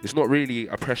 So it's not really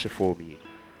a pressure for me,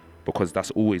 because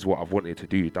that's always what I've wanted to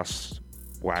do. That's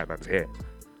why man's here.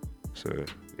 So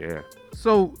yeah.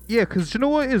 So yeah, because you know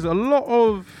what it is, a lot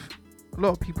of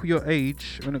people your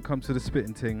age, when it comes to the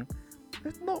spitting thing,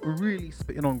 they're not really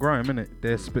spitting on grime, innit?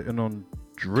 They're spitting on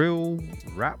drill,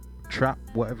 rap, trap,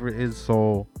 whatever it is.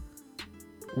 So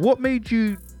what made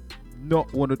you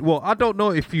not want to? Well, I don't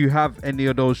know if you have any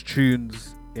of those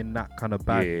tunes in that kind of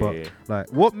bag, but like,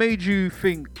 what made you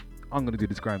think I'm gonna do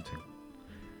this grime thing?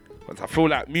 I feel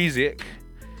like music,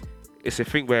 it's a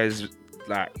thing where it's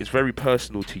like, it's very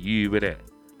personal to you, innit?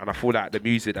 And I feel like the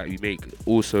music that you make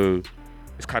also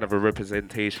is kind of a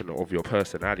representation of your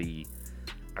personality.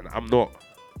 And I'm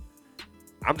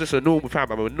just a normal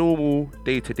fam. I'm a normal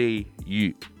day-to-day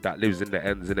youth that lives in the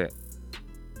ends, innit?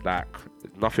 Like,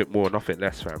 nothing more, nothing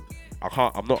less, fam. I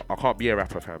can't be a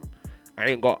rapper, fam. I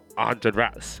ain't got 100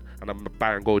 raps and I'm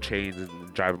buying gold chains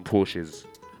and driving Porsches.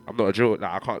 I'm not a drill.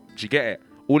 Like, I can't. Do you get it?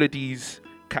 All of these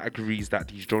categories that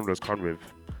these genres come with,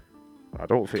 I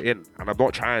don't fit in, and I'm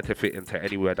not trying to fit into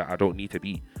anywhere that I don't need to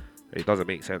be. It doesn't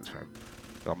make sense, fam.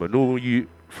 I'm a normal youth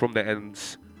from the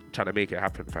ends, trying to make it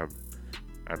happen, fam.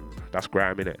 And that's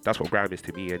grime, innit? That's what grime is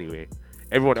to me, anyway.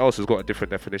 Everyone else has got a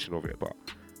different definition of it, but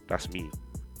that's me.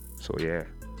 So yeah.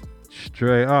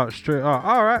 Straight up.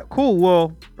 All right, cool.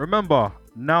 Well, remember,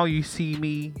 Now You See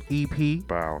Me EP.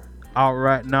 Wow. Out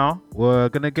right now. We're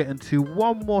gonna get into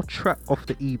one more track off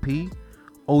the EP,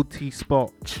 OT Spot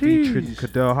featuring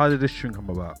Cadell. How did this tune come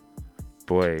about?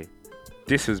 Boy,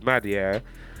 this is mad, yeah.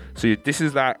 So this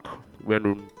is like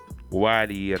when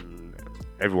Wiley and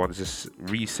everyone's just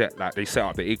reset, like they set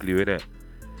up the igloo, innit?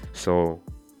 So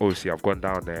obviously I've gone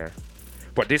down there,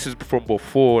 but this is from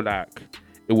before like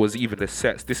it was even the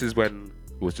sets. This is when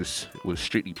it was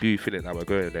strictly booth, innit, that we're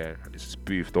going there, and it's just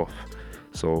boothed off.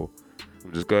 So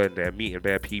I'm just going there, meeting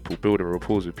bare people, building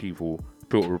rapport with people,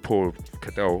 built a rapport with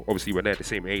Cadell. Obviously, we're there the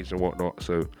same age and whatnot,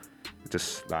 so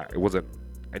just like, it wasn't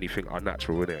anything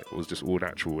unnatural in it. It was just all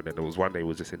natural. And then there was one day, we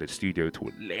was just in the studio till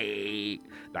late,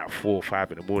 like 4 or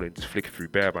 5 in the morning, just flicking through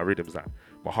bare my rhythms. Like,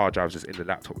 my hard drive was just in the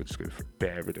laptop, we're just going through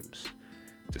bare rhythms.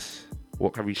 Just,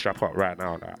 what can we strap up right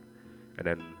now? Like, and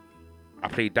then I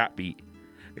played that beat,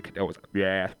 and Cadell was like,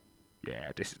 yeah,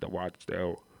 this is the one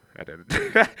still. And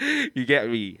then you get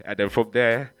me. And then from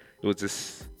there, it was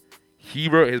just, he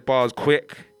wrote his bars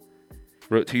quick,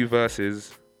 wrote 2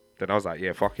 verses. Then I was like,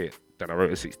 yeah, fuck it. Then I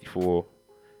wrote a 64,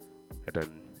 and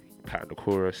then patterned the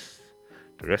chorus.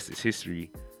 The rest is history.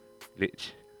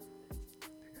 Lich.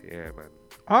 Yeah, man.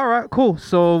 All right, cool.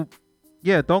 So,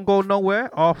 yeah, don't go nowhere.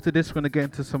 After this, we're gonna get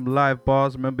into some live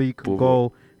bars. Remember, you can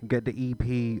go and get the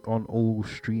EP on all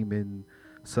streaming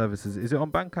services. Is it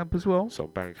on Bandcamp as well? It's on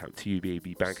Bandcamp too,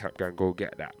 baby. Bandcamp gang, go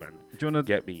get that, man. Do you wanna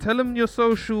get me? Tell them your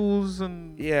socials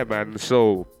and yeah, man.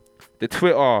 So the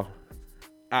Twitter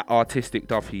at Artistic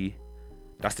Duffy.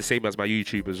 That's the same as my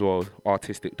YouTube as well.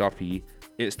 Artistic Duffy.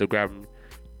 Instagram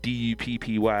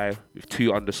DUPPY with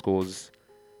 2 underscores.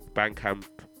 Bandcamp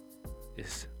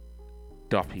is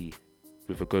Duffy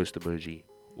with a ghost emoji,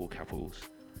 all capitals.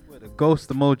 The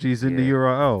ghost emojis in the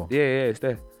URL. Yeah, it's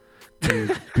there.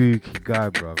 Spooky guy,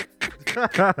 bro.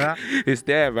 It's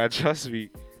there, man. Trust me.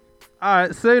 All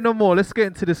right, say no more. Let's get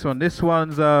into this one. This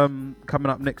one's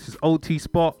coming up next is OT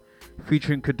Spot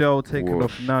featuring Cadell, taking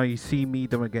off Now You See Me.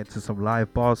 Then we get to some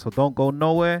live bars, so don't go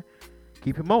nowhere.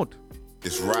 Keep it mode.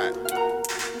 It's right. I'm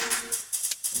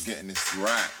getting this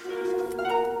right.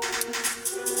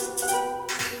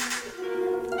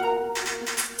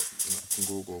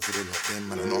 Go for the lot, them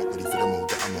man, I'm not ready for the mode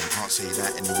that I'm on. Can't Can't say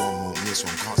that anyone won't miss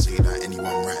one. Can't say that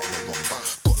anyone right or wrong. But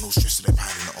got no stress, so they're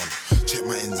piling it on. Check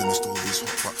my ends and the story's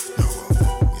hot, but no,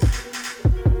 yeah.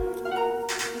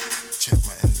 Check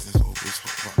my ends and the story's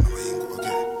hot, but no, I ain't gotta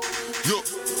get it. Yo,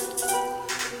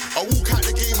 I walk out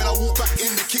the game and I walk back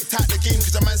in. They kicked out the game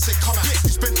cause the man said come out.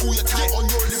 You spent all your time on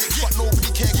your lyrics, but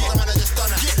nobody cared cause the man had just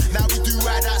done that. Now we do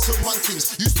ride out some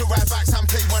monkings. Used to ride backs and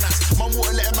play one acts. Mum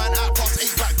wouldn't let a man out past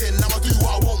 8 back then. Now I do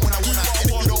what I want when I want that.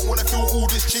 And if you don't wanna feel all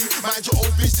this ching, mind your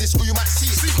own business or you might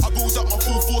see it. I build up my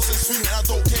full force and swing and I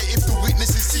don't care if the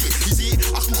witnesses see it. You see it?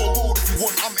 I can go road if you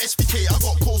want. I'm SPK, I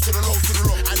got close to the low, to the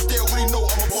low. And they already know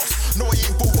I'm a boss. No, I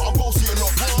ain't bull, but I'm bossy a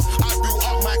lot. I built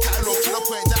up my catalogue to the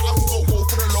point that I can go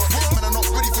for the lot. Man, I'm not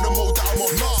ready for the mode that I'm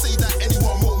on. Not say that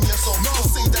anyone wrote me a song. Not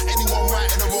say that anyone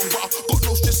right in the wrong. But I've got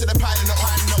no stress in the piling it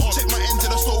on. Check my ends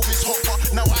and the stove is hot, but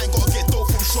now I ain't gotta get dough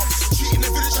from shops. Treating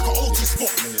the village like an OT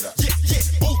spot. Yeah,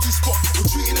 yeah, OT spot. We're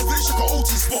treating the village like an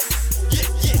OT spot. Yeah,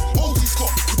 yeah, OT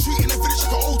spot. We're treating the village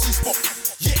like an OT spot.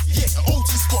 Yeah, yeah,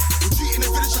 OT spot. We're treating the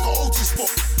village like an OT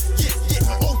spot. Yeah,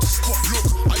 yeah, OT spot. Look,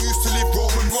 I used to live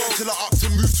rolling roll till I up to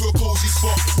move to a cozy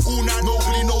spot. All night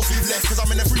nobody knows we've left cause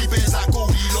I'm in the free beds like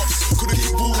Goldilocks. Could've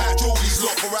kicked ball like Jodie's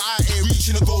lot, but we're out here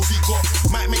reaching the goals we got.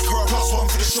 Might make her a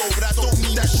 +1 for the show, but that don't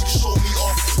mean that she can show me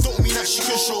off. Don't mean that she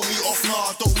can show me off.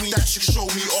 Nah, don't mean that she can show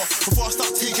me off. Before I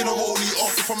start taking a rollie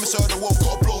off, I promise her the world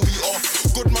gotta blow me off.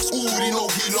 God must already know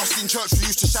he lost. In church we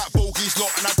used to shout bogeys lot,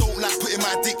 and I don't like putting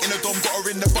my dick in a dom. Got her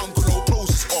in the bungalow,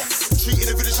 closes off. Treating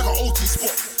the village like an OT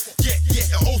spot. Yeah,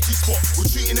 yeah, an OT spot. We're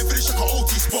treating the village like an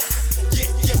OT spot. Yeah,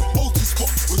 yeah, OT spot.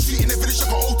 We're treating the village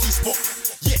like an OT spot.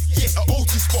 Yeah, yeah, an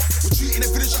OT spot. We're treating the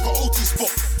village like an OT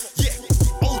spot. Yeah,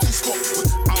 OT spot.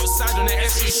 Outside on the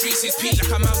SC streets, it's peak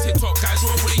like a mountain top. Guys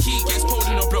roll with the heat, gets cold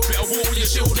in the block. Better walk with your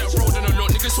shield, that road on the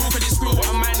lot. Niggas talk of this grill, but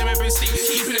I'm minding my business.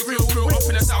 Keeping it real, real up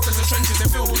in the south, cause the trenches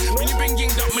are filled. When you been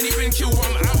ginged up, when you been killed,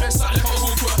 I'm out there starting like a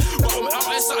hooper. But I'm out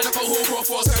there starting like a hooper.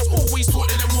 Fast guys always taught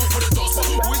that they walk with the dots.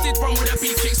 But always did run with the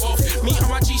beat kicks off. Me and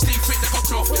my G stay fit like a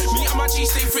cloth. Me and my G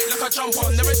stay fit like a jumper.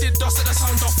 Never did dust at the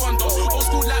sound of thunder. Old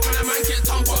school like man, a man get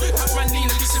tamper. Have man lean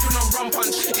and be sipping on rum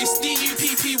punch. It's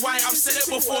DUPPY, I've said it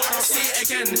before and I'll say it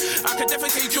again. I could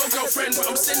definitely take your girlfriend, but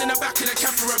I'm sending her back in the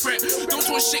cab for a break. Don't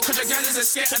talk shit cause your gal is a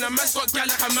scat. And a man's got gal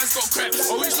like a man's got crap.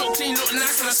 Always look clean, look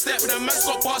nice when I step. But a man's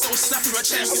got bars that will snap in my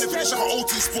chest. In the village like an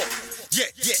OT spot. Yeah,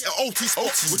 yeah, an OT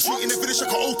spot. We're treating the village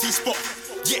like an OT spot.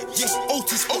 Yeah, yeah,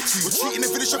 OT spot. We're treating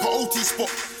the village like an OT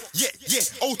spot. Yeah, yeah,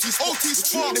 OT spot. We're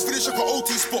treating the village like an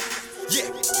OT spot. Yeah,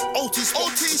 OT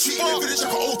spot. We're treating the village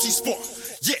like an OT spot.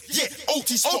 Yeah, yeah,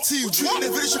 OT spot. We're treating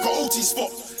the village like an OT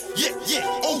spot. Yeah,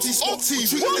 yeah, OT spot. We're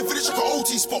treating the village like an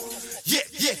OT spot. Yeah,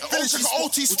 yeah, village like an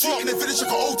OT spot. We're treating the village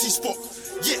like an OT spot.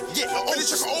 Yeah, yeah, village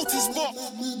like an OT spot.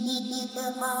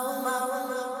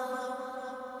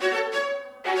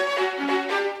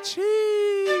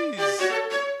 Jeez.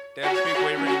 Them big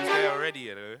boy rhythms there already,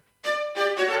 you know.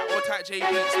 Like, all type J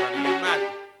beats, man, you mad.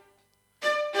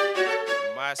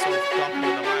 Myself dumping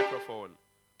on the microphone.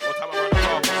 All time I'm on the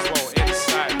carpet as well,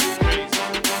 inside, it's crazy.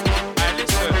 Alright,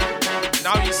 listen,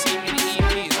 now you see me, the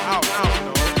EP is out now, you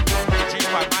know. Produced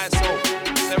by myself,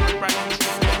 7 brand new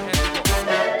tunes.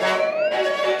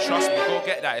 Trust me, go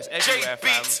get that, it's everywhere,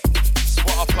 fam.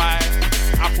 Spotify,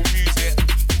 Apple Music,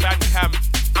 Bandcamp,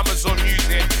 Amazon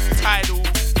Music, Tidal,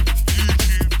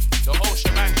 YouTube, the whole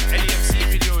shebang. NEMC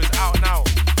video is out now.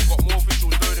 Got more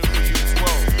visuals loading for you as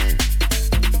well.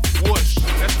 Whoosh,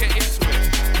 let's get into it.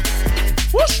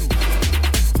 Whoosh,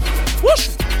 whoosh,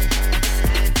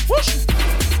 whoosh,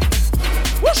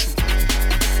 whoosh.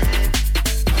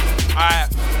 Alright.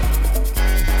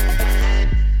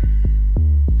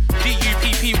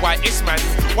 DUPPY, it's man.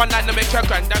 One night to make your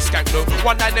granddad skank, no.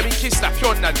 One night let me kiss that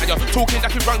pure nan. And you're talking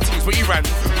like you run things, but you ran.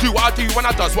 Do what I do when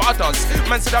I does what I does.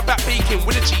 Man said I'm back baking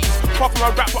with the cheese. Apart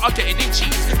from a rap, but I get it in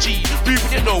cheese. G, Ruben,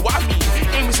 you know what I mean.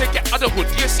 Aim is to get other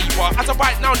hood, do you see what? As of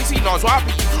right now, this he knows what I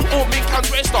mean. All main counts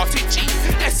where it started, G.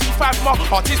 SC5, my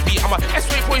heart is beat. I'm a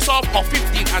S-Way voice up, 15.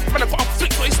 And man, I got a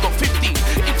flick, so it's not 15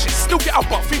 inches. Still get up,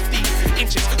 but 15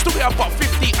 inches. Still get up, but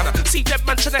 50. And I see them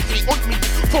man trying to hate on me.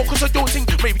 Focus on your thing,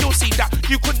 maybe you'll see that.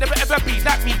 You could never ever be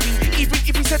like me. Even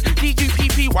if he said DUPPY,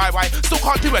 still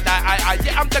can't do it.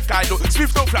 Yeah, I'm the guy. Look,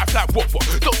 smooth, no flat, what?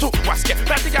 Don't talk, what's get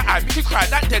back to your eye. Make you cry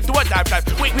like then do a live.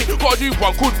 Wait, gotta do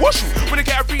one good wash you. When I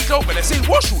get a reload, when I say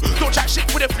wash you. Don't chat shit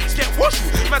with the flicks, get wash you.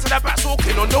 Man's on that back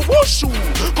talking on the wash you.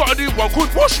 Gotta do one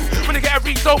good wash you. When I get a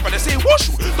reload, when I say wash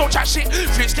you. Don't chat shit,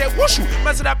 flicks, get wash you.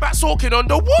 Man's on that back talking on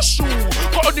the wash you.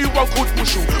 Gotta do one good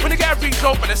wash you. When When they get a read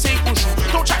low, man, I say wushu.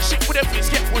 Don't chat shit with their face,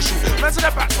 get wushu. Man's in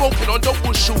the back smoking on the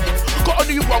wushu. Got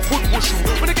a new one called wushu.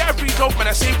 When they get a read low, man,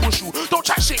 I say wushu. Don't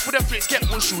chat shit with their face, get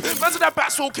wushu. Man's in the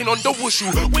back smoking on the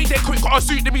wushu. Wait there quick, got a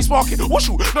suit to me sparking.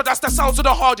 Wushu, no, that's the sounds of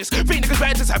the hardest. Fake niggas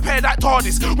better to pair that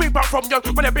TARDIS. Way back from young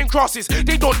when they've been crosses.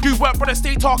 They don't do work, but they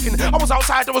stay talking. I was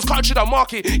outside, I was cutting to the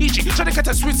market. EG, trying to get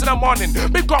a Swiss in the morning.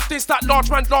 Big grafting, that large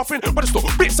man laughing. But it's still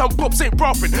bits and books ain't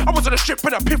brothing. I was on a strip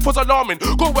and a piff was alarming.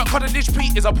 Go work, cause the dish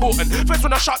Pete is important. First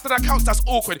when I shot, then I counts, that's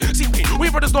awkward. CP,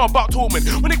 we brothers know about Tolman.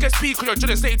 When it gets peak, you're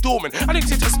just stay dormant. I think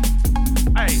it's just.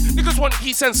 Hey, niggas want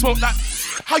peace and smoke like.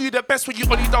 How you the best when you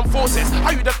only done forces?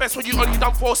 How you the best when you only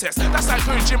done forces? That's like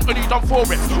good gym when you done four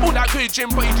reps. All that good gym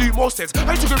but you do more sets.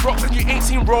 How you took good rocks and you ain't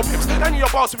seen raw pips? And your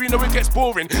boss so you know it gets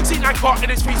boring. See that got in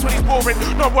his face when he's boring.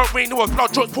 No it won't rain, no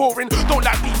blood drops pouring. Don't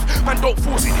like beef, man don't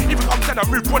force it. If it comes then I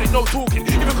move, run it, no talking.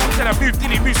 If it comes then I move,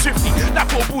 then he move swiftly. That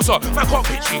poor boozer, man can't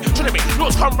pitch me. Tryna make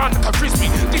notes come round like a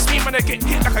frisbee. This mean man I get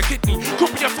hit like a kidney.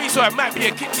 Could be your face or it might be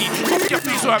a kidney. Could be your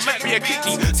face or it might be a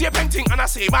kidney. See a painting and I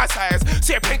say my size.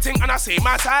 See a painting and I say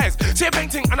my size. See a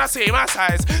painting and I say my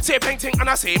size. See a painting and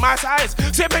I say my size.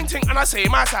 See a painting and I say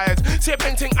my size. See a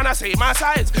painting and I say my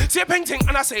size. See a painting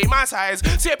and I say my size.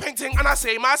 See a painting and I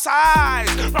say my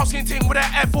size. Brown skin ting with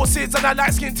the Air Forces and a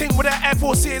light skin ting with the Air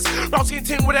Forces. Brown skin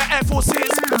ting with the Air Forces.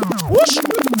 Whoosh!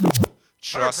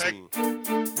 Trust me.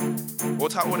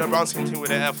 What type with the brown skin ting with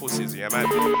the Air Forces, yeah man?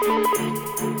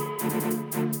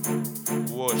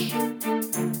 Whoosh.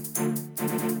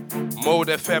 Mode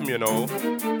FM, you know.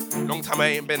 Long time I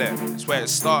ain't been there. It's where it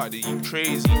started, you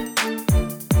crazy.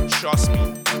 Trust me.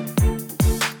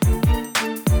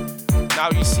 Now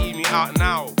you see me out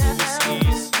now. This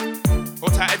is.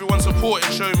 What type everyone supporting,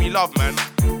 showing me love, man.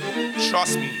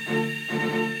 Trust me.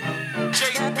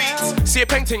 See a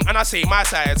painting and I say my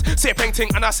size. See a painting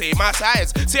and I say my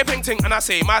size. See a painting and I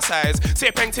say my size. See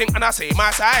a painting and I say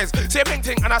my size. See a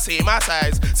painting and I say my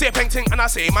size. See a painting and I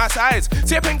say my size.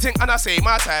 See a painting and I say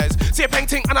my size. See a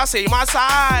painting and I say my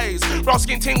size. Brown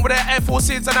skin ting with the Air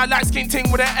Forces and I light skin ting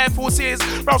with the Air Forces.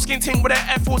 Brown skin ting with the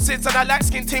Air Forces and I light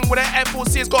skin ting with the Air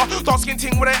Forces. Got dark skin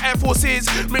ting with the Air Forces.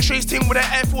 Mixed race ting with the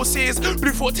Air Forces.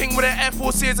 Blue foot ting with the Air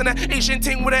Forces and the Asian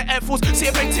ting with the Air Force. See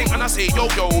a painting and I say yo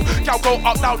yo. Y'all go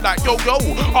up down like yo yo.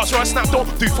 Ask for a snap, don't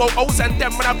do photos, and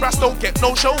then when I brass don't get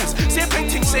no shows. See a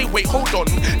painting, say wait, hold on.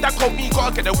 That called me,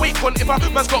 gotta get a weight on. If a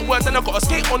man's got words, then I gotta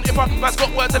skate on. If a man's got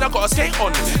words, then I gotta skate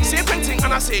on. See a painting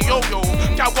and I say yo yo.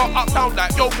 Y'all go up down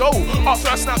like yo yo. Ask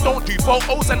for a snap, don't do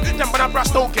photos, and then when I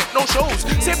brass don't get no shows.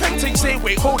 See a painting, say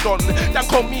wait, hold on. That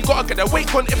called me, gotta get a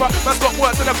weight on. If a man's got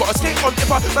words, then I gotta skate on. If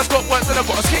a man's got words, then I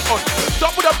gotta skate on.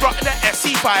 Stop with a brat in the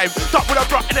SC5. Stop with a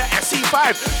brat in the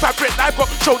SC5. Fabric live, got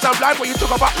shows I'm live. What you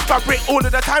talk about? Fabric all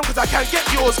of the time, cause I can't get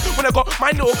yours. When I got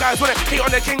my little guys, wanna hate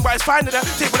on the king, but it's fine in the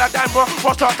table like dime, bro.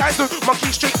 Roster guys, do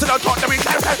monkey straight to the top, then we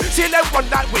climb. See them one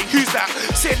that way, who's that?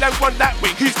 See them one that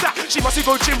way, who's that? She must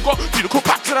go gym, got do the cool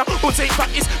back to the bones, ain't back,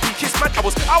 it's weakest man. I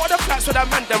was out of the flats with that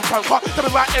man, them front car. Tell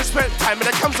me why I spent time and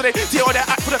it comes to the deal all that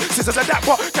act for the scissors and that.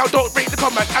 What? Y'all don't rate the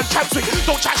comment and trap swing.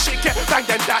 Don't chat shit, get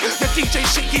banged and that. The DJ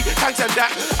shit, he tanks and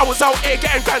that. I was out here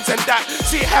getting grands and that.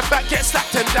 See head back, get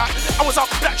slapped and that. I was out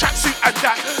black tracksuit and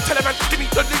that. Tell a man, give me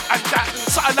the loot and that.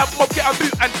 Something like mob, get a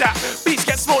boot and that. Beats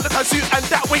get smoked like a zoo and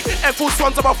that. Wait, Air Force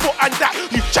Ones on my foot and that.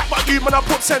 You chat about you, man, I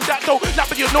put send that though. Like,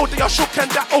 but you know they are shook and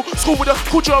that. Oh, school with a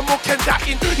culture and milk and that.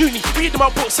 In uni, read my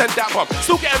books and that one.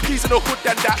 Still getting peas in the hood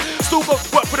and that. Still go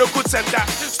work for the goods and that.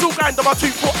 Still grind on my 2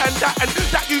 foot and that. And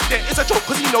that you there is a joke,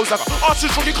 cause he knows like a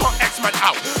artist, you can't X man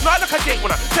out. Not like a date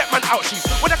when I set man out, she's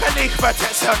when I can lay if I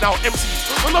text her now,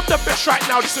 MCs. I'm not the best right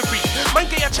now, disagree. Man,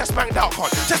 get your chest banged out,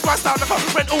 can't test my style like a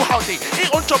rental housing.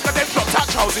 Ain't on job like them flopped out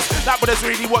trousers. Slap brothers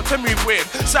really want to move weird.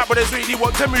 Slap brothers really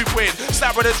want to move weird.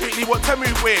 Slap brothers really want to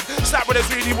move weird. Slap brothers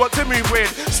really want to move weird.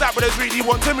 Slap brothers really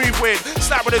want to move weird.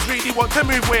 Slap brothers really want to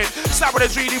move weird. Slap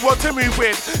brothers really want to move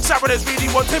weird. Slap brothers really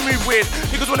want to move weird.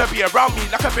 Niggas wanna be around me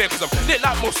like a bear, cause I'm lit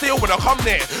like more steel when I come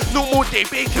there. No more day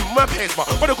baking my pants, but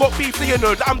when I got beef, then you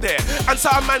know that I'm there. And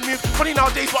certain man move funny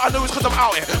nowadays, but I know it's cause I'm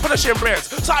out here. But I share brands,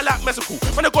 so I like messical.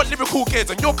 When I got lyrical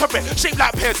kids and you're correct, shaped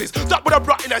like pears. Duck with a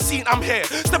brat in that scene, I'm here.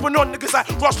 Stepping on niggas like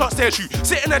Ross stairs, you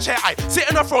sit in a chair, I sit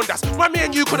in a throne. That's why me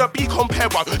and you couldn't be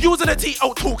compared. While you was in a tea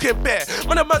out talking bare.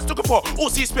 When a man's looking for all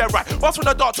see spare right. Whilst from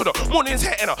the dark to the morning's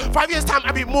hair in a 5 years time,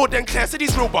 I be more than clear.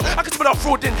 City's real, but I can spell a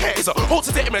fraud in hair. It's a host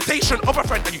of the imitation of a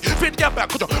friend. And you fit get back,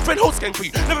 cause your friend holds gang for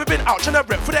you. Never been out trying to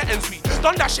rep for the ends we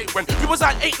done that shit when we was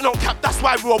at 8 and on cap. That's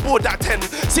why we were bored at 10.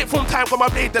 Sit from time when my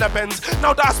blade then I bends.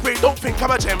 Now that I spray, don't think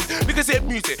I'm a gem. Because it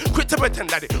music, quit to pretend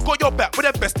that it got your back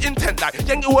with the best intent. Like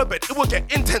young it will bed, it will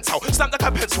get intense out. Snap like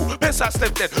a pencil, pencil that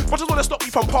step dead. But just wanna stop me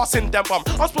from passing them bum.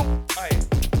 I'm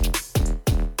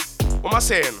What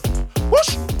am I saying?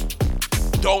 Whoosh!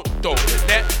 Don't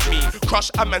let me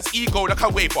crush a man's ego like a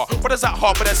wafer. What is that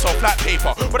hard but that's soft like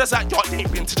paper? What is that yacht name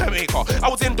been to Jamaica? I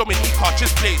was in Dominica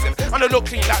just blazing, and I look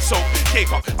clean like soap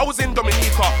caker. I was in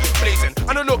Dominica blazing,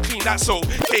 and I look clean like soap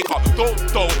caker. Don't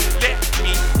let me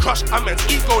crush a man's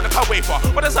ego like a wafer.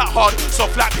 What is that hard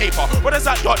soft like paper? What is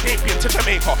that yacht name been to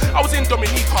Jamaica? I was in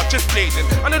Dominica just blazing,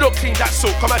 and I look clean like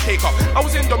soap come a caker. I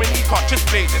was in Dominica just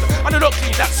blazing, and I look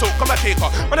clean like soap come a caker.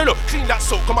 When I look clean like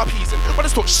soap come a peasing. When I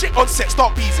talk shit on set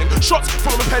start beezing. Shots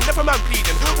from a pen, never man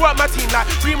bleeding. Work my team like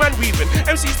 3-man weaving.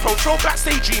 MC's pro, throw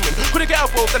backstage dreaming. Couldn't get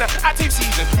involved in an active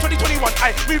season. 2021,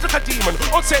 I move like a demon.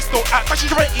 On sets don't act,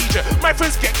 fashion right Egypt. My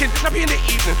friends get kidnapped in the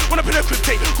evening. When I put a crib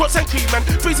take, got and clean man.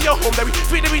 Freezing your home, that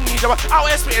we need them.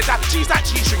 Out air that cheese like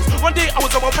cheese strings. One day I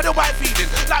was on one pedal white feeding.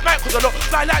 Like Mike was a lot,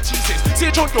 fly like cheeses. See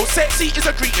a John Doe, sexy is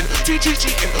a greeting. 2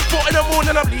 cheating. 4 in the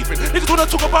morning I'm leaving. Niggas wanna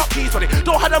talk about peas, but they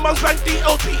don't have the man's bank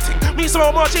details beating. Me some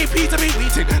of my JP to be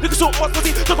weeting. Niggas talk what's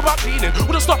pussy, talk about cleaning.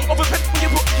 Wouldn't start off a pen when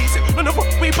you put keys in. When the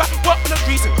way back, work when I'm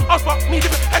greasing. Ask about me,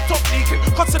 different head top leaking.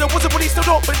 Consider was a buddy, still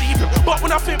don't believe him. But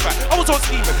when I think back, I was on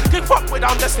scheming. Get fucked way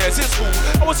down the stairs in school.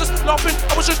 I was just laughing,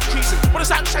 I was just creasing. When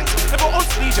it's like shanks, never on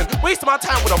legion. Wasting my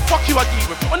time with a fuck you I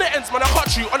deal with. On the ends, man, I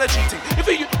cut you on a cheating. If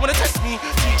you wanna test me,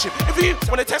 teach it. If you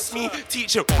wanna test me,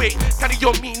 teach it. Wait, carry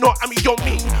your me, not I mean your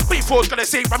me. Wait for it's gonna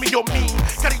say, Rami, your me.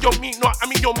 Carry your me, not I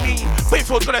mean your me. Wait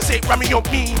for it's gonna say, Rami, your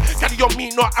me. Carry your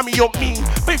me, not I mean your me.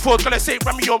 Wait for it's gonna say,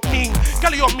 Rami, your me.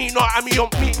 Carry on me, not I mean your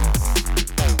me.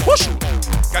 Whoosh!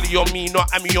 Gally on me,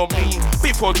 not Amy on me.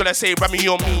 Before gonna say Rami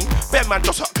on me. Ben man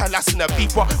just hot can last in the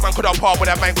beef. What man could have part with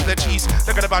a man with the cheese.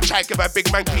 They're gonna about try to give a big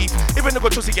man beef. Even the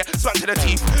good pussy get smacked to the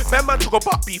teeth. Ben man took a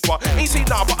butt beef. Ain't say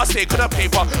nah, but I say couldn't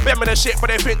paper. Ben man the shit, but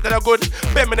they think that they're good.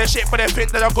 Ben man the shit, but they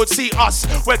think that they're good. See us,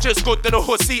 we're just good in the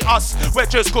hood. See us,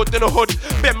 we're just good in the hood.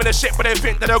 Ben man the shit, but they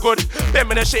think that they're good. Ben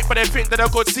man the shit, but they think that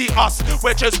they're good. See us,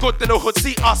 we're just good in the hood.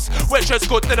 See us, we're just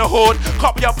good in the hood.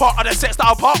 Can't be a part of the sets that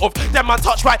I'm part of. Them man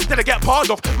touch right, then I get part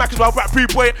of. Mac as well rap free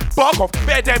boy, bark off.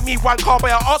 Better than me, one car by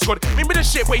our arse god. Me the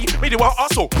shit where you made it well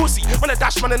arsehole. Pussy, when I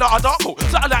dash man in a dark hole.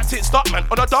 So I like to start man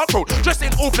on a dark road. Dressed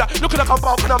in all black, looking like I'm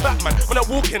Bulk and I'm Batman. When I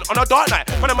walk in on a dark night,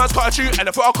 when a man's got a shoe and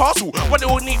a foot a castle. When they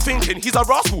all neat thinking he's a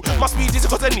rascal. Must be dizzy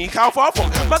cause they need how far from.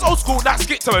 Man's old school like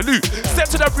skit to a loop. Step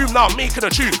to the room now, making a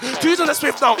tune. Two's on the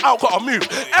swift now, out gotta move.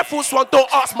 Air Force One, don't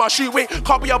ask my shoe. Wait,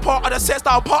 can't be a part of the sets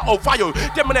that I'm part of. Fire,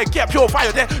 them when they get pure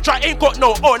fire. Then try ain't got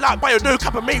no or like bio. No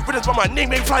cap and make riddance, but my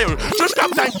name ain't flyer. Just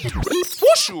grab that.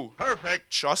 Whoosh you.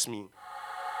 Perfect. Trust me.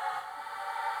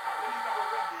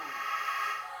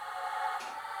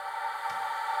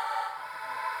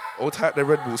 Old type the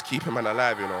Red Bulls keep him man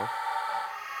alive, you know.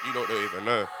 You don't even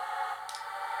know.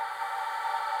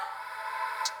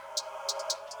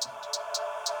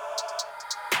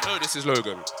 Oh, this is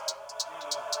Logan.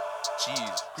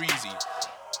 Jeez, greasy.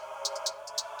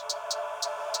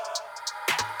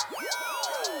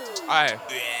 Aye.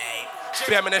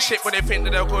 Bear me the shit when they think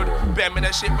that they're good. Bear me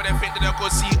the shit when they think that they're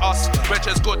good. See us, we're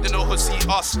just good in the hood. See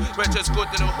us, we're just good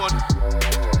in the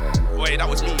hood. Wait, that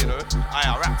was me, you know. Aye,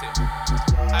 I rapped it.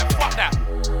 Aye, fuck that.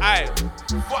 Aye,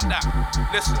 fuck that.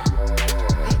 Listen.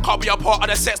 Can't be a part of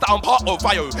the sets that I'm part of,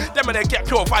 bio. Them when they get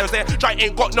pure files there, try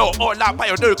ain't got no or like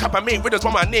bio. No cap and make riddles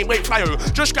when my name ain't flyo.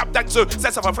 Just grab that so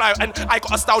sense of a flyer. And I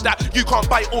got a style that you can't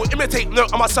buy or imitate. No,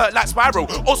 I'm a cert like Spiral.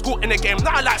 Old school in the game,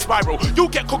 not like Spiral. You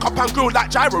get cook up and grill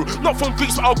like Gyro. Not from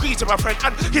Greece, but I'll greet to my friend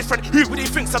and his friend. Who really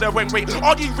thinks that they went wait?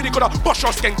 Are you really gonna bust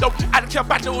your skank? Don't act like a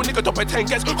bad little nigga, top 10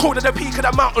 gets called at the peak of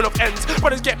the mountain of ends.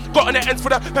 Brothers get got on the ends for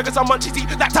the beggars and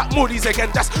munchies. Like that Moody's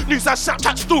again. That's news and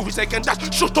Snapchat stories again.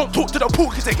 That's shush, don't talk to the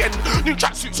porkies again. New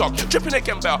tracksuits on, dripping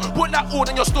again, bell. Put that all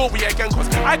in your story again, cause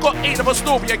I got 8 of a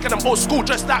story again. I'm old school,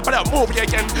 dressed like but I'm movie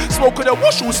again. Smoke of the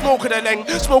whooshu, smoke of the leng.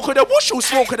 Smoke of the whooshu,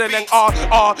 smoke of the leng.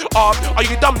 Are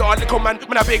you dumb, not a little man?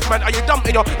 Man, a big man, are you dumb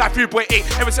in your like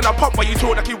 3.8? Everything I pump, where you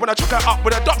talk like you wanna chuck it up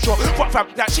with a duck shot. Fuck fam,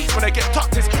 that sheets when I get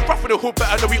tucked is rough with the hood,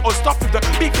 better than we all stuff with the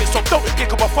big hits. So don't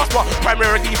get up a fuss, but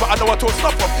primarily, but I know I talk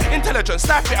stuff from. Intelligence,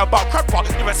 snipe it about crap, but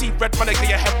never see red man, get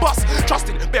your head bust.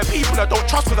 Trusting, bare people I don't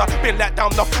trust, cause I've been let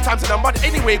down enough times in the mud.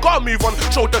 Anyway, gotta move on.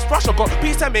 Shoulders brush, I got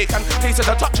piece to make and places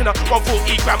a touch in a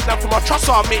 140 grams down from my trust,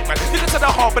 so I make man. Niggas said they're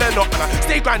hard, but they're not, man.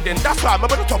 Stay grinding, that's why I'm at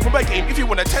the top of my game. If you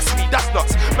wanna test me, that's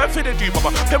nuts. Man, fit the do,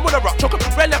 mama. Pen with a rock, chocolate,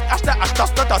 red left, ash, that ash,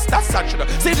 dust, the dust, that's satchel.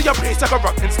 Say to your place like a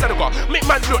rock instead of God. Make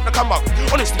man look like a mug.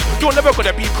 Honestly, you're never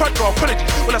gonna be crunch or apologies.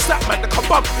 When I slap man, like a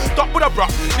bum. Duck with a bruh.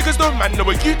 Niggas no man, know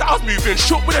you that I was moving,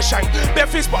 shook with a shank. Bare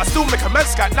face, but I still make a man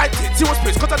scat like tits. He was pissed.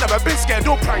 risk, cause I never been scared,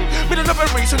 no prank. Middle of a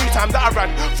race, a new time that I ran.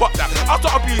 Fuck that, I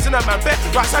start abusing a man, bet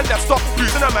right and left, stop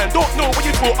losing a man. Don't know what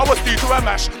you thought I was due to a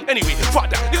mash. Anyway, fuck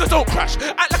that, niggas don't crash.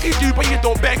 Act like you do, but you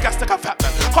don't bear gas like a fat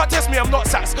man. Can't test me, I'm not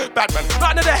sass, bad man.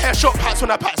 Not another hair shot packs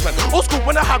when I packs, man. Old school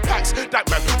when I have packs, that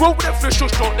man. Roll with a fish,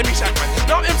 don't let me shag, man.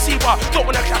 Now MC bar, don't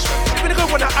wanna clash, man. Even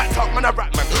nigga when I act up, man, I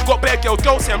rap, man. Got bare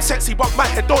girls say I'm sexy, but my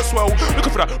head don't swell.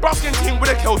 Looking for the brown skin team with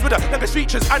the kills, with the youngest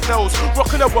features and nails.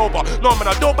 Rocking the world, but no man,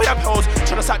 I don't buy up pills.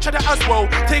 Tryna sack cheddar as well.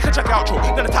 Take a check outro,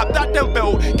 then I tap that damn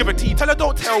bell. Give her tea, tell her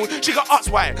don't tell. She got arts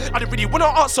why. I didn't really wanna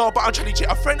answer, but I'm trying to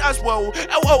cheat a friend as well.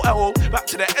 LOL, back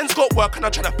to the ends got work, and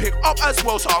I'm trying to pick up as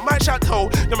well. So I might shout tell.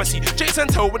 Then I see Jason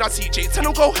tell when I see Jason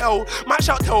him go hell. Might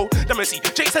shout tell. Then I see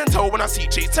Jason tell when I see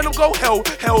Jason him go hell.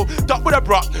 Duck with a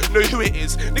bra, know who it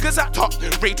is. Niggas at top,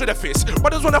 rage with a fist.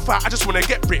 Brothers wanna fight, I just wanna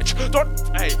get rich. Don't,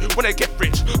 hey, wanna get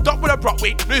rich. Duck with a bra,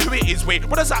 wait, know who it is. Wait,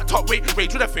 brothers at top, wait,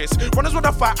 rage with a fist. Brothers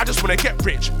wanna fight, I just wanna get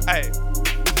rich. Hey.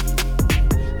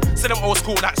 Send them old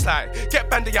school, that's like get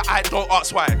banned in your eye, don't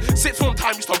ask why. Sixth form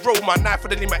time used to roll my knife for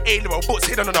the name of A-level, books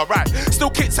hidden on the right. Still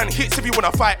kicks and hits if you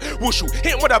wanna fight. Wushu,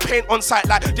 hit him with a paint on sight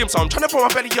like dim, so I'm trying to put my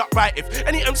belly up right. If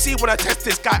any MC wanna test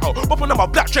this guy out, pop on my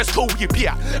black dress code with your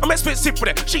beer. I'm expensive for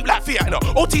it, cheap like Fiat. No,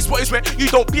 OT spot is where you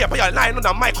don't beer, but you're lying on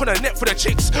the mic on the net for the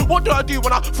chicks. What do I do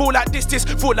when I feel like this,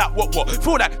 feel like what?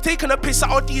 Feel like taking a piss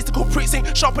out all these to go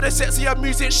pricing, sharper the sets of your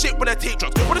music, shit when the tape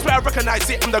drops. What is where I recognize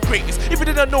it, I'm the greatest. If you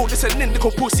didn't know, listen in,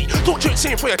 little pussy. Talk to it,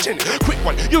 saying for your chin. Quick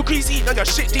one, you greasy, now your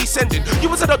shit descending. You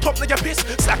was at the top, now your piss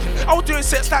slacking. I was doing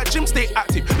sets like gym, stay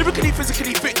active. Lyrically,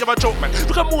 physically fit, you're a joke, man.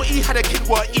 Look at more E had a kid,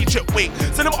 what Egypt wait.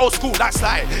 Send them old school, that's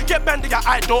slide. Get banned in your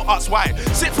eye, don't ask why.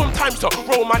 Sit from times to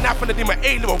roll my knife on the name of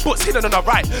A-level, books hidden on the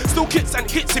right. Still kicks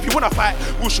and hits if you wanna fight.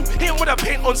 Wushu, hit him with a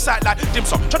paint on sight like dim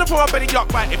sum. Tryna put my belly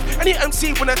up right. If any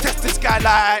MC wanna test this guy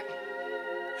like.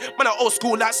 Man, I'm old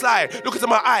school like Sly. Look into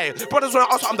my eye. Brothers wanna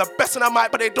ask I'm the best in the mic,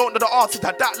 but they don't know the answer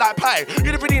to that like pie. You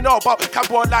didn't really know about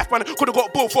cowboy life, man. Could've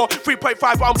got bought for 3.5,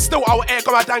 but I'm still out here.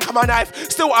 Got my dank on my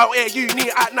knife. Still out here, you need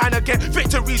at 9 again.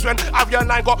 Victories when I've your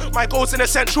line. Got my goals in the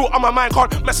central on my mind.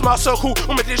 Can't mess my circle.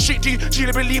 I'm with this shit, G. Do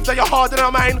you believe that you're harder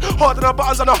than mine? Harder than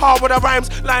buttons on the hard with the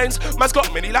rhymes. Lines, man's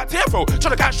got many like tearful.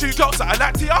 Tryna catch two girls that I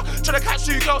like to ya. Tryna catch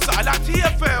two girls that I like to ya,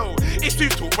 Phil. It's too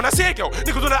talk when I say girl.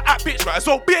 Niggas wanna act bitch, right?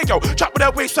 So be a girl. Trap with her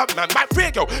waist up, man. My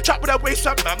free girl. Trap with her waist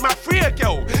up, man. My free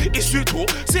girl. It's too talk,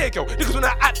 say girl. Niggas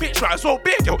wanna act bitch, right? So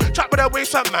be a girl. Trap with her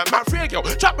waist up, man. My free girl.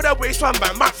 Trap with her waist up,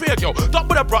 man. My free girl. Duck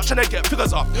with a brush and get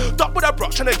figures up. Duck with a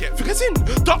brush and get figures in.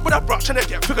 Duck with a brush and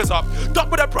get figures up.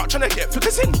 Duck with a brush and get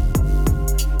figures in.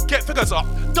 Get figures up.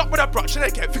 Duck with a brush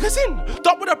and get figures in.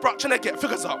 Duck with a brush and get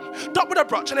figures up. Duck with a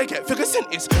brush and get figures in.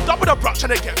 It's duck with a brush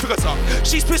and get figures up.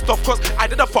 She's pissed off cause I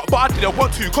didn't fuck, but I didn't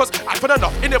want to cause I put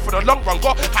enough in it for the long run.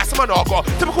 Got high summer now, got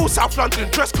typical South London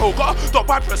dress code. Got dot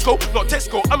by Presco, not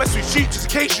Tesco. I'm a sweet sheet just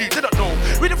in case you didn't know.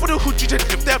 Ready for the hood, you didn't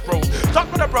live there, bro.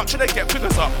 Duck with a brush and get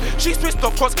figures up. She's pissed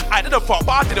off cause I didn't fuck,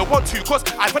 but I didn't want to cause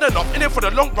I put enough in it for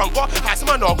the long run. Got high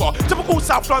summer now, got typical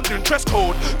South London dress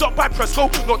code. Dot by Presco,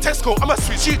 not Tesco. I'm a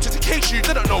sweet sheet just in case you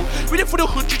didn't know. Ready for the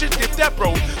hood, you just live there,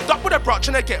 bro. Duck with a brush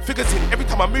and I get figures in. Every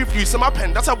time I move loose in my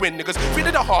pen, that's a win, niggas.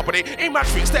 Feeling the hard, but they ain't match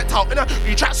fit. Stepped out in a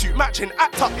new tracksuit, matching,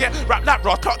 act up, yeah. Rap like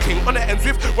Ross Clark King on the ends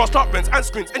with Ross Clark Rents and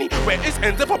screens. Anywhere it's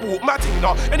ends if I walk my team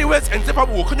now. Anywhere's ends if I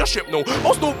walk on your ship, no.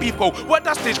 Also no beef, go. What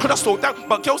that stage could I slow down,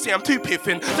 but girls say I'm too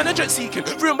piffing. Diligent seeking,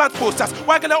 real man's post that's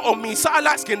wagging out on me. So I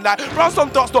like skin like brown some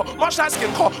dots, not much like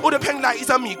skin car. All the pen light is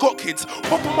on me, got kids.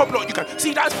 Pop on my block, you can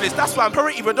see that's bliss. That's why I'm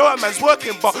parent, even though a man's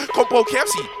working, but combo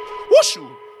KFC.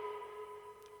 Whooshu.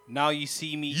 Now you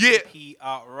see me EP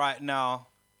out right now.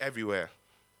 Everywhere.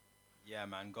 Yeah,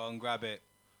 man. Go and grab it.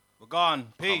 We're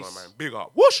gone. Peace. Come on, man. Big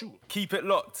up. Whooshu. Keep it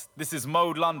locked. This is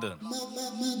Mode London.